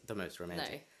wasn't the most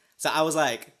romantic. No. So I was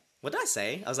like, what did I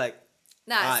say? I was like,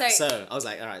 No, all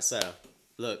right, so,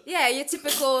 look. Yeah, your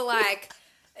typical, like,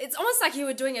 it's almost like you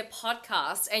were doing a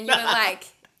podcast and you were like,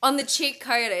 on the cheat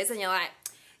coders and you're like,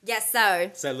 yes,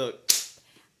 So look.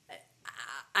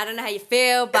 I don't know how you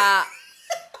feel, but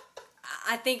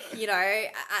I think, you know,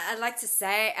 I'd like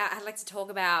to talk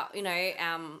about, you know,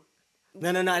 No,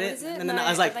 I didn't. No. I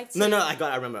was like,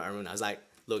 I remember. I was like,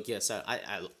 look, yeah, so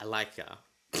I like ya.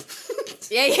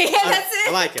 Yeah, that's it.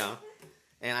 I like ya.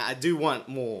 And I do want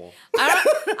more. I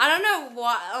don't know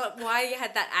why you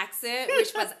had that accent,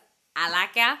 which was I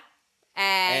like ya.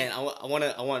 And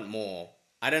I want more.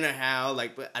 I don't know how,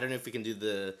 like, but I don't know if we can do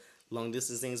the long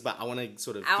distance things, but I want to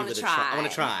sort of give it a try. I want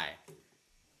to try.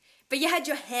 But you had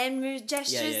your hand move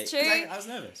gestures too. I was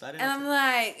nervous. I didn't. And I'm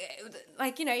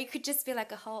like, you know, you could just be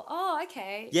like a whole, oh,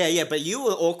 okay. Yeah, but you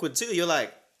were awkward too. You're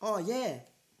like, oh yeah,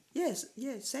 yes,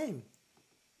 yeah, same.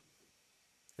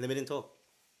 And then we didn't talk.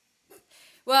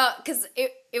 Well, because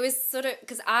it was sort of,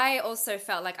 because I also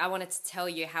felt like I wanted to tell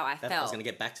you how I felt. I was going to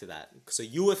get back to that. So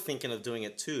you were thinking of doing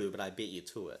it too, but I beat you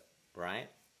to it, right?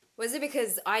 Was it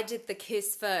because I did the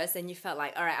kiss first and you felt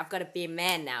like, all right, I've got to be a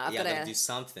man now. I've got to do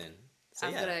something. So,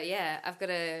 I've got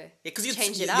to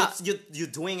change it up. You're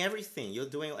doing everything. You're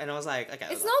doing, and I was like, okay.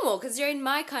 It's normal because you're in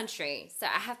my country. So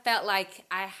I have felt like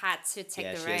I had to take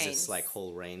the reins. Yeah, she has this like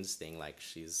whole reins thing, like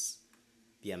she's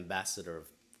the ambassador of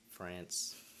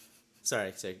France.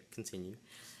 Sorry, so continue.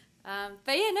 But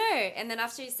yeah, no. And then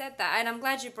after you said that, and I'm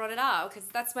glad you brought it up because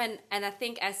that's when, and I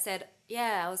think I said,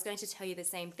 yeah, I was going to tell you the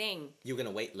same thing. You were going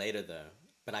to wait later though,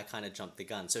 but I kind of jumped the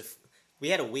gun. So if we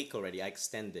had a week already, I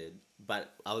extended,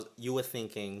 but you were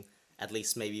thinking at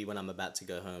least maybe when I'm about to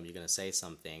go home, you're going to say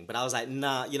something. But I was like,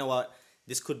 nah, you know what?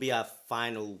 This could be our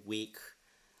final week.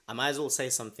 I might as well say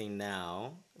something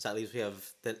now. So at least we have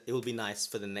that. It will be nice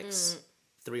for the next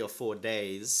 3 or 4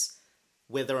 days.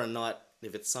 Whether or not,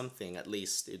 if it's something, at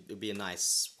least it would be a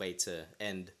nice way to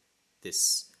end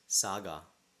this saga.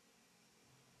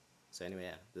 So anyway,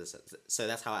 yeah. So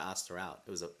that's how I asked her out.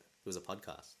 It was a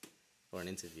podcast or an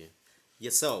interview.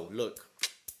 Yeah. So look,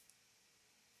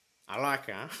 I like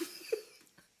her,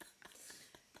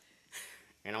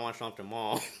 and I want something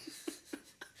more.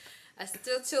 I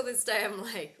still, till this day, I'm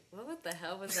like, what the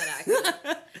hell was that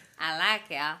accent? I like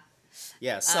ya.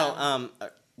 Yeah. So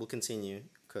we'll continue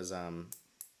because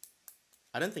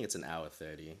I don't think it's an hour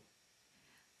 30. I think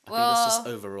that's just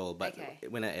overall, but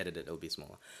when I edit it, it'll be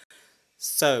smaller.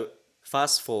 So,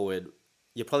 fast forward,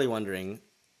 you're probably wondering,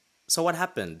 so what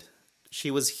happened?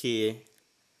 She was here.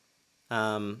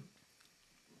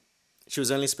 She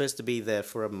was only supposed to be there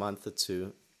for a month or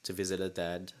two to visit her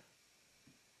dad.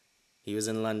 He was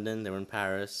in London, they were in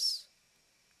Paris.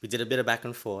 We did a bit of back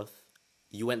and forth.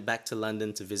 You went back to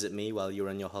London to visit me while you were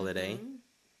on your holiday. Mm-hmm.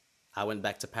 I went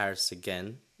back to Paris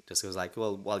again. Just was like,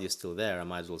 well, while you're still there, I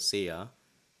might as well see her.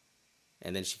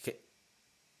 And then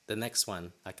the next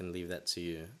one, I can leave that to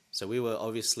you. So we were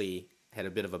obviously had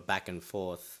a bit of a back and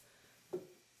forth. A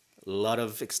lot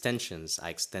of extensions. I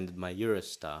extended my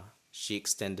Eurostar. She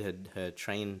extended her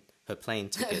plane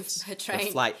tickets, Her train.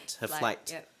 her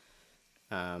flight. Yep.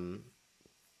 And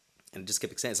it just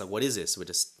kept extending. It's like, what is this? We're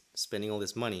just spending all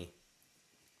this money.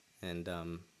 And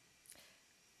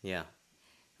yeah.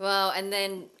 Well, and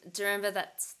then do you remember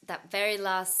that very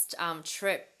last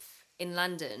trip in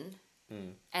London?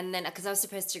 And then because I was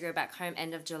supposed to go back home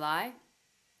end of July.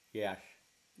 Yeah.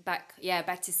 Back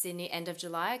to Sydney end of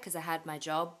July because I had my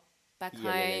job back home.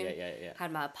 Yeah.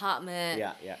 Had my apartment.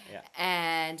 Yeah.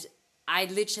 And I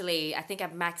think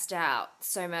I've maxed out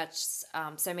so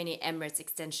many Emirates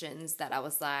extensions that I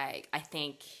was like, I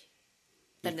think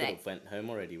You could have went home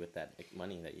already with that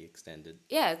money that you extended.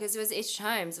 Yeah, because it was each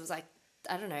home, so it was like,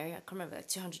 I don't know, I can't remember, like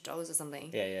 $200 or something.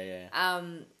 Yeah.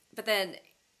 But then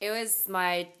it was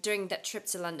during that trip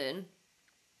to London,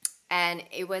 and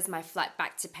it was my flight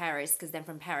back to Paris, because then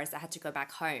from Paris I had to go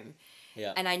back home.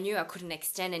 Yeah. And I knew I couldn't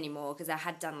extend anymore because I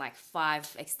had done like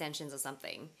 5 extensions or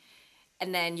something.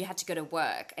 And then you had to go to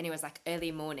work, and it was like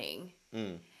early morning.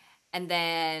 And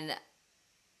then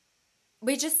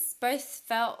we just both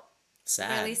felt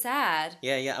really sad.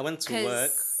 Yeah. I went to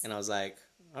work and I was like,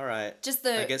 all right,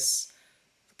 I guess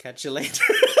catch you later.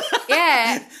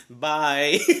 Yeah.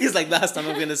 Bye. It's like last time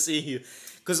I'm going to see you.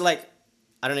 Because like,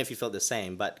 I don't know if you felt the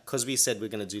same, but because we said we're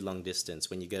going to do long distance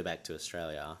when you go back to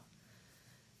Australia,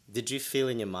 did you feel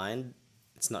in your mind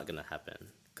it's not going to happen?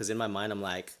 Because in my mind, I'm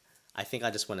like, I think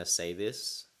I just want to say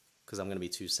this because I'm going to be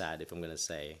too sad if I'm going to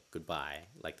say goodbye.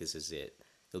 Like, this is it.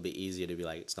 It'll be easier to be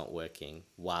like, it's not working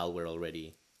while we're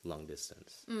already long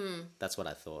distance. That's what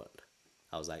I thought.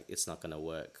 I was like, it's not going to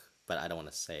work, but I don't want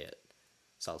to say it.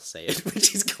 So I'll say it when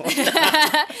she's gone.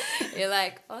 You're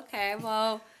like, okay,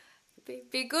 well,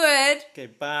 be good. Okay,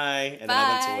 bye. And Bye. then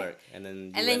I went to work. And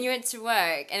then you went to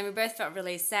work, and we both felt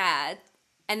really sad.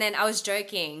 And then I was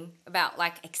joking about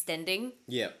like extending.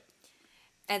 Yeah.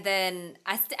 And then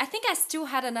I think I still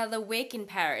had another week in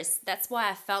Paris. That's why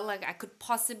I felt like I could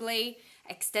possibly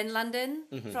extend London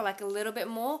for like a little bit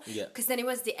more. Yeah. Because then it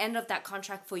was the end of that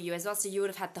contract for you as well. So you would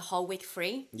have had the whole week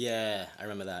free. Yeah, I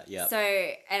remember that. Yeah. So,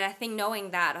 and I think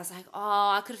knowing that, I was like,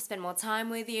 oh, I could have spent more time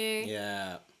with you.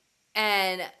 Yeah.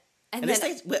 And And then,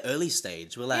 stage, we're early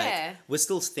stage. We're like, Yeah. we're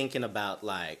still thinking about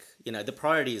like, the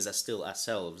priorities are still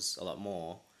ourselves a lot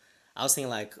more. I was thinking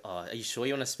like, oh, are you sure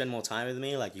you want to spend more time with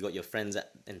me? Like, you got your friends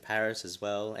in Paris as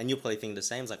well. And you'll probably think the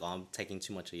same. It's like, oh, I'm taking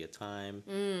too much of your time.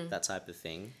 That type of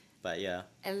thing. But yeah.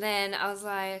 And then I was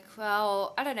like,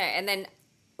 well, I don't know. And then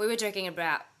we were joking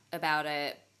about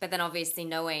it. But then obviously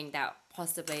knowing that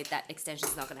possibly that extension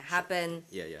is not going to happen.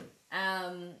 Yeah.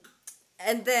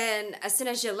 And then as soon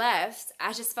as you left,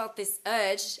 I just felt this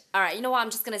urge. All right, you know what? I'm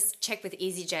just going to check with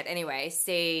EasyJet anyway.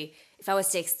 See if I was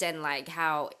to extend, like,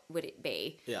 how would it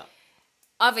be? Yeah.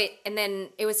 Of it. And then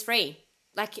it was free.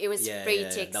 Like, it was free to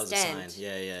extend. That was a sign.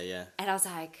 Yeah. And I was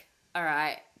like, all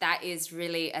right, that is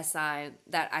really a sign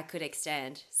that I could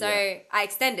extend. So Yeah. I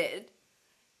extended.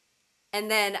 And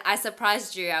then I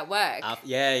surprised you at work.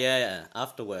 Yeah.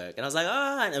 After work. And I was like,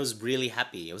 and I was really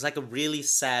happy. It was like a really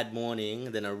sad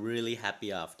morning, then a really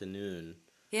happy afternoon.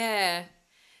 Yeah.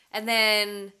 And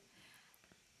then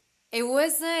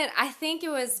I think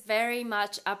it was very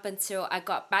much up until I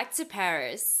got back to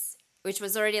Paris, which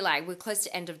was already like, we're close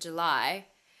to end of July.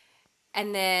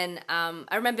 And then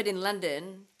I remembered in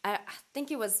London, I think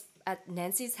it was at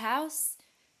Nancy's house.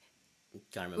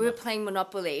 Can't remember. We were playing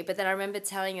Monopoly, but then I remember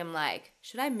telling him, like,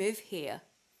 should I move here?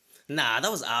 Nah,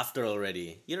 that was after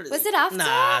already. Was it after?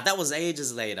 Nah, that was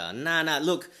ages later. Nah.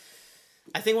 Look,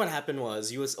 I think what happened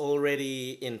was you was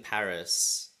already in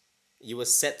Paris. You were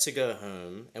set to go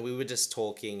home, and we were just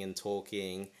talking.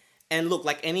 And look,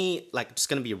 just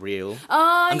gonna be real.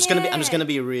 Oh, I'm just gonna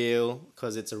be real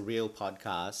because it's a real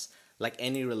podcast. Like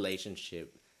any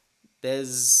relationship,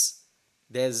 there's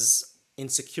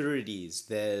insecurities.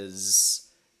 There's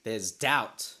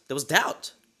doubt. There was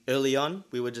doubt early on.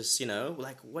 We were just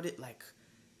because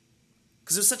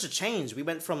it was such a change. We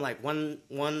went from like one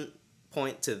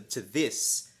point to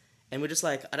this, and we're just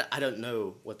like, I don't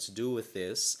know what to do with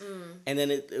this. And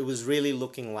then it was really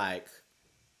looking like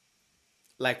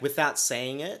without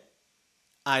saying it,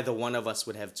 either one of us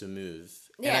would have to move.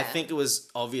 Yeah. And I think it was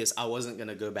obvious I wasn't going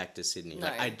to go back to Sydney. No.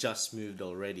 Like, I just moved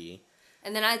already.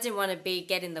 And then I didn't want to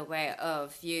get in the way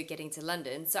of you getting to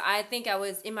London. So I think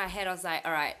in my head, I was like,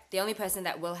 all right, the only person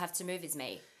that will have to move is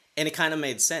me. And it kind of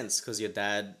made sense because your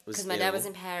dad was Because my dad was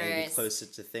in Paris. And you're closer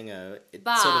to Thingo. It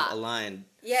But- sort of aligned.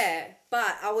 Yeah,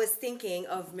 but I was thinking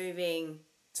of moving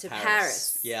to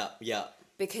Paris. Yeah.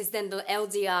 because then the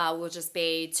LDR will just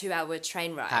be 2-hour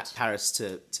train ride. Paris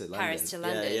to London. Paris to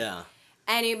London. Yeah.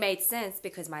 And it made sense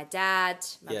because my dad,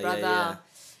 my Yeah, brother, yeah.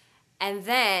 and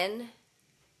then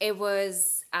it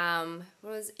was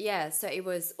so it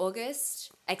was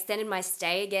August. I extended my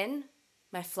stay again,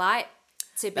 my flight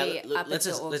to be up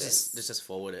until August. Let's just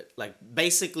forward it. Like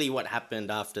basically what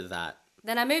happened after that.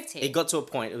 Then I moved here. It got to a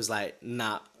point. It was like,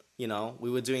 nah,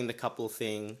 we were doing the couple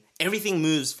thing. Everything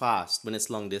moves fast when it's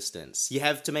long distance. You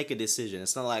have to make a decision.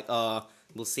 It's not like, oh,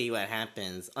 we'll see what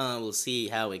happens. Oh, we'll see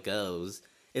how it goes.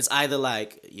 It's either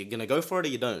like you're gonna go for it or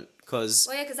you don't. Because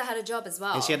because I had a job as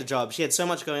well. And she had a job. She had so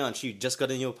much going on. She just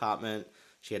got a new apartment.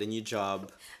 She had a new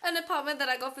job. An apartment that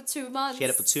I got for 2 months. She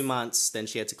had it for 2 months. Then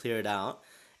she had to clear it out.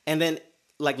 And then,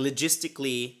 like,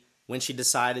 logistically, when she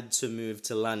decided to move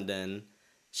to London,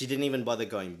 she didn't even bother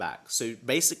going back. So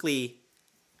basically,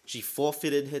 she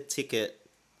forfeited her ticket,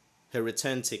 her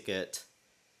return ticket,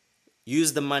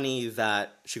 used the money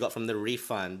that she got from the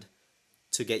refund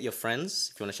to get your friends,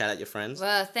 if you want to shout out your friends.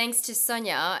 Well, thanks to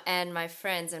Sonia and my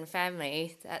friends and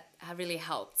family, that really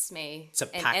helped me. To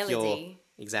and pack LED.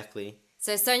 Exactly.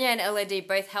 So Sonia and LED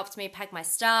both helped me pack my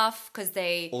stuff because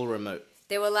All remote.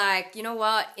 they were like, you know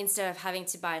what, instead of having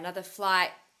to buy another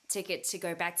flight ticket to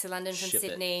go back to London from Ship it.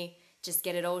 Sydney, just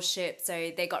get it all shipped.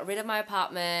 So they got rid of my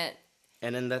apartment.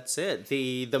 And then that's it.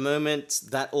 The moment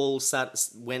that all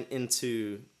went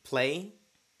into play,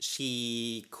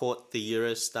 she caught the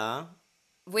Eurostar.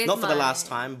 Not for the last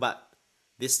time, but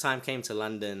this time came to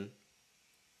London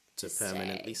to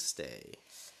permanently stay.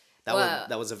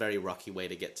 That was a very rocky way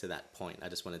to get to that point. I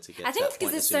just wanted to get. I think it's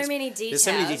because there's so many details. There's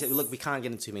so many details. Look, we can't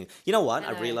get into too many. You know what?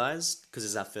 I realized because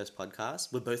it's our first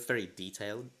podcast, we're both very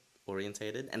detailed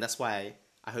orientated, and that's why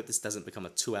I hope this doesn't become a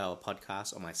 2-hour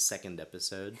podcast on my second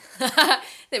episode.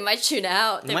 They might tune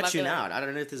out. They might tune out. I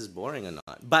don't know if this is boring or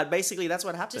not, but basically that's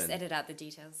what happened. Just edit out the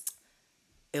details.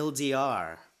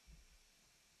 LDR.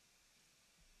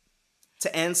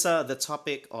 To answer the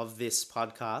topic of this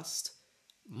podcast,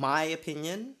 my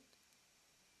opinion,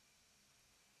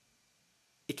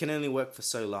 it can only work for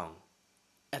so long.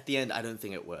 At the end, I don't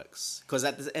think it works. Because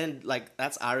at the end, like,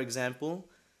 that's our example.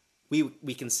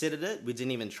 We considered it, we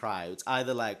didn't even try. It's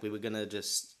either like we were going to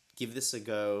just give this a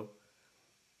go,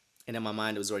 and in my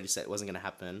mind it was already set it wasn't going to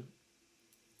happen,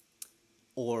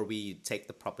 or we take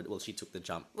the proper, well, she took the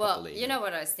jump properly. Well, you know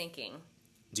what I was thinking?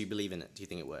 Do you believe in it? Do you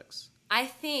think it works? I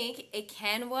think it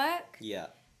can work. Yeah.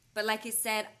 But like you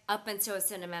said, up until a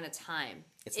certain amount of time.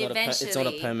 It's not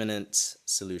a permanent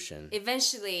solution.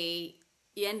 Eventually,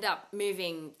 you end up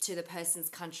moving to the person's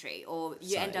country, or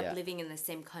you end up living in the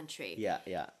same country. Yeah,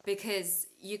 yeah. Because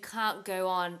you can't go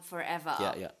on forever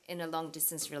Yeah. in a long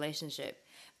distance relationship.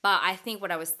 But I think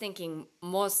what I was thinking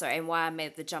more so, and why I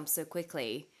made the jump so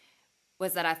quickly,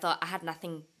 was that I thought I had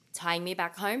nothing tying me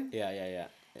back home. Yeah.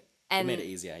 And it made it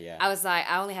easier, yeah. I was like,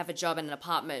 I only have a job and an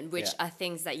apartment, which Yeah. are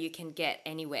things that you can get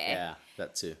anywhere. Yeah,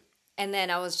 that too. And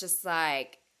then I was just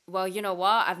like, well, you know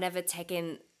what? I've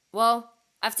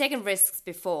taken risks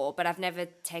before, but I've never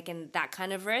taken that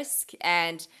kind of risk.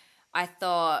 And I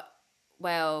thought,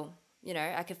 well,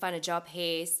 I could find a job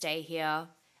here, stay here.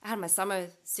 I had my summer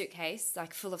suitcase,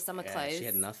 like full of summer clothes. She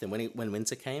had nothing. When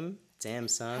winter came, damn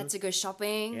son. Had to go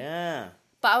shopping. Yeah.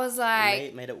 But I was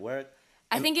like, Made it work.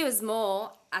 I think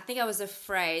I was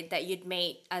afraid that you'd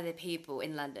meet other people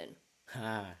in London.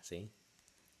 See?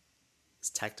 It's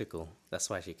tactical. That's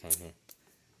why she came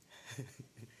here.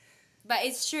 But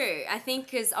it's true. I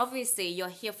think because obviously you're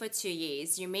here for 2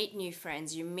 years, you meet new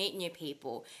friends, you meet new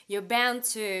people. You're bound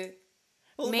to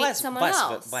meet someone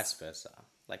else. Vice versa.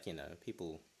 Like,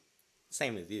 people,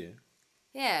 same with you.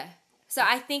 Yeah. So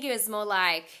I think it was more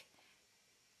like...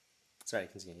 Sorry,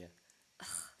 continue, yeah.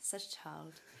 Such a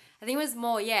child. I think it was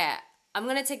more, I'm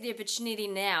going to take the opportunity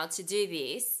now to do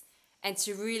this and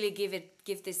to really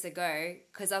give this a go,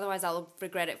 because otherwise I'll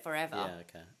regret it forever. Yeah,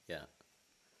 okay. Yeah.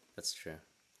 That's true.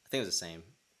 I think it was the same.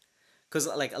 Because,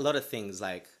 like, a lot of things,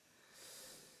 like...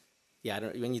 Yeah,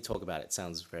 when you talk about it, it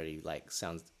sounds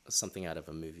sounds something out of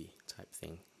a movie type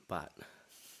thing. But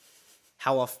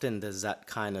how often does that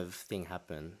kind of thing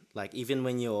happen? Like, even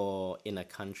when you're in a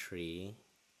country...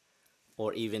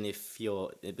 Or even if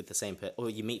you're with the same person, or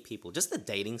you meet people, just the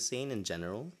dating scene in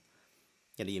general.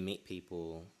 You meet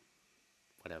people,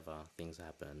 whatever, things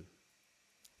happen.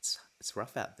 It's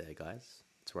rough out there, guys.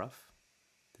 It's rough.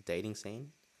 The dating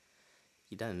scene.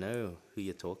 You don't know who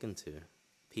you're talking to.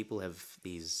 People have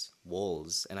these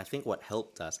walls. And I think what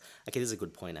helped us, okay, this is a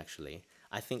good point actually.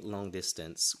 I think long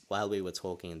distance, while we were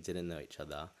talking and didn't know each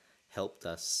other, helped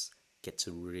us get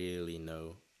to really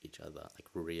know each other. Like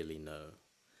really know.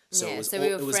 So Yeah, it was so all, we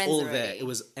were it was friends all there. already.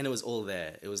 It was all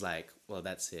there. It was like, well,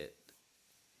 that's it.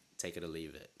 Take it or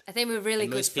leave it. I think we're really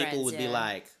And good most friends. people would be yeah.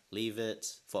 like, leave it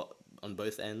for on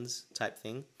both ends type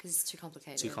thing. Because it's too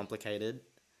complicated. Too complicated.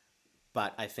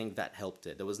 But I think that helped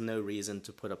it. There was no reason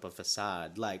to put up a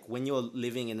facade. Like when you're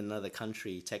living in another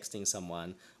country, texting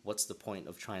someone, what's the point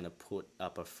of trying to put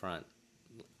up a front?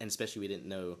 And especially we didn't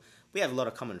know. We have a lot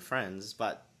of common friends,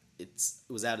 but it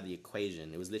was out of the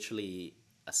equation. It was literally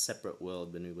a separate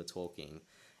world when we were talking.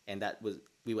 And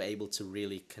we were able to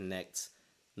really connect,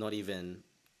 not even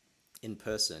in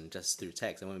person, just through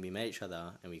text. And when we met each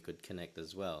other and we could connect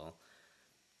as well.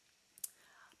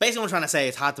 Basically, what I'm trying to say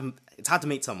is it's hard to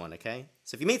meet someone, okay?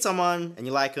 So if you meet someone and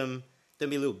you like them,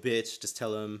 don't be a little bitch. Just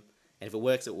tell them, and if it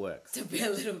works, it works. To be a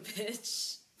little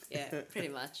bitch. Yeah, pretty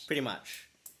much. Pretty much.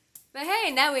 But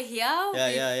hey, now we're here.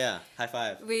 Yeah. High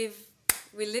five. We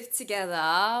lived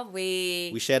together.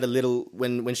 We shared a little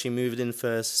when she moved in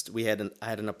first. I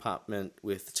had an apartment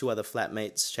with two other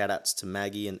flatmates. Shout outs to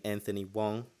Maggie and Anthony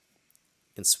Wong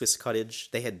in Swiss Cottage.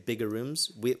 They had bigger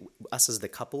rooms. Us as the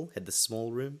couple had the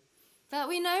small room. But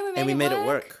we know We made it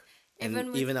work. Even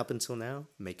And with- even up until now,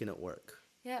 making it work.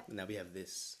 Yep. And now we have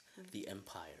this, the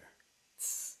Empire.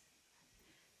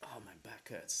 Oh, my back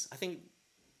hurts.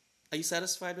 Are you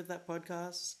satisfied with that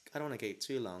podcast? I don't want to get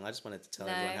too long. I just wanted to tell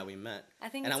No. everyone how we met. I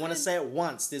think and I it's want to good. say it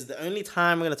once. This is the only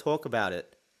time I'm going to talk about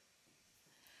it.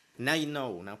 Now you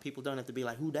know. Now people don't have to be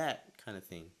like, who that kind of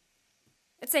thing.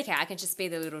 It's okay. I can just be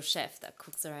the little chef that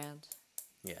cooks around.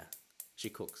 Yeah, she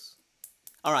cooks.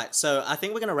 All right, so I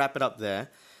think we're going to wrap it up there.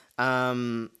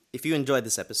 If you enjoyed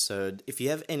this episode, if you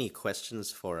have any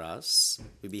questions for us,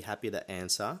 we'd be happy to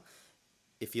answer.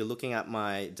 If you're looking at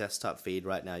my desktop feed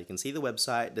right now, you can see the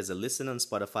website. There's a listen on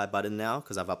Spotify button now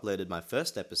because I've uploaded my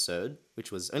first episode,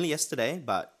 which was only yesterday,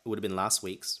 but it would have been last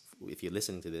week's if you're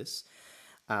listening to this.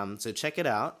 So check it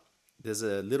out. There's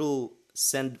a little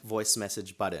send voice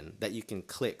message button that you can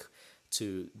click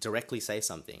to directly say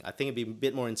something. I think it'd be a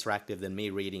bit more interactive than me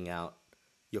reading out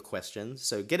your questions.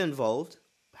 So get involved.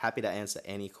 Happy to answer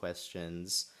any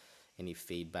questions, any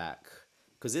feedback.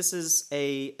 Because this is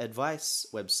a advice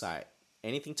website.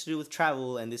 Anything to do with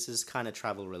travel, and this is kind of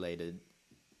travel related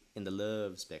in the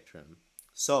love spectrum.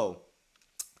 So,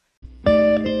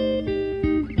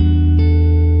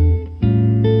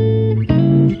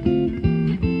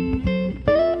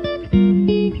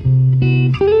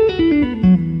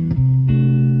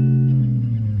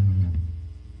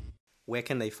 where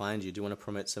can they find you? Do you want to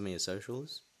promote some of your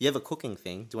socials? You have a cooking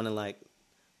thing. Do you want to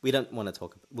we don't want to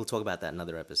talk, we'll talk about that in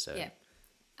another episode. Yeah.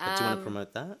 But do you want to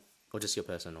promote that? Or just your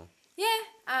personal? Yeah.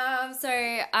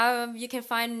 You can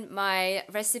find my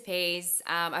recipes.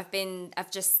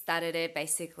 I've just started it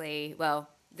basically. Well,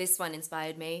 this one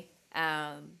inspired me.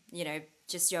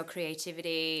 Just your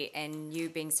creativity and you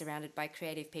being surrounded by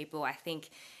creative people. I think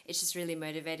it's just really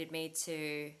motivated me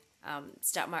to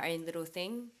start my own little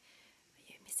thing.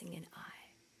 You're missing an eye.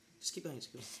 Just keep going.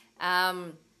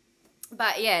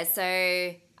 But yeah, so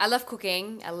I love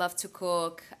cooking. I love to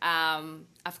cook.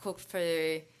 I've cooked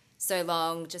for so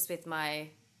long just with my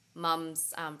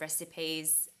mum's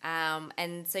recipes.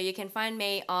 And so you can find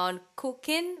me on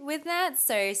Cookin with Nads.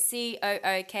 So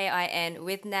COOKIN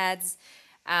with Nads,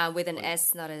 with an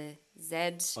S, not a Z.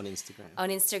 On Instagram. On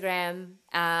Instagram.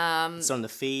 It's on the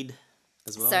feed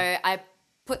as well. So I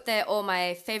put there all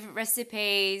my favorite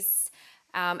recipes,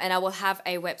 and I will have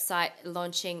a website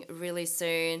launching really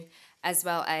soon, as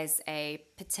well as a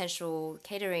potential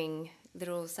catering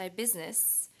little side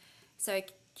business. So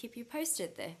keep you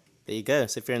posted there. There you go.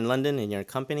 So if you're in London and you're a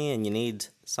company and you need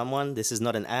someone, this is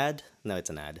not an ad. No, it's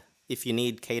an ad. If you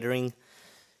need catering,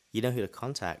 you know who to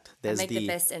contact. I make the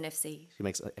best NFC. She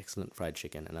makes excellent fried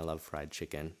chicken, and I love fried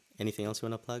chicken. Anything else you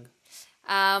want to plug?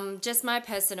 Just my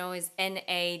personal is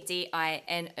NADINOU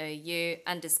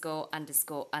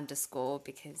 ____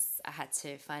 because I had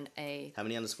to find a... How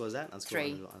many underscores is that? Underscore,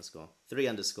 3. Underscore. 3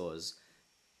 underscores.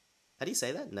 How do you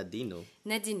say that? Nadino.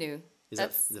 Nadinu. Is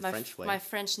That's that the my, French way? my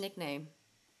French nickname.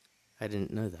 I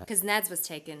didn't know that. Because Nads was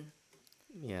taken.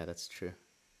 Yeah, that's true.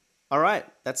 All right,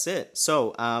 that's it.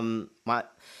 So,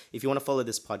 if you want to follow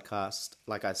this podcast,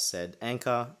 like I said,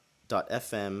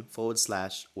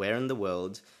 anchor.fm/where in the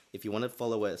world. If you want to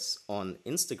follow us on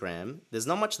Instagram, there's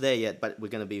not much there yet, but we're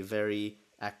going to be very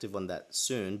active on that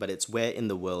soon. But it's Where in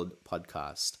the World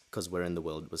podcast, because Where in the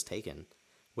World was taken.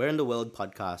 Where in the World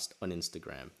podcast on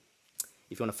Instagram.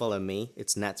 If you want to follow me,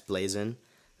 it's Nats Blazin.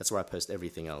 That's where I post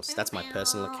everything else. That's my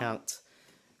personal account.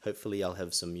 Hopefully I'll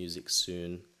have some music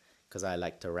soon, because I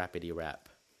like to rapidy rap.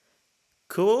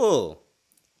 Cool.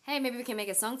 Hey, maybe we can make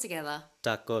a song together.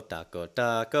 Taco, taco,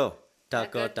 taco.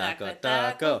 Taco, taco,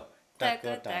 taco.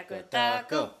 taco, taco,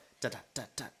 taco. Da da da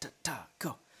da da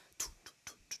taco.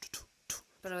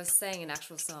 But I was saying an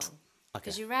actual song. Okay.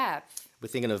 Because you rap.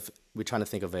 We're trying to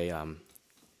think of an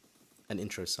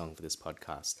intro song for this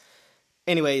podcast.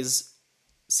 Anyways,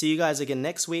 see you guys again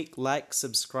next week. Like,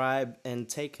 subscribe, and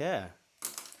take care.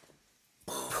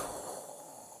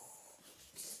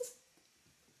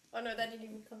 Oh no, that didn't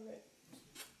even come right.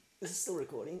 Is it still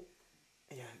recording?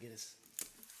 Yeah, I guess.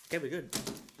 Okay, we're good.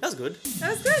 That was good.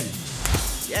 That was good.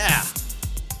 Yeah.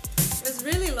 It was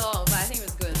really long, but I think it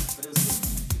was good. But it was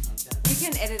good. You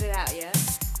can edit it out, yeah?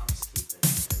 I'll just keep it.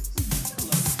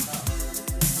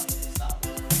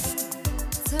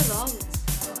 So long.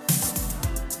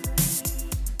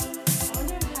 I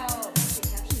wonder how much it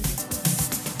captures.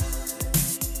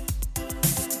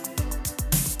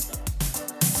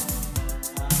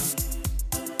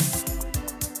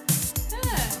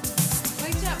 Yeah.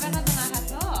 Worked out better than I had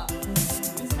thought.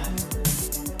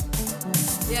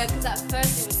 Yeah, because at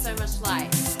first it was so much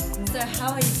like, so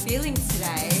how are you feeling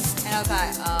today? And I was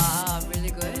like, I'm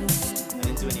really good. I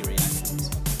didn't do any reactions.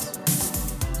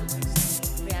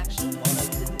 Reaction? You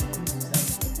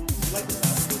like this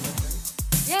article?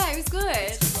 Yeah, it was good.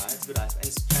 It's good, right? It's good. And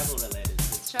it's travel related.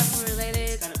 Travel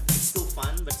related. It's still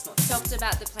fun, but it's not. Talked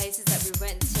about the places that we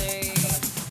went